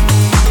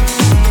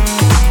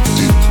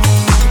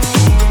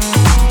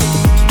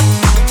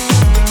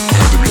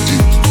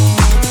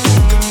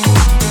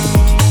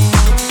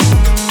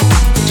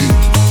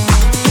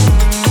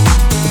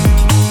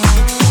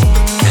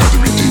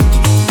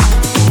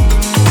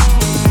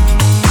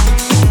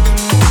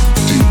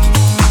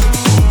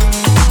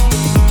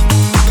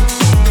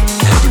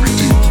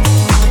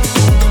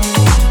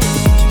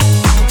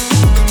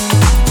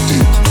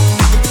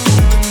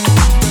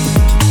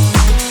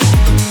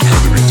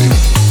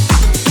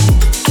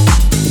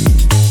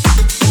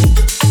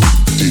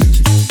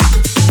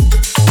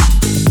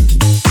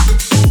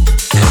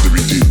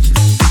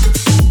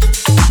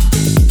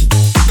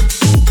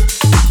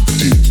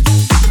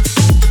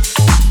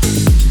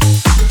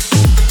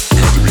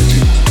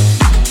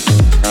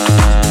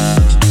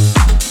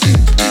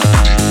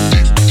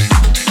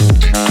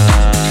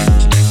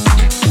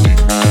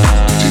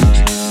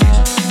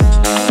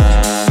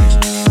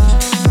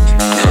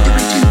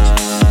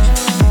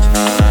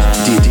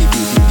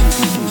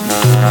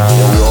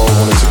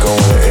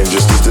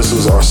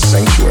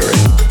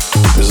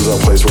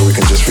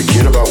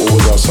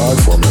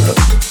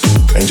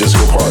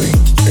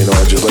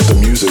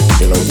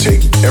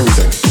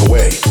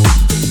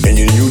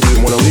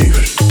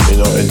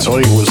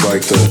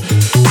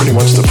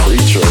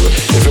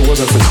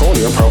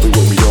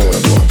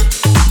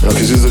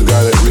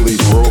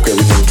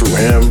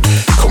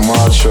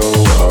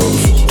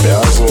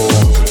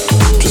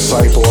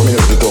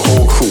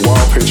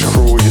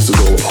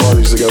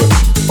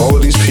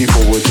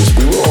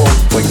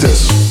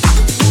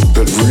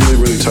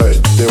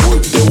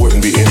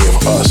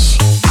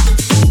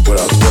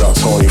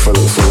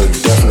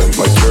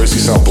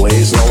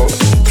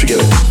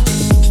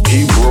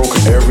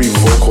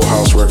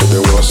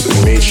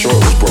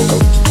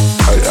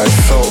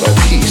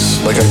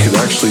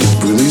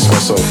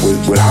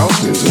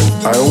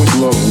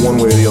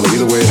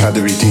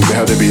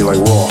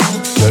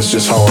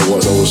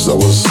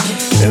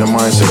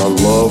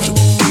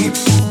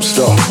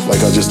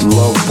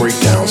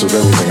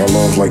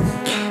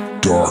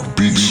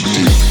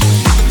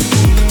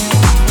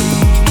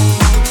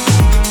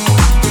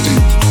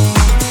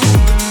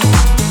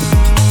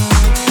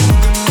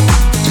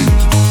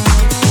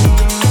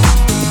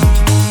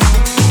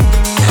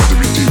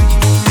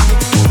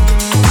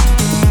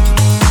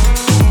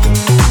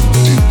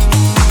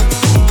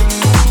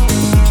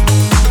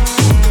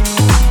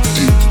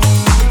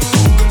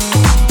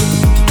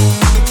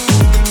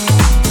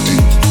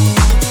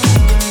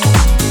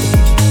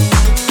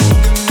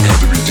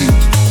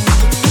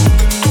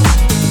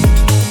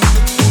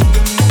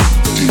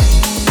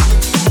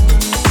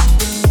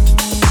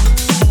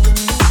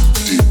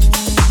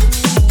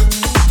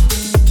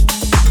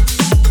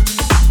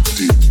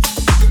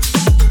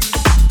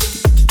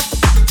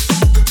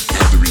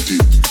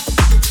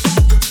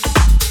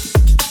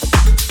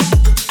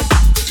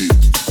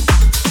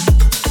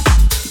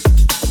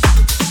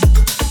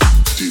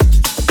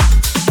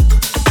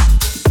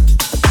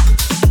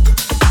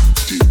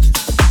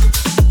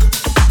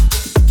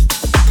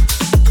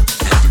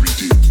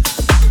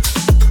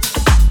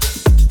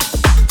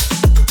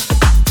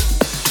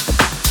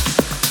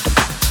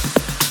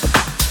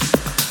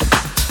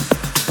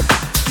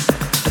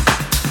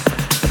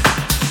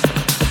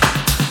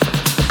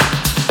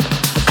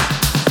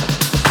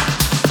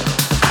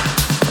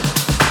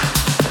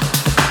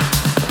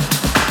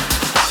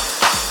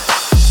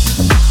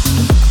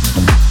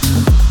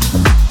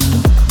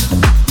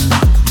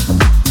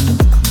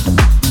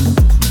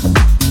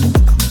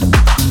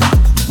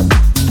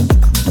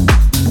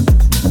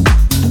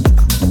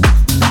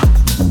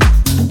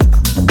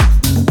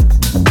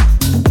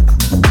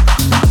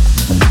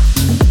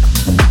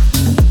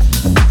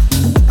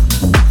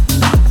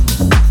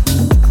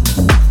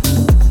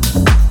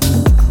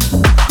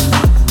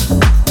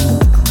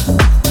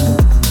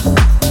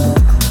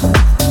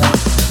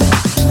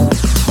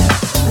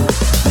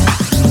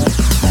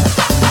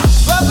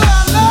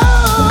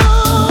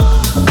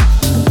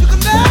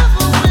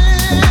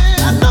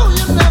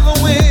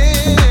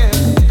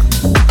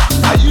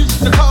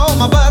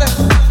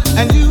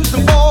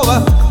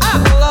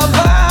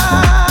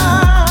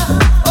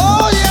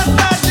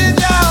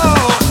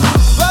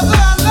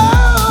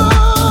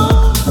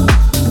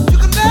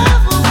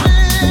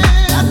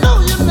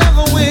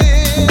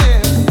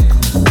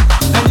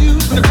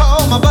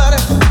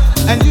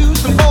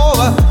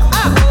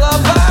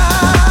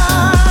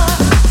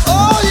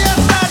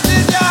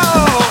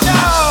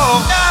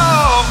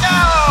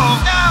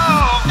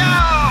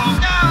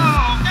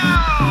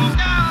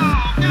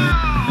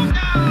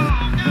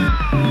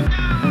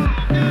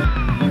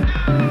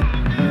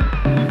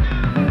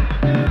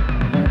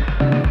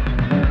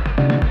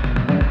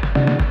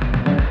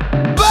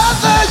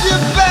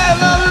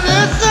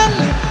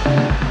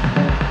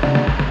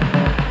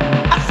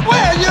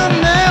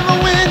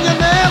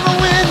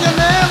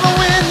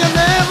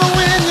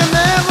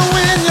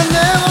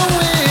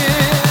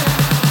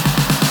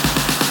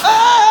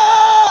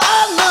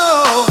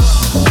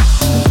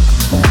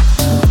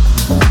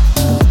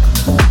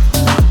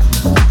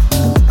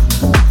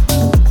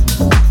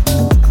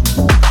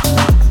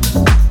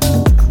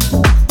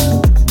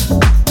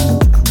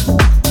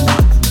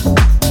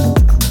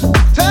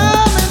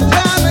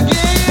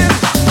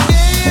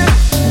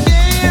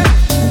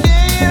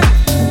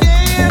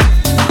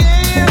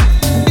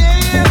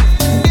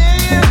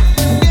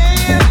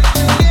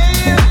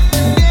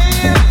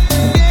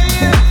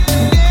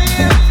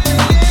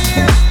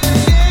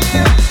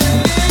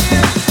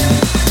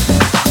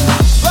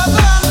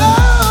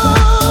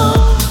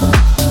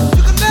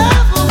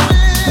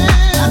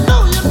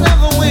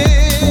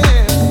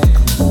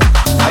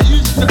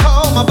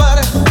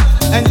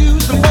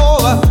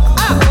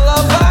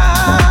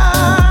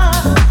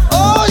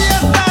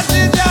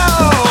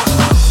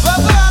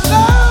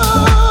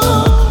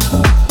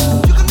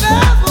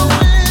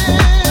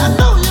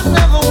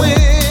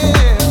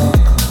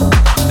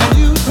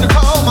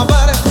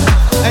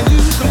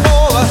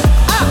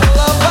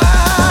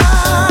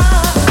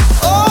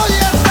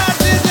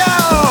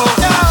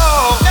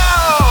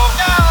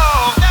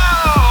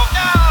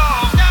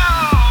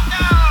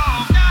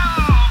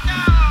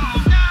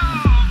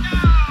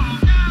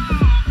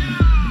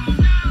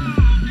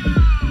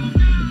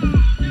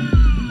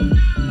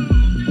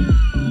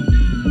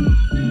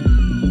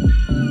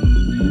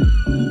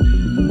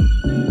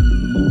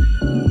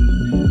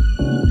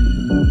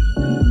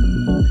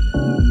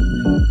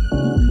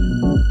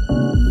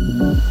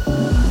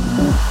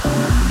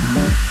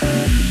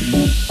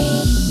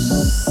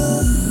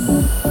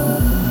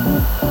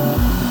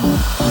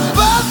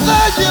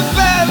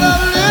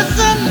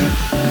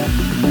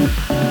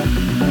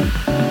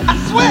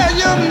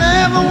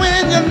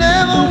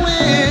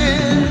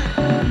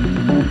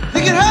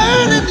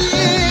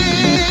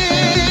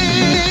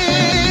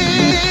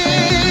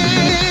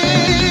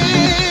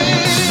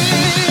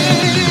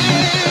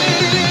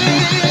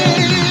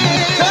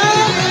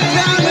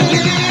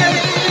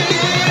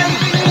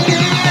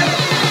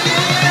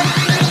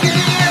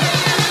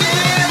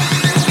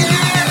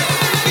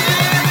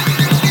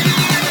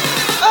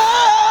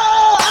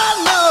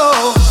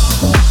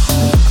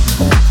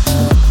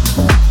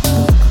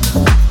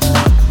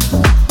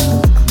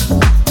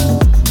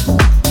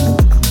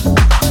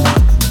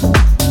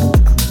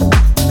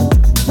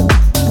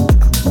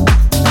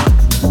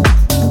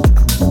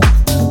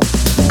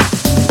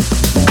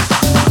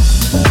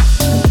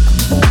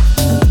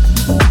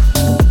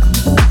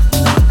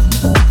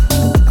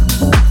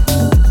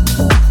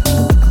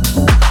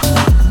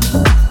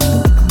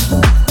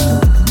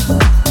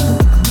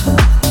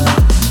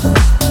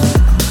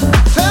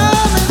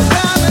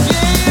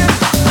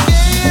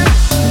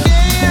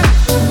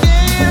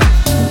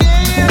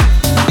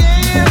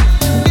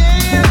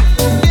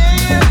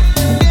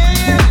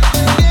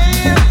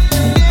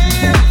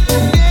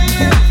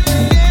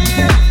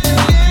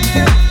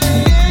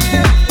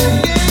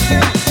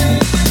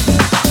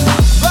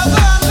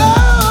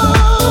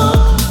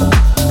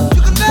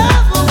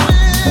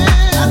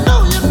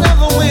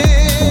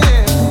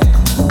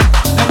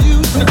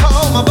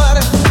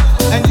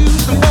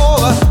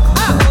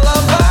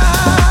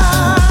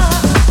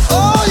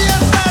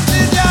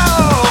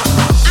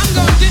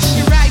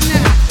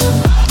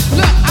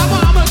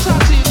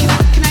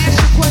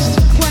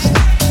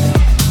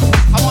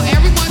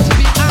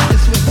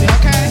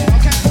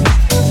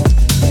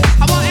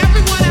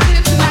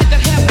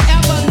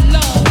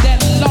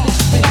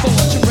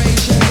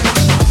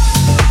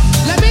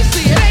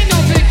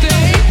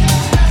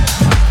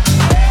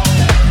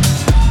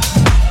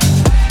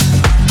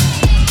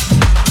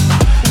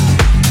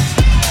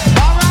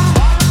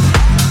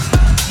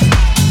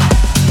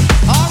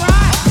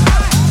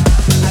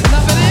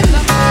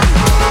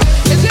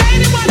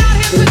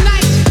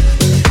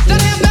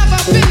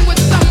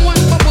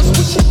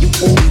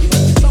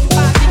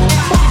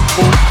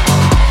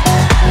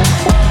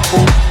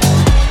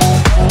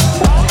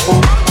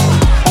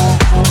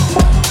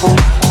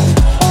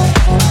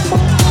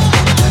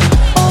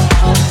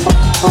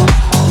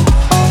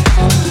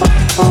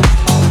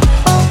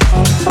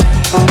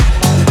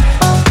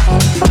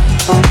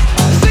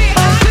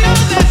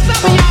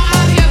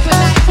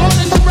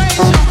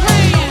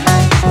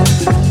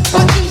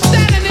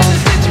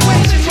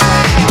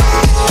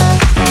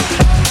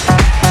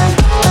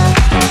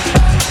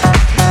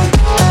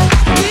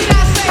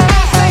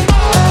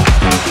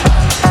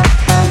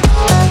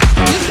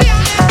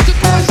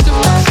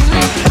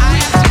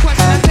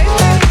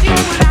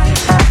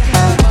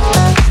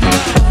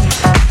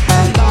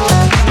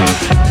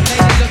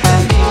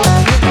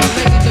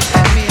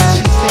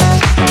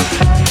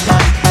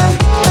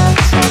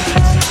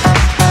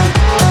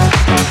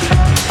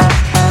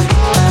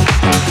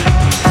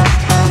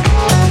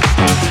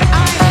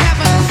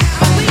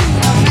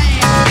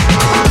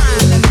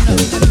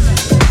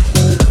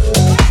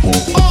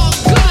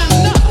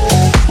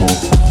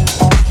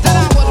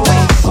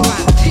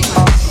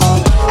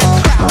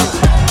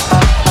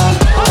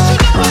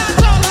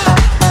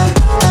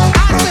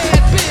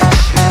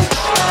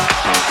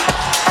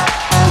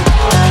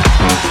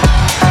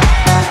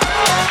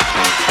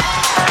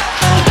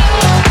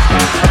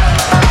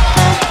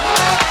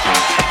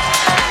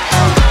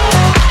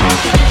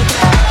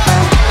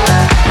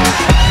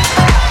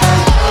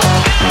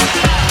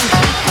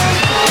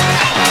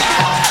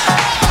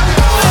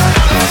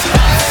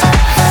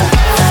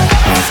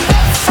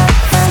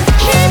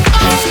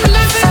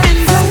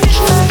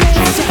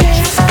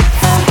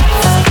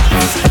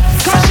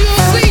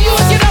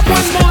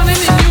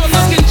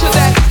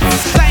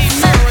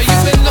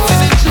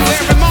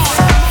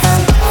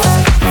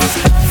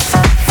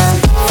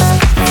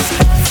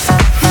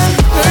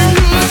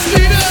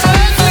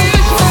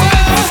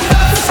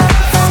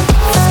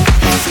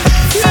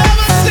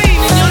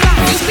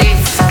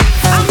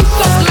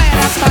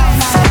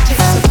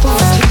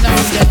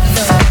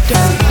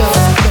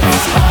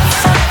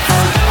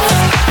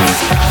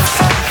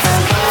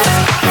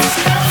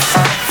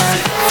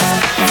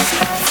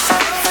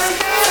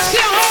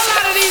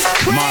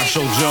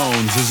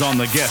 is on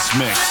the guest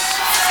mix.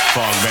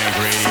 Fogbank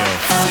Radio.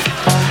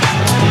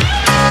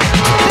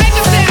 They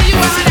can tell you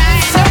behind the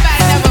ain't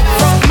nobody never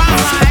broke my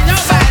mind.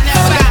 Nobody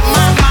never got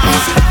my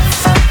mind.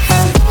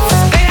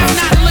 They have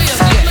not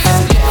lived yet.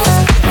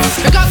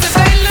 Because if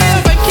they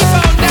live and keep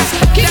on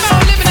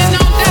living and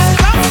on that,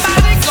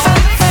 somebody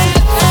gonna pass.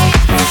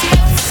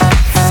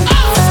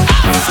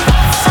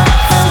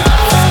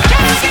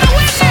 Can I get a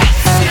witness?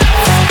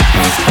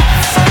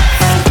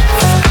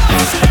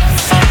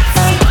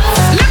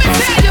 Let me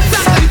tell you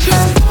something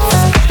true.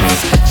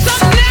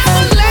 Some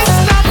never let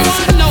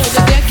someone know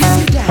that they're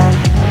getting down.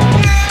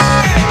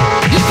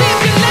 You see, if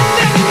you let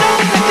them know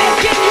that they're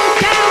getting you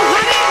down,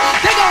 honey,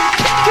 they're gonna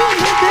kick you a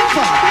little bit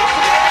further.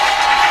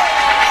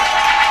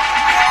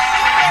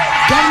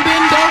 Don't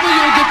bend over,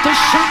 you'll get the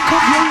shock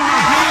of your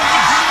life.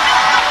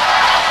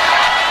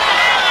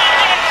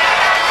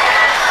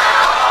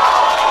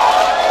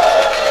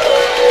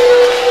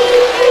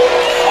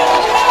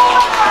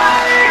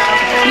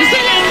 You see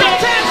that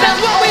sometimes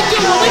that's what we do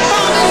when we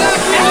fall in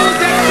love. We lose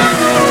that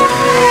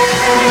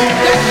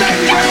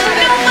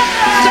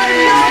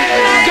certain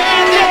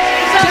girl,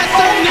 that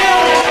certain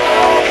girl,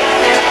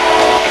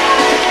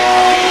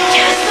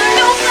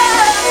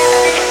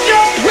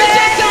 we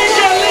just don't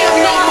want to live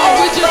no more.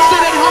 We just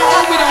sit at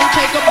home. We don't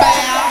take a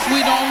bath.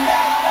 We don't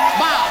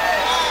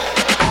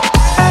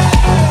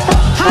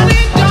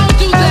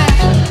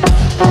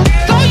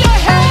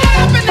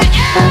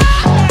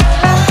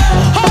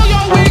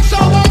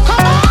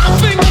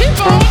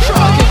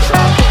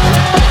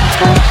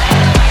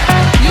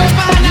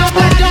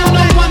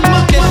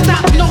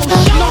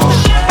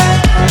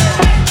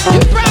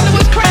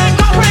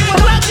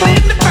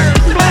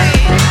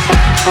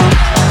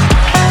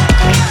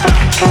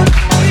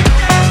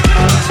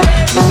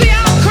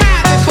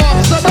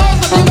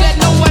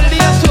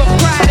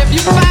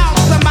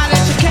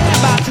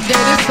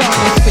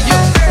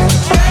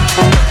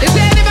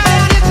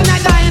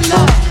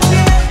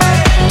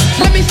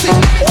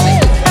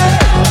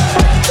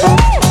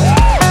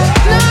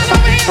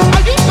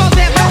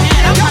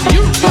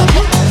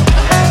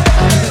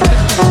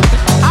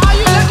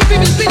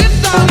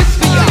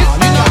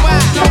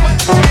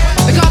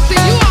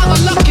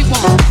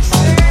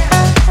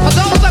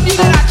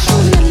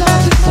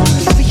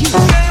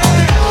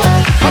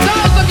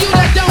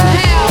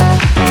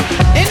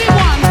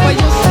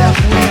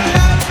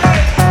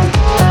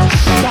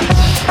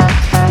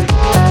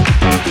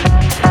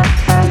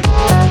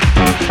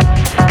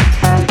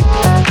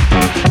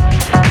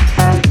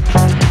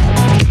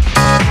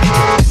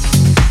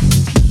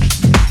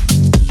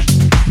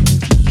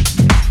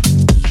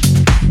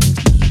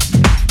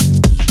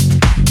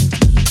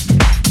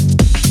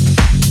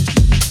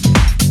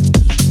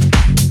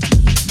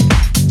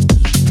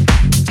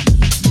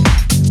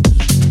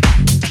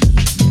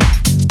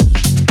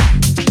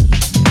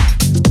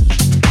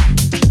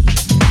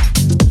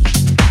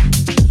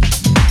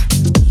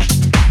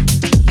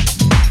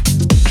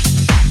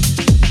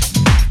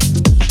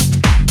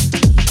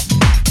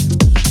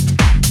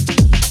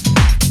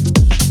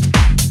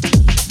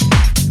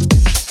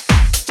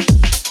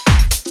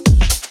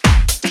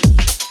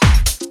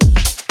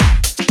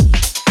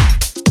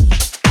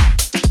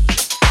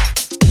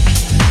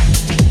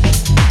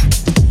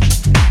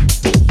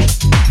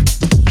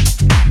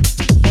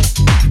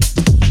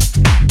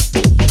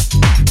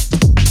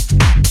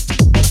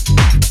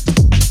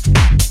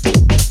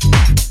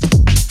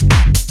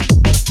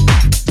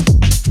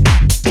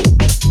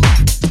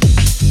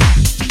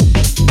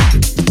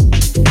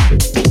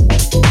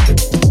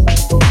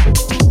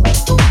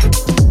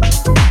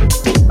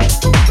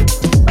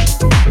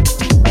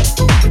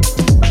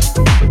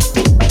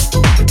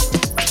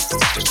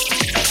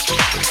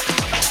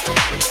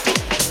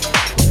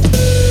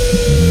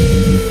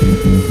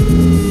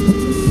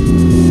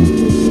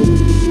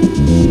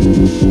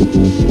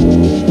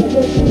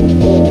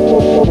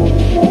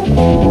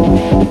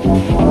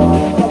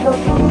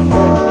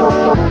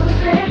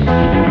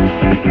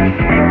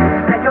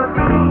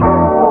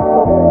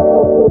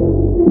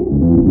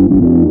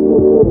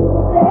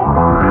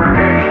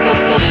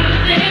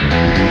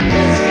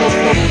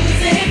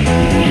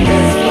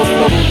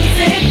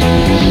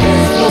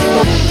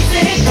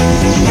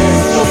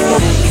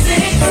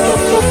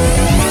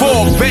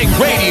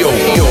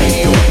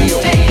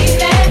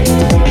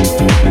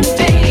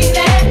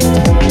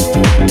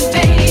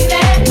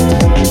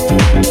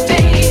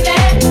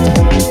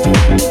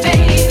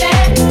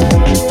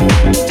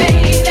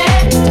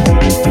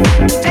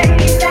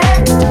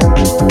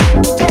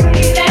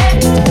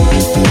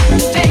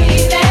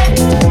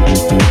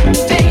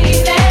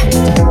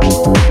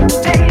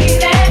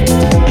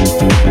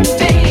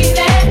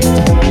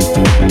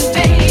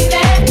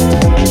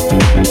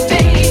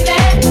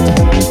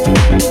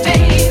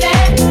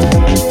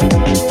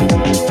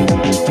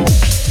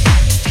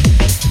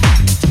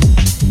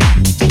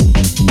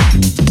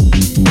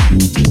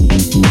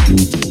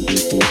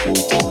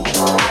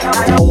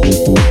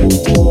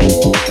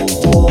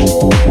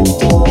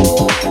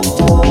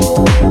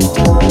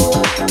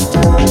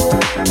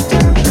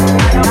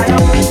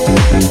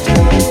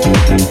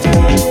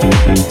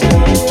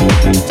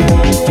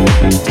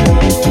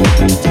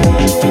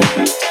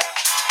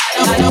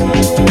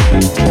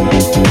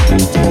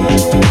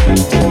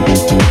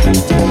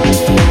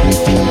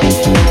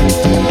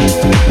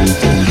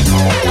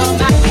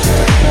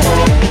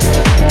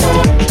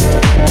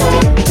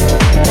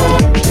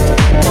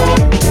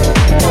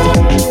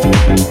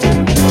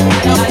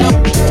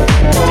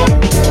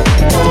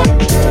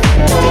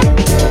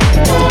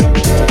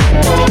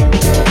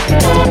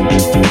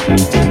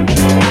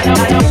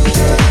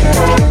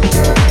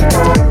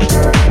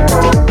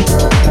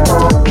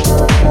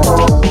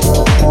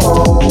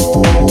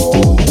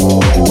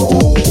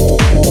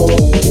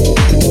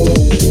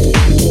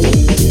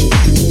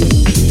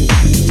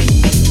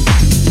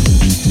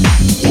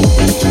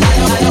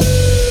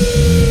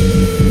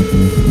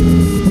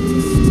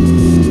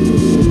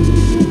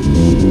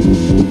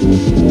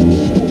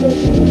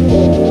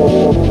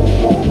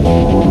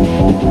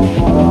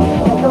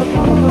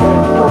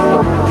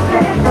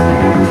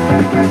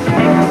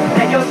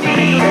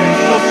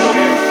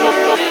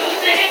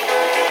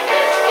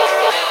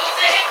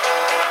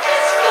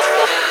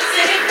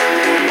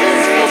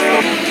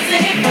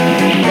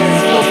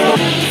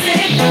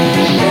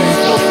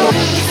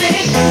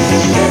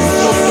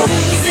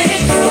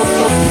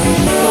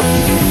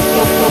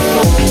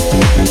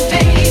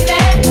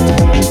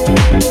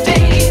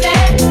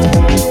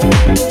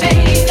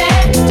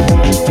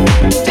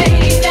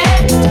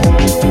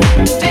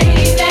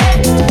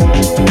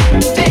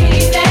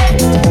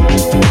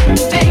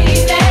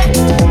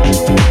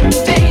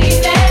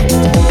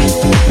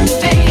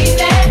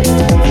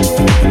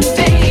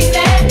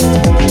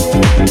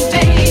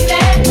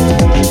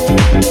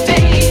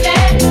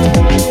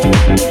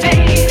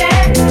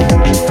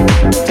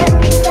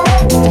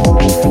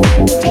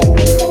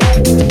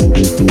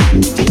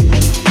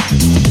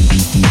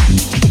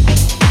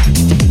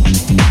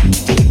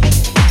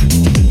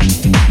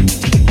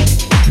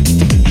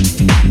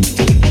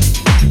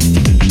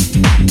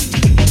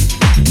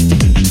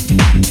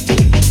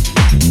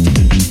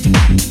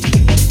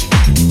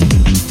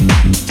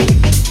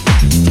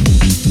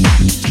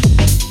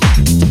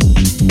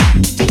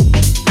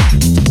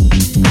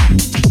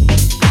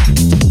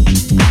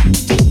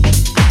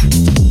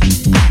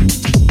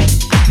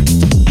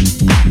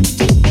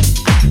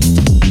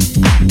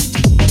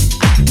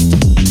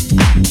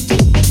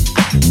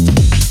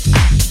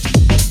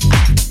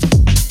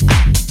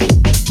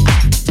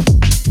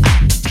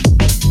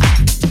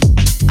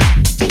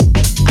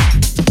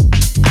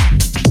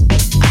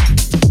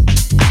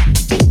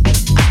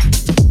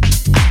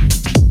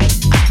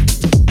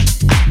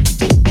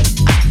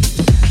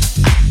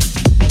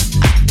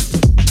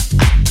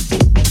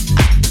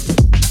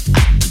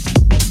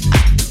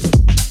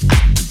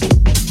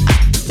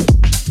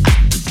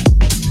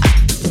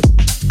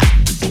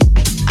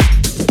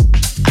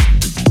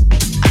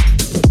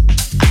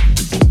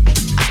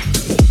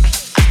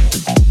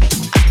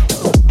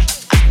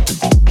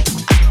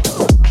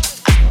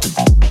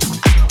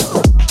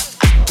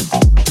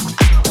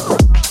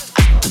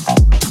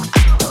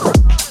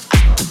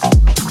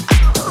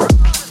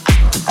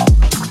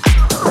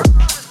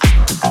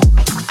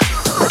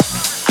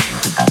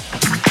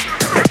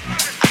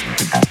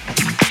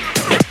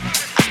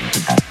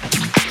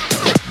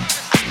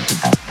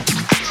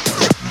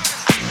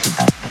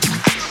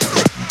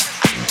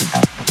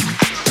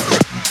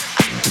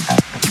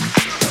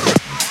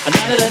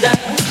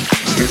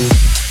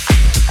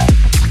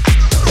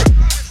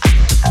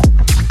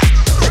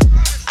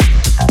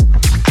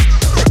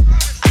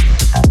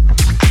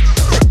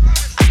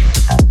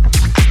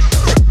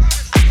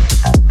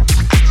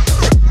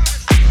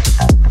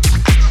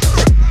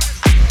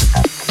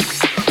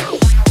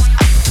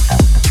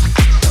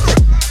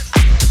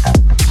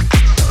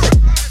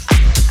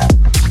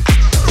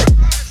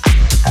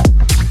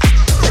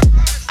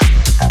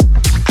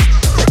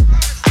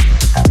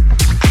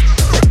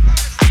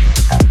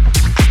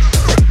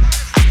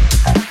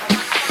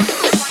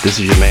This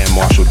is your man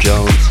Marshall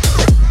Jones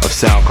of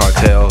Sound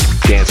Cartel,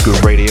 Dance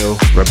Group Radio,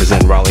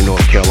 representing Raleigh,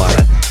 North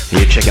Carolina. And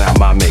you're checking out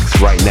my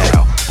mix right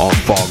now on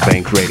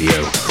Fogbank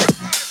Radio.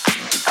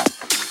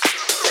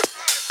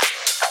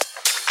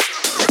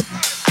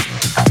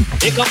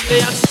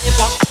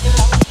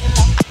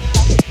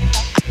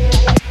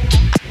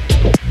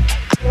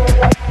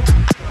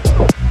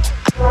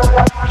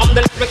 I'm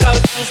the lyrical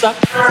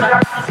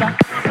dancer.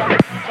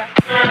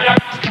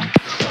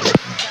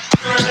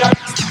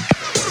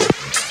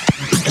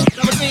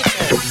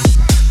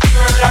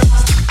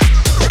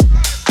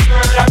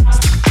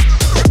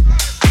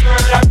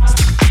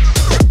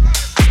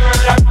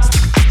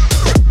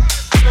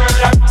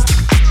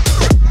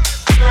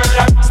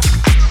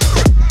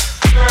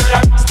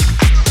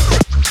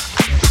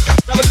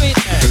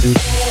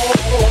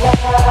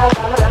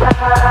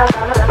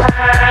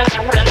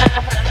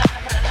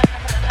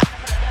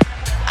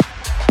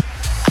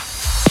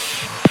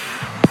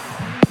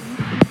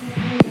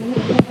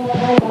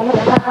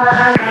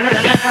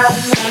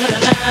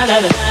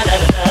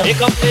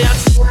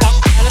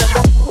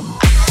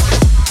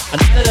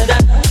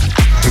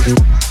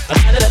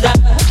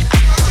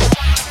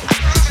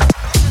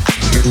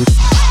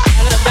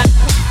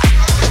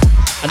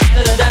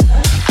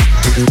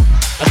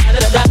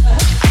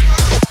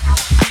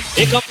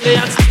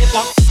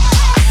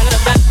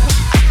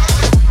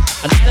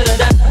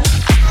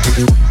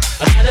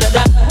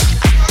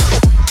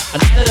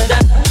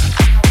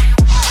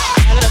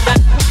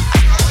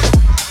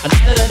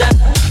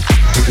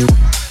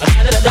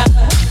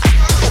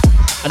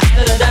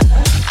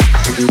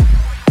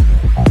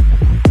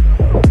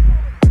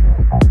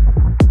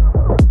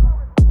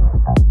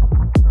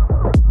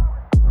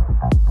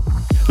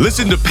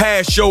 Listen to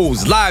past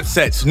shows, live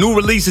sets, new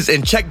releases,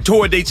 and check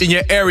tour dates in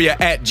your area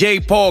at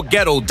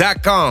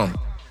jpaulgetto.com.